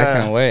thing. yeah, I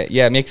can't wait.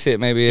 Yeah, mix it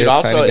maybe. Dude, a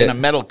also tiny in bit. a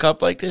metal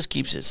cup like this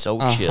keeps it so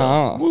chill.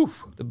 Uh-huh.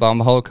 The bomb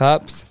hole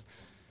cups.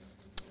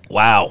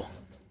 Wow.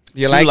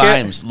 You 2 like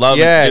limes. it? Love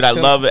Yeah, it. Dude, I 2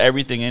 love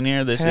everything in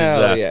here. This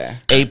Hell is yeah.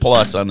 A+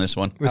 on this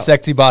one. With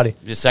sexy body.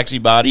 The sexy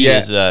body Yeah.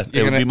 is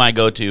it would be my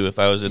go-to if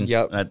I was in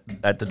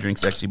at the drink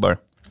sexy bar.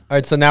 All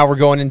right, so now we're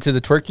going into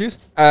the twerk juice.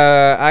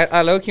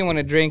 I low-key want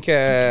to drink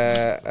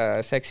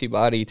a sexy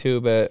body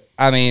too, but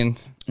I mean,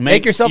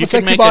 Make yourself you a can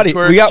sexy make body.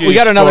 twerk We got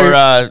juice another-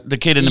 for, the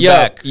kid in the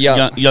back,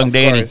 young of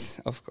Danny.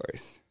 Of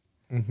course.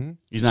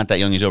 He's not that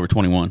young. He's over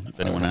 21. If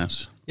anyone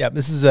asks, Yeah,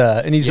 this is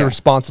and he's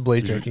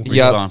responsibly drinking.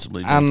 Yeah.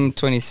 Responsibly drinking. I'm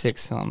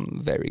 26, so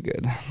I'm very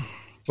good.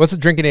 What's the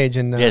drinking age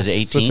in is it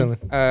 18?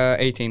 Switzerland?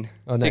 18.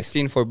 Oh, nice.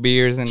 16 for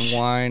beers and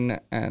wine,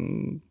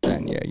 and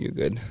then yeah, you're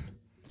good.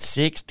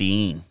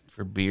 16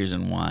 for beers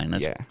and wine.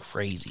 That's Yeah.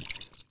 crazy.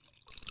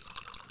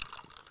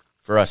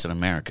 For us in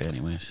America,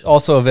 anyways.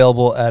 Also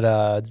available at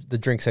the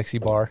Drink Sexy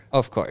bar.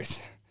 Of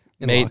course.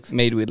 In Made Locks.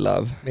 made with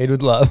love. Made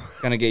with love.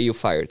 Gonna get you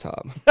fire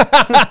top.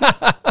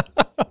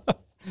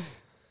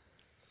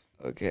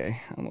 Okay. Okay,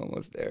 I'm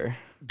almost there.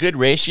 Good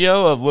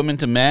ratio of women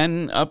to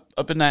men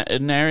up in that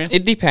area?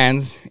 It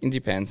depends. It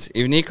depends.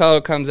 If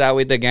Nicole comes out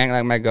with the gang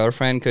like my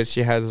girlfriend, because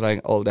she has like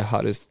all the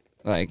hottest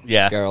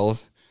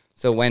girls.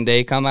 So when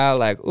they come out,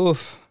 like,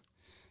 oof,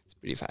 it's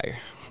pretty fire.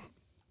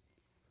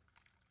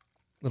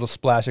 Little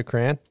splash of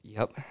crayon.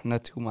 Yep,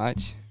 not too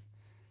much.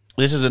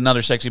 This is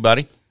another sexy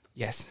body?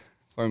 Yes,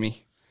 for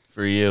me.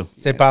 For you.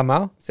 C'est pas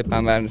mal? C'est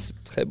pas mal, c'est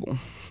très bon.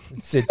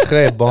 C'est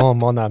très bon,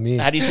 mon ami.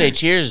 How do you say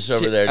cheers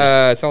over there?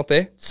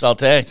 Santé.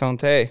 Santé.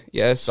 Santé,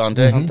 yes.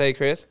 Santé. Santé,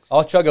 Chris.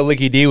 I'll chug a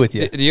licky D with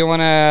you. Do you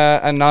want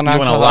a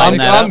non-alcoholic? line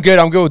that I'm up? good.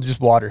 I'm good with just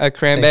water. A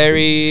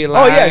cranberry, Oh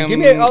lime? yeah, give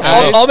me.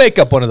 I'll make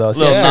up one of those.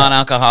 Little Yeah.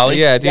 non-alcoholic.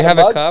 Yeah, do you got a have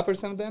a mug? cup or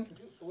something?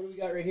 What do we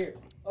got right here?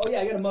 Oh yeah,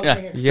 I got a mug Yeah.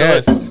 right here.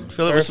 Yes.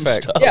 Fill it with some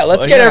Perfect. stuff. Yeah,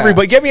 let's Oh, get yeah.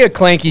 everybody. Get me a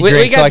clanky We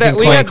drink so I got can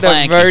the clank.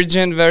 clanky.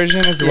 virgin version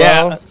as Yeah.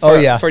 well. Oh,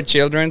 for- yeah. For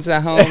children's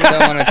at home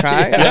that want to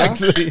try. You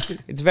know?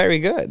 It's very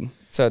good.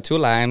 So 2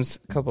 limes,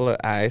 a couple of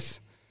ice.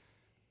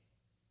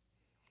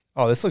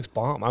 Oh, this looks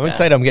bomb. I'm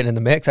excited. I'm getting in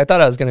the mix. I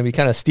thought I was going to be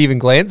kind of Steven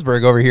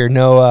Glansberg over here.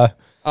 No, Oh,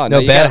 no, no,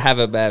 you gotta bev. have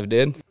a bev,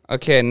 dude.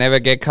 Okay, never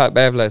get caught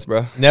bevless,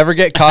 bro. Never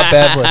get caught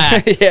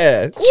bevless.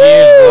 Yeah.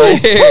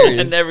 Cheers, boys. Cheers.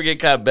 And never get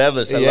caught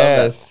bevless. I love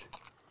Yes.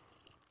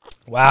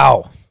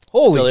 Wow.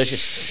 Holy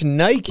Delicious.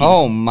 shnikes.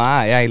 Oh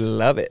my, I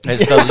love it. that.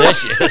 It's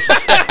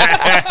delicious.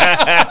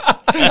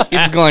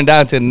 It's going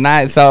down to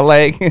Night Salt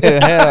Lake. Hell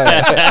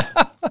yeah.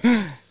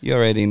 You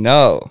already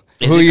know.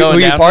 Is who it you, going who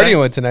you down partying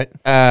with tonight?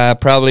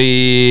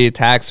 Probably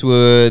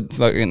Taxwood.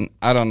 Fucking,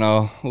 I don't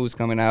know who's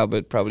coming out,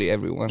 but probably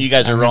everyone. You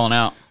guys are rolling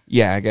out.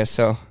 Yeah, I guess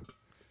so.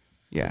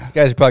 Yeah. You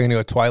guys are probably going to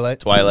go Twilight.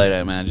 Twilight, I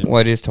imagine.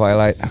 What is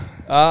Twilight?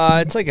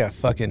 It's like a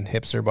fucking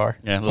hipster bar.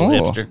 Yeah, a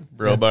little Oh. hipster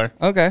bro bar.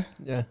 Okay.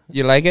 Yeah.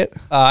 You like it?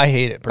 I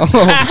hate it.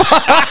 personally.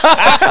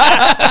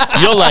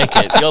 You'll like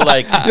it. You'll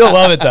like it. You'll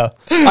love it, though.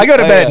 I go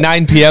to bed at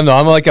 9 p.m., though.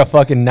 I'm like a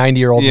fucking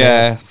 90-year-old man.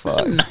 Yeah.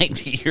 Fuck.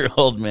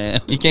 90-year-old man.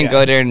 You can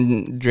go there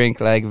and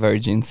drink like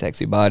virgin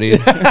sexy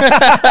bodies. All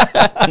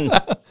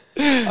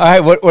right,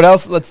 what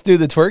else? Let's do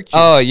the twerk. Juice.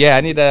 Oh yeah,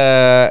 I need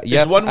a.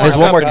 There's one more There's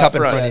one more cup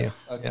in front. front of you.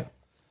 Okay. Yeah.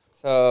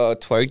 So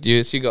twerk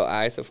juice, you go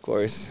ice, of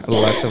course.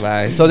 Lots of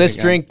ice. So this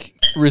You got- drink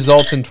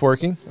results in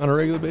twerking on a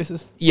regular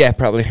basis? Yeah,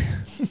 probably.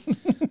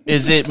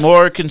 Is it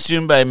more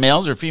consumed by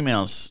males or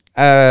females?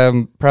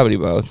 Probably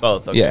both.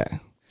 Both, okay. Yeah,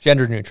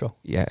 Gender neutral.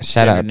 yeah.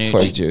 Shout out Gender twerk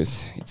neutral.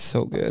 juice. It's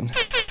so good.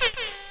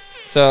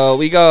 So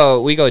we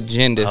go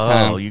gin this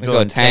time. Oh, you we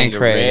go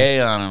Tanqueray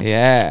on them.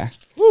 Yeah.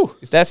 Woo.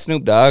 Is that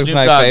Snoop Dogg's Snoop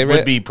my Dogg favorite?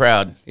 would be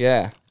proud.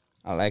 Yeah,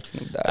 I like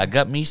Snoop Dogg. I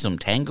got me some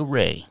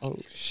Tanqueray. Oh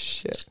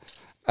shit.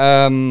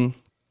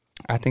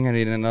 I think I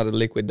need another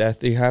liquid death.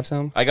 Do you have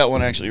some? I got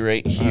one actually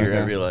right here. I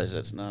Okay. realize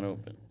that's not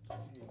open.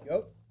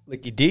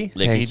 Licky D.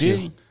 Licky Thank D.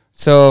 you.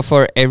 So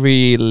for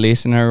every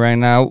listener right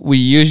now, we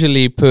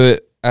usually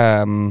put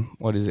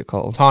what is it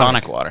called?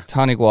 Tonic water.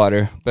 Tonic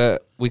water,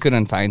 but we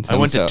couldn't find some. I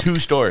went to so- 2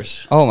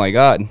 stores. Oh my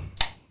god,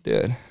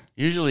 dude!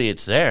 Usually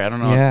it's there. I don't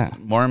know. Yeah.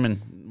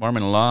 Mormon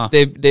law.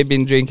 They've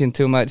been drinking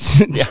too much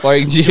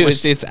twerk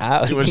juice. It's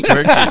out. Too much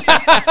twerk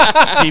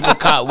juice. People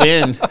caught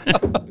wind.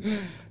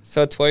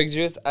 So twerk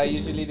juice, I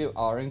usually do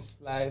orange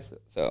slice.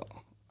 So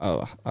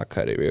I'll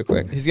cut it real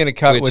quick. He's going to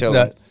cut With with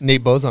chili.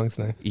 Nate Bozong's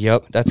knife.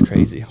 Yep, that's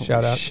crazy. Holy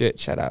Shout out. Shit,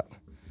 shout out.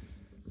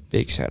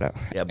 Big shout out.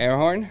 Yep. Air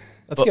horn.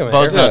 Let's get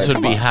Both him. notes would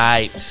Come be on.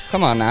 hyped.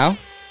 Come on now.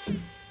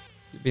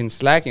 You've been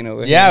slacking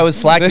over here. Yeah, I was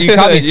slacking. You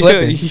caught me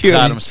slipping.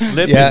 Got him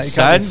slipping, Yeah, you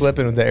caught me son.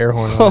 slipping with the air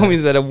horn on.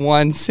 Homie's at a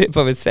one sip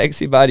of a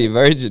sexy body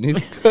virgin.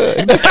 He's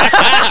good.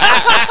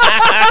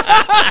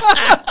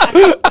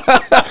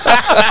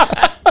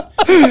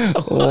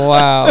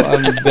 Wow,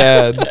 I'm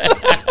dead.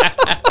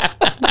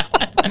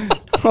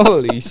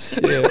 Holy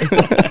shit.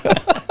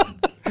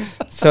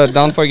 So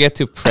don't forget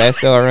to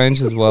press the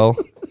orange as well.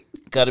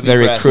 Gotta be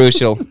Very pressed.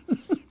 crucial.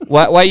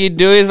 What you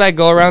do is like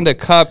go around the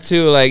cup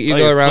too. Like you Oh,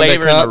 go you're around the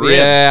flavoring the cup. rim.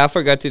 Yeah, I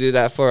forgot to do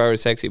that for our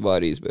sexy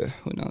bodies, but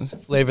who knows?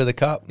 Flavor the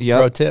cup. Yep.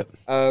 Pro tip.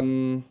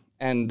 And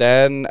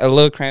then a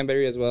little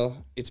cranberry as well.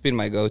 It's been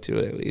my go-to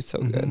lately. It's so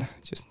Mm-hmm. good.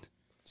 Just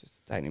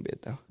a tiny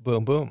bit though.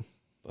 Boom, boom.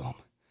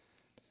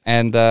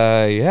 And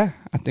yeah,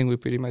 I think we're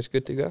pretty much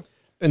good to go.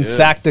 And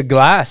sack the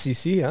glass, you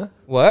see, huh?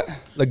 What?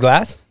 The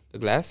glass? The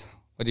glass?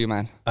 What do you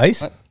mean?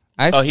 Ice? What?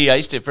 Ice? Oh, he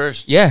iced it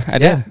first. Yeah, I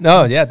Yeah. did.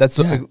 No, yeah, that's.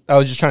 I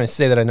was just trying to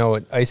say that I know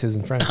what ice is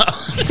in French.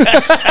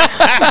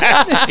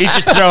 He's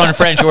just throwing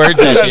French words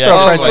at you.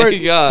 Oh French my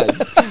words. god.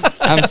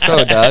 I'm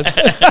so dust.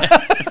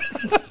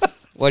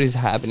 What is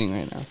happening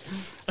right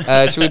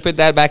now? Should we put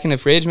that back in the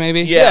fridge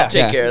maybe? Yeah,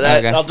 take care of that.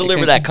 Okay. I'll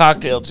deliver that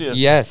cocktail too.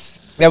 Yes.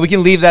 Yeah, we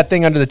can leave that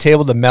thing under the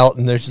table to melt,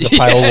 and there's just a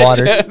pile of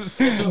water.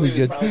 We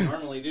good. probably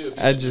normally do.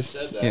 I just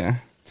yeah.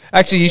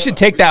 Actually, you should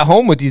take that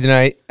home with you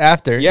tonight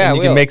after. Yeah, and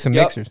you I will. can make some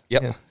Yep. mixers.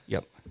 Yep. Yeah.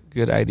 Yep.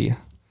 Good idea.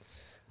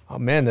 Oh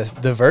man,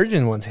 the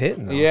virgin one's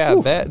hitting. Though. Yeah,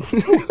 I bet.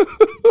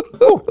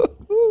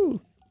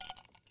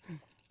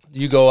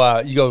 You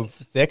go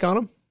thick on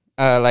them.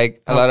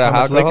 Like a How- lot of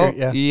how much alcohol.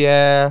 liquor?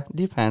 Yeah,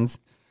 depends.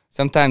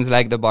 Sometimes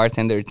like the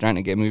bartender is trying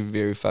to get me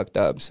very fucked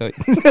up. So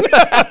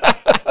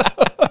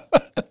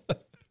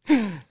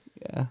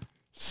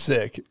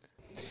Sick.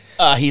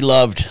 He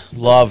loved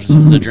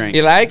the drink.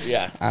 He likes?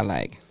 Yeah. I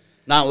like.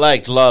 Not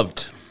liked,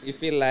 loved. If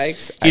he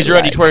likes, He's I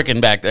already like. twerking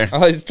back there.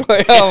 Oh, he's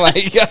twerking. Oh my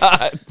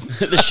god.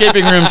 The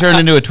shipping room turned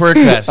into a twerk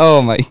fest.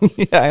 Oh my.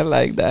 Yeah, I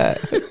like that.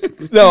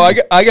 No,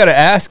 I got to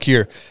ask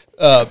here.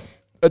 At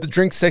the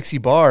Drink Sexy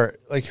bar,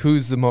 like,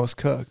 who's the most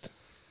cooked?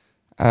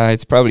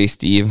 It's probably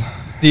Steve.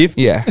 Steve?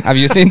 Yeah. Have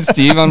you seen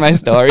Steve on my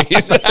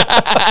stories?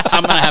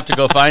 I'm gonna have to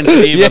go find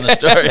Steve on the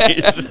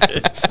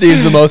stories.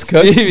 Steve's the most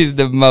cooked? Steve is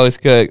the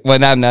most cooked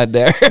when I'm not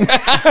there.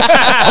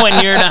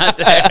 When you're not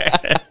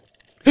there.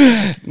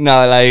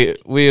 No, like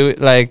we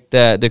like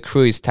the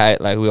crew is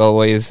tight. Like we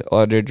always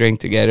order drink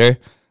together,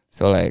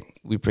 so like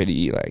we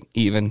pretty like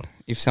even.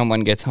 If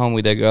someone gets home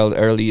with a girl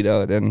early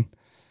though, then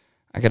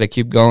I gotta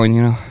keep going.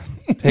 You know,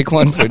 take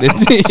one for the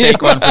team.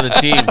 Take one for the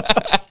team.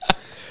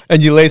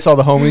 And you lace all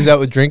the homies out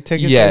with drink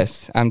tickets?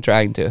 Yes, I'm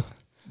trying to.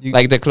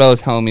 Like the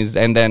close homies,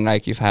 and then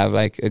like if I have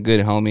like a good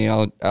homie,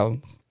 I'll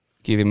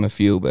give him a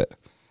few. But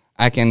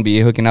I can be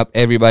hooking up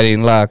everybody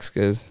in Lux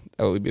because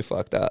that would be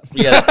fucked up.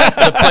 Yeah,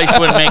 the place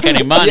wouldn't make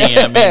any money.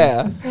 Yeah.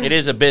 I mean, it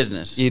is a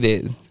business. It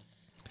is.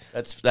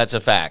 That's a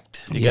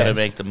fact. You got to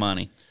make the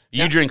money.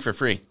 You drink for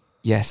free.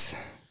 Yes,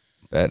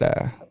 but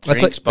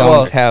Drinks,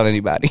 don't tell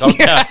anybody. Don't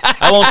tell.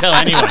 I won't tell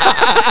anyone.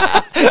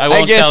 I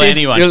won't guess tell it's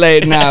anyone. too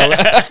late now.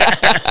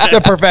 It's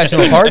a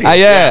professional party.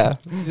 Yeah.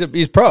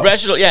 He's pro.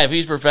 Professional, yeah. If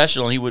he's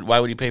professional, he would. Why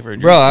would he pay for a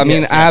drink? Bro, I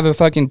mean, I have a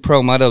fucking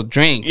pro model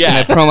drink Yeah.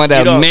 and a pro You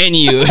model don't-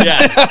 menu.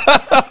 Yeah.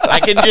 I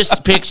can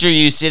just picture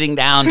you sitting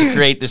down to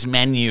create this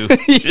menu.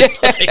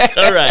 Just like,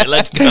 all right,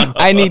 let's go.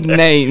 I need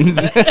names.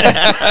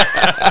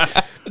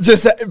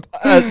 Just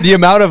the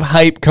amount of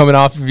hype coming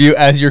off of you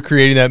as you're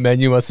creating that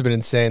menu must have been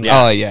insane.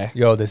 Yeah. Oh, yeah.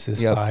 Yo, this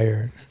is Yep.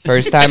 fire.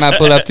 First time I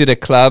pull up to the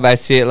club, I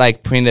see it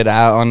like printed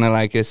out on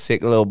like a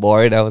sick little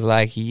board. I was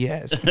like,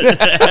 yes.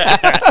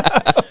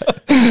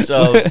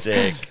 So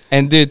sick.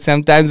 And dude,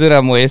 sometimes when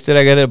I'm wasted,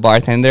 I go to the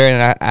bartender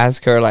and I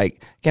ask her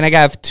like, can I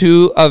have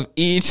 2 of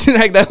each?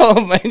 Like the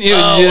whole menu,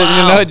 Oh, you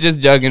wow. know,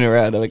 just joking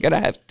around. I'm like, can I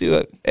have 2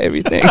 of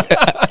everything?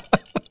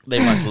 They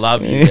must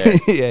love you there.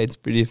 Yeah, it's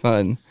pretty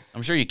fun.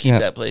 I'm sure you keep Yeah.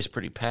 that place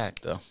pretty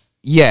packed, though.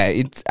 Yeah,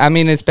 it's. I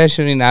mean,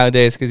 especially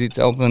nowadays because it's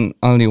open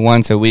only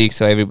once a week,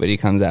 so everybody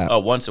comes out. Oh,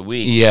 once a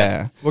week.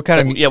 Yeah. What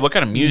kind of Yeah, what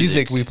kind of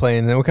music? we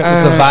playing? What kind,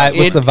 what's the vibe?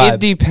 What's It, the vibe? it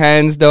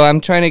depends, though. I'm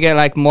trying to get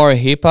like more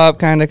hip hop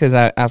kind of because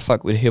I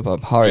fuck with hip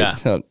hop hard. Yeah.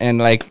 So and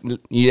like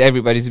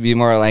everybody's be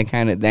more like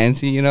kind of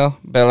dancey, you know.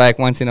 But like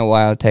once in a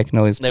while,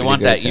 techno is. They pretty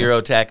want good, that too.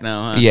 Euro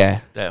techno, huh?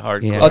 Yeah. That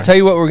hardcore. Yeah. I'll tell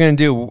you what we're gonna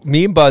do.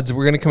 Me and Buds,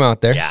 we're gonna come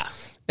out there. Yeah.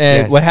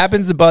 And Yes. what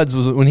happens to Buds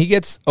was when he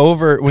gets glazed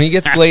over,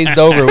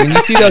 when you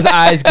see those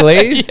eyes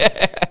glazed,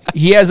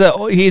 he's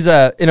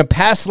in a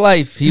past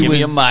life he Give was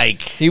me a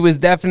mic. he was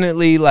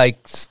definitely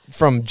like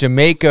from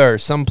Jamaica or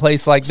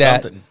someplace like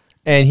that. Something.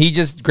 And he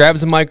just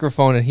grabs a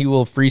microphone and he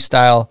will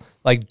freestyle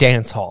like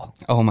dance hall.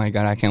 Oh my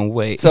god, I can't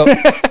wait. So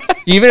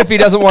even if he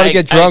doesn't want to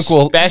get drunk, I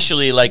we'll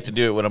especially like to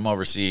do it when I'm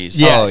overseas.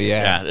 Yes. Oh,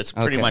 yeah. Yeah, it's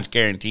pretty Okay. much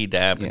guaranteed to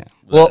happen. Yeah.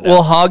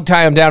 we'll hog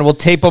tie him down. We'll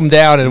tape him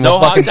down and No we'll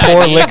fucking hog tie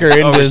pour needed liquor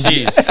into his.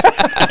 overseas.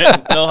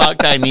 No hog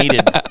tie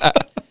needed.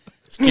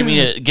 Just give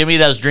me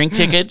those drink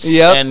tickets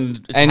Yep. and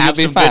And have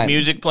you'll some be good fine.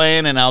 music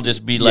playing, and I'll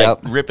just be like Yep.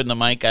 ripping the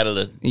mic out of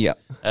the Yep.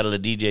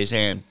 DJ's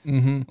hand.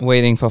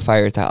 Waiting for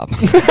Fire Top.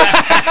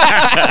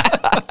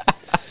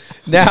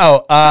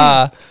 Now,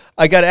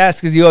 I got to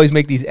ask because you always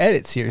make these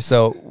edits here,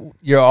 so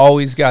you're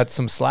always got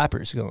some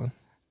slappers going.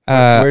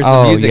 Where's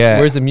the music? Yeah.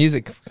 Where's the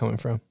music coming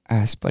from?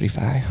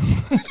 Spotify.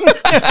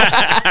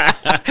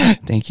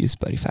 Thank you,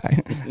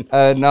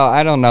 Spotify. No,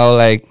 I don't know.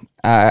 Like,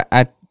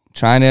 I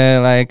try to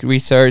like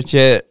research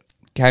it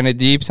kind of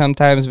deep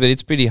sometimes, but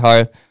it's pretty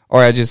hard.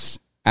 Or I just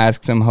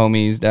ask some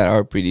homies that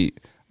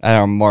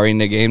are more in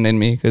the game than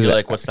me. Cause You're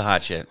like, what's the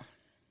hot shit?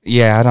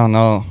 yeah, I don't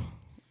know.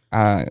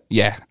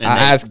 Yeah, And I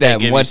they- ask they them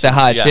give you what's the some-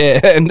 hot yeah.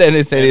 shit, and then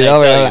they say And it they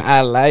over. tell I'm you. like,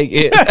 I like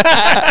it.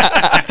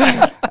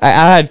 I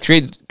had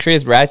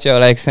Chris Bradshaw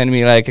like send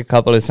me like a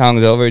couple of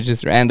songs over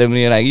just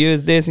randomly, like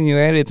use this in your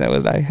edits. I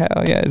was like,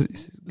 hell yeah,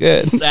 it's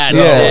good. That's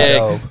yeah. sick.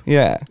 Dope.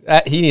 Yeah.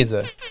 He needs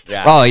a.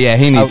 Yeah. Oh yeah,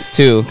 he needs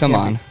two. Come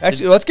on.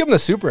 Actually, let's give him the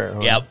super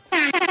arrow. Yep.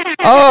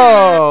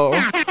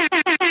 Oh.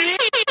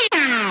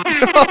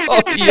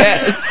 Oh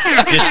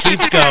yes, Just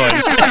keeps going.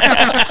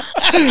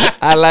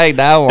 I like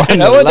that one.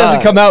 That one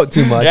doesn't come out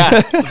too much. Yeah.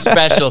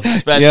 Special.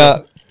 Yeah,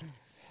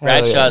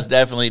 Bradshaw's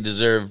definitely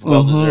deserved,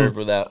 well deserved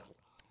for that.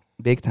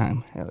 big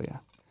time. Hell yeah.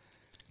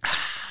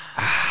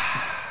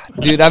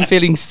 Dude, I'm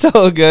feeling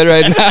so good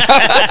right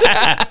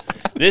now.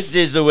 This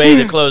is the way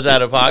to close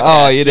out a podcast.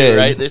 Oh, it too, is.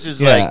 right? This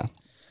is Yeah.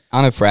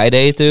 On a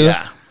Friday too.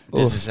 yeah.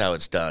 This is how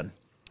it's done.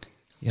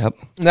 Yep.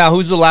 Now,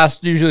 who's the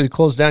last usually to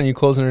close down? You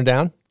closing her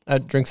down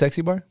at Drink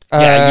Sexy Bar?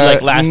 Yeah, you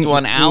like last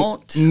one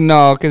out?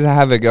 No, because I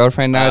have a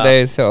girlfriend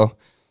nowadays, so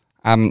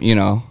I'm,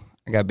 I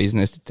got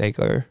business to take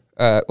her.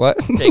 What?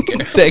 Take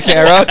care. Take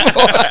care of.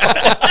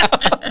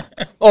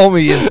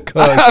 Homie is cooked.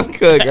 I'm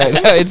cooked right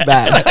now. It's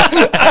bad.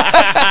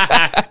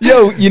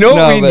 Yo, you know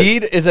No, what we but-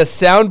 need is a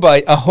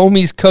soundbite, a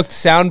homies cooked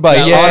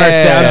soundbite Yeah. on our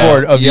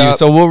soundboard of you. Yup.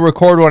 So we'll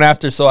record one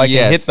after so I can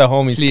Yes, hit the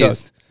homies please.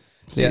 cooked.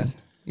 Please.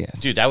 Yes.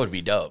 Dude, that would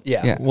be dope.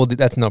 Yeah, Yeah. we'll do.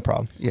 That's no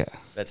problem. Yeah.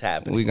 That's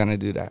happening. We're gonna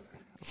do that.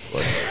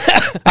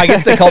 I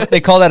guess they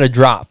call that a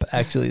drop.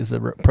 Actually, is the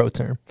pro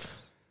term.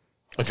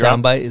 A drop?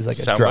 soundbite is like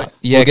a Soundbite? drop.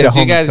 Yeah, We'll get a because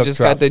you homies guys cooked just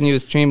drop. got the new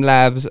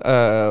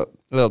Streamlabs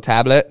little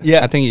tablet.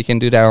 Yeah. I think you can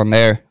do that on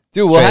there.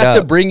 Dude, we'll Straight have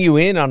to up. bring you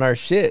in on our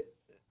shit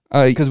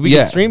because we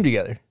yeah. can stream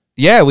together.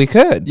 Yeah, we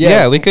could. Yeah.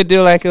 Yeah. We could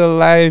do like a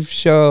live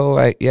show.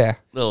 Like, yeah.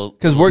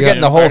 Because We're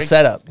getting the whole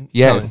setup.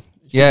 Yes. coming.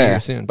 Should be Yeah. here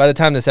soon. By the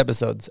time this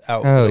episode's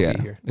out, Oh, it'll yeah.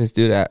 be here. Let's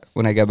do that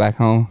when I get back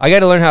home. I got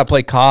to learn how to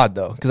play COD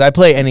though, because I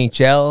play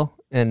NHL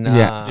and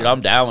Yeah. Dude, I'm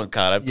down with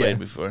COD. I've played yeah.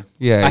 before.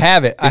 Yeah. I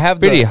have it. I It's have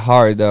pretty the,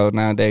 hard though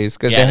nowadays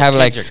because Yeah, they the have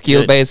like kids are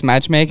skill-based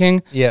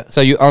matchmaking. Yeah.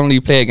 So you only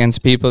play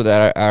against people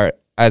that are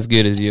as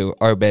good as you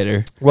or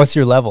better. What's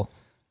your level?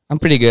 I'm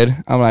pretty good.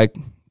 I'm like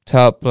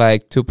top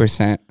like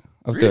 2%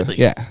 of Really? the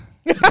yeah.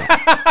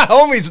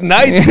 Homie's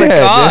nice for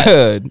Yeah, COD.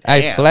 dude.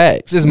 I Damn.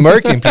 flex. Just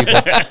murking people.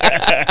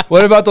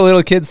 What about the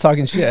little kids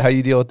talking shit? How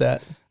you deal with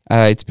that?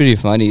 It's pretty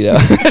funny though.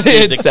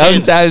 the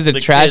Sometimes kids- the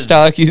trash kids.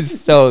 talk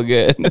is so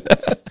good.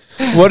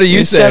 What do you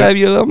You say? shut up,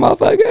 you little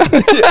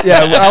motherfucker.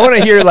 Yeah, well, I want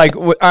to hear like.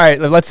 All right,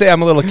 let's say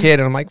I'm a little kid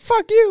and I'm like,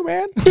 "Fuck you,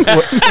 man."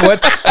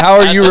 What? How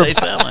are That's you? what they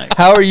sound like.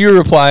 How are you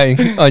replying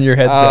on your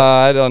headset?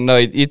 I don't know.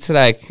 It's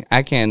like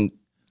I can't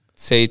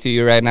say it to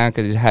you right now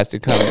because it has to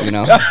come. You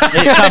know.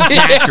 It comes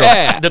natural,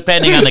 Yeah.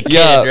 depending on the kid,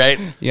 Yeah. right?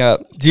 Yeah.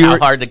 do you how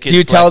hard the kids do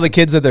you tell flex. the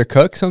kids that they're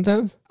cooked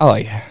sometimes? Oh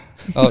yeah.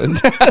 Oh,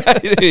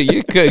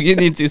 you could. You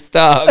need to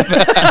stop.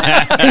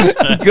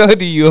 Go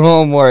do your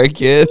homework,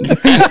 kid.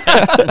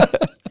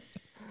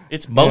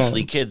 It's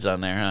mostly kids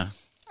on there,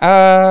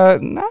 huh?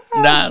 Nah,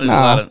 There's a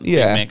lot of big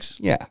yeah, mix.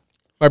 yeah,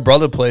 My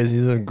brother plays.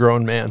 He's a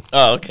grown man.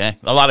 Oh, okay.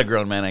 A lot of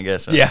grown men, I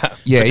guess. Huh? Yeah.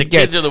 yeah. But the it kids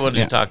gets, are the ones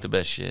yeah. who talk the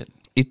best shit.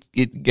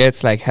 It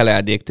gets like hella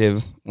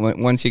addictive.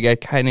 Once you get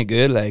kind of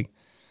good, like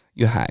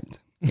you're hyped.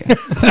 Yeah.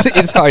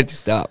 It's hard to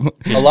stop.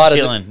 Just A lot of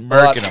killing, the-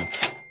 murking them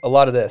A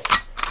lot of this.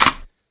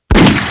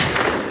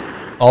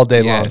 All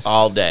day Yes. long.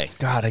 all day.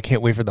 God, I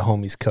can't wait for the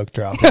homies cook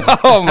drop.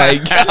 Oh my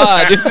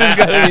god, this is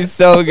gonna be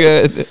so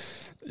good.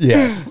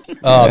 Yes.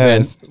 Oh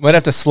man, Yes. might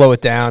have to slow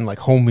it down. Like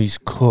homies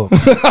cook,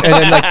 and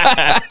then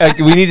like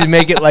we need to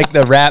make it like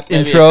the rap Maybe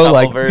a intro. couple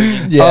Like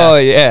versions. yeah, Oh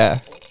yeah,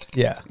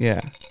 yeah.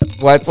 yeah.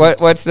 What's my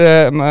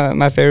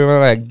favorite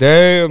one? Like,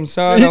 damn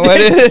son, or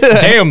what is it?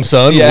 Damn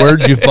son, Yeah.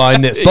 where'd you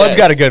find this? Bud's Yes.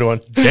 got a good one.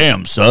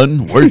 Damn,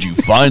 son, where'd you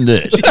find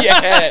this?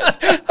 Yes,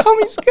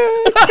 homie's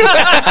good.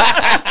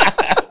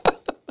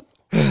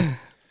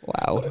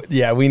 Wow.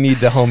 Yeah, we need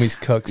the homies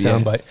cook Yes.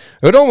 soundbite.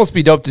 It would almost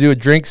be dope to do a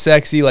drink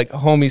sexy like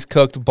homies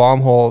cooked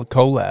bomb hole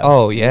collab.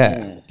 Oh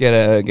yeah, get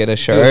a Do a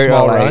shirt.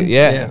 small or like, run.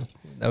 Yeah.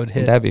 that would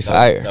hit. That'd be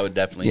fire. That would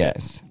definitely.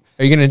 Yes.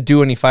 Are you gonna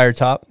do any fire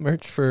top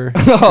merch for?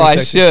 Oh, I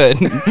should.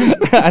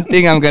 I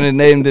think I'm gonna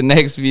name the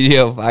next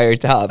video Fire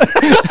Top.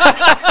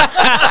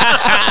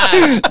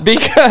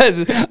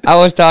 Because I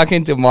was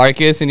talking to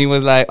Marcus and he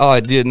was like, "Oh,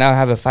 dude, now I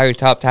have a Fire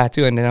Top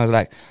tattoo," and then I was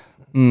like,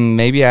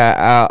 maybe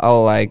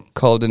I'll like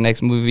call the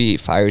next movie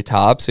Fire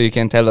Top, so you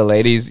can tell the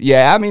ladies,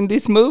 yeah, I'm in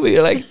this movie.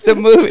 Like it's a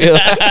movie.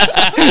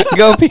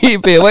 Go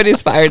peep it. What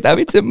is Fire Top?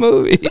 It's a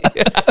movie.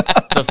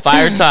 The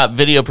Fire Top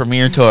video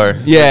premiere tour.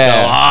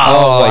 Yeah. Go,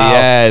 Oh, wow.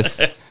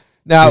 yes.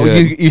 Now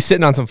Good. you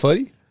sitting on some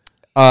footy?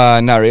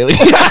 Not really.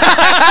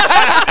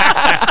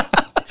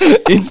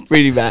 It's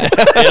pretty bad.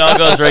 It all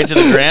goes right to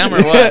the gram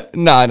or what?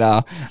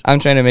 No. I'm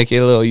trying to make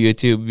a little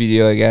YouTube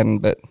video again,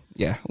 but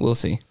yeah, we'll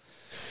see.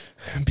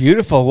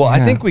 Beautiful. Well, I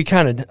Yeah. think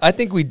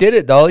we did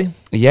it, Dolly.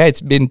 Yeah,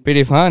 it's been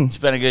pretty fun. It's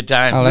been a good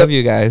time. I love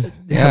you guys.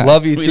 Yeah,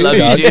 love you We too, love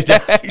dog. you too.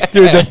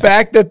 Dude. The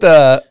fact that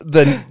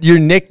the your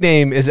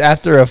nickname is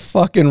after a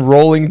fucking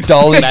rolling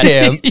dolly That's-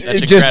 cam, that's it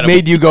just incredible.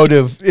 made you go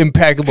to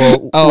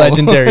impeccable Oh,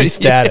 legendary yeah.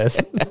 status.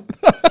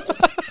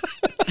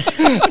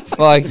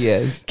 Fuck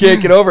yes.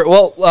 Can't get over it.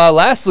 Well,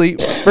 lastly,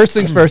 first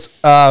things first.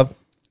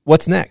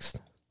 What's next?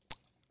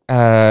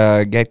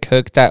 Get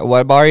cooked at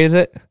what bar is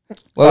it?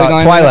 What are we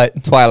going Twilight.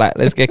 to? Twilight.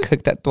 Let's get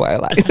cooked at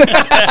Twilight.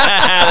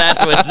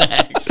 That's what's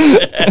next.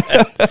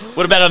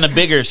 What about on the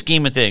bigger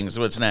scheme of things?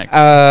 What's next?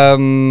 I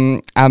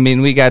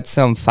mean, we got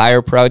some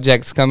fire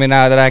projects coming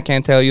out that I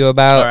can't tell you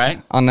about. All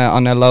right. On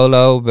the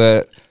low,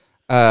 but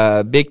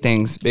big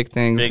things. Big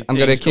I'm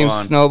gonna things, keep go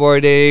on.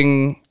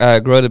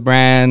 snowboarding, grow the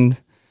brand,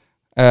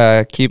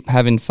 keep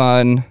having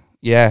fun.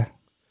 Yeah,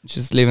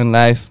 just living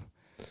life.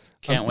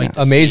 Can't wait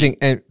to Amazing. see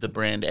And the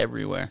brand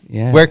everywhere.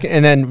 Yeah.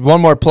 and then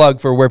one more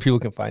plug for where people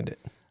can find it.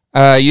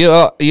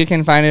 You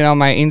can find it on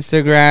my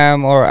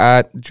Instagram or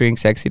at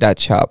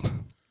drinksexy.shop.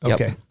 Yep.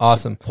 Okay,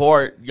 awesome.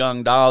 Support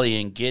Young Dolly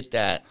and get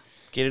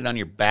it on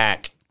your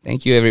back.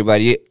 Thank you,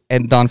 everybody.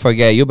 And don't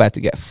forget, you're about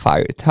to get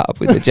fired top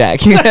with the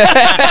jacket.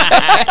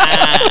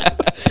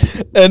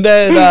 And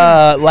then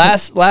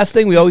last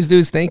thing we always do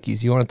is thank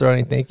yous. You want to throw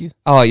any thank yous?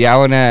 Oh, yeah. I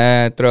want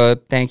to throw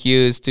thank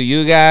yous to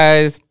you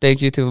guys.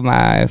 Thank you to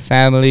my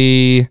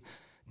family.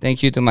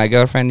 Thank you to my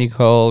girlfriend,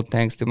 Nicole.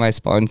 Thanks to my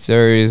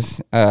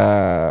sponsors,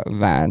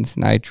 Vans,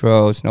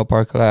 Nitro, Snow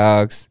Park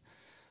Clocks.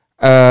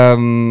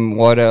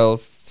 What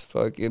else?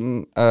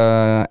 Fucking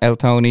El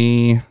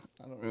Tony.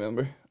 I don't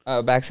remember.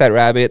 Backside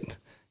Rabbit.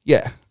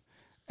 Yeah.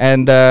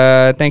 And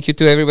thank you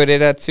to everybody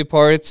that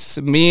supports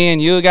me and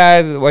you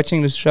guys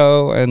watching the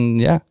show. And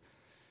yeah,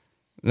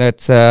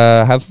 let's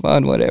have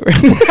fun, whatever.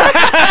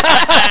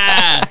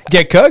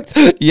 Get cooked?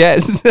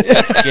 Yes.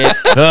 Let's get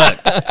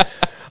cooked.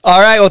 All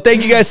right. Well,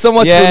 thank you guys so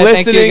much for thank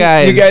listening.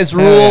 you guys.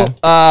 rule.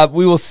 Yeah.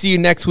 We will see you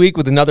next week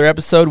with another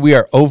episode. We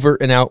are over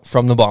and out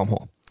from the bomb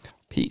hole.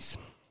 Peace.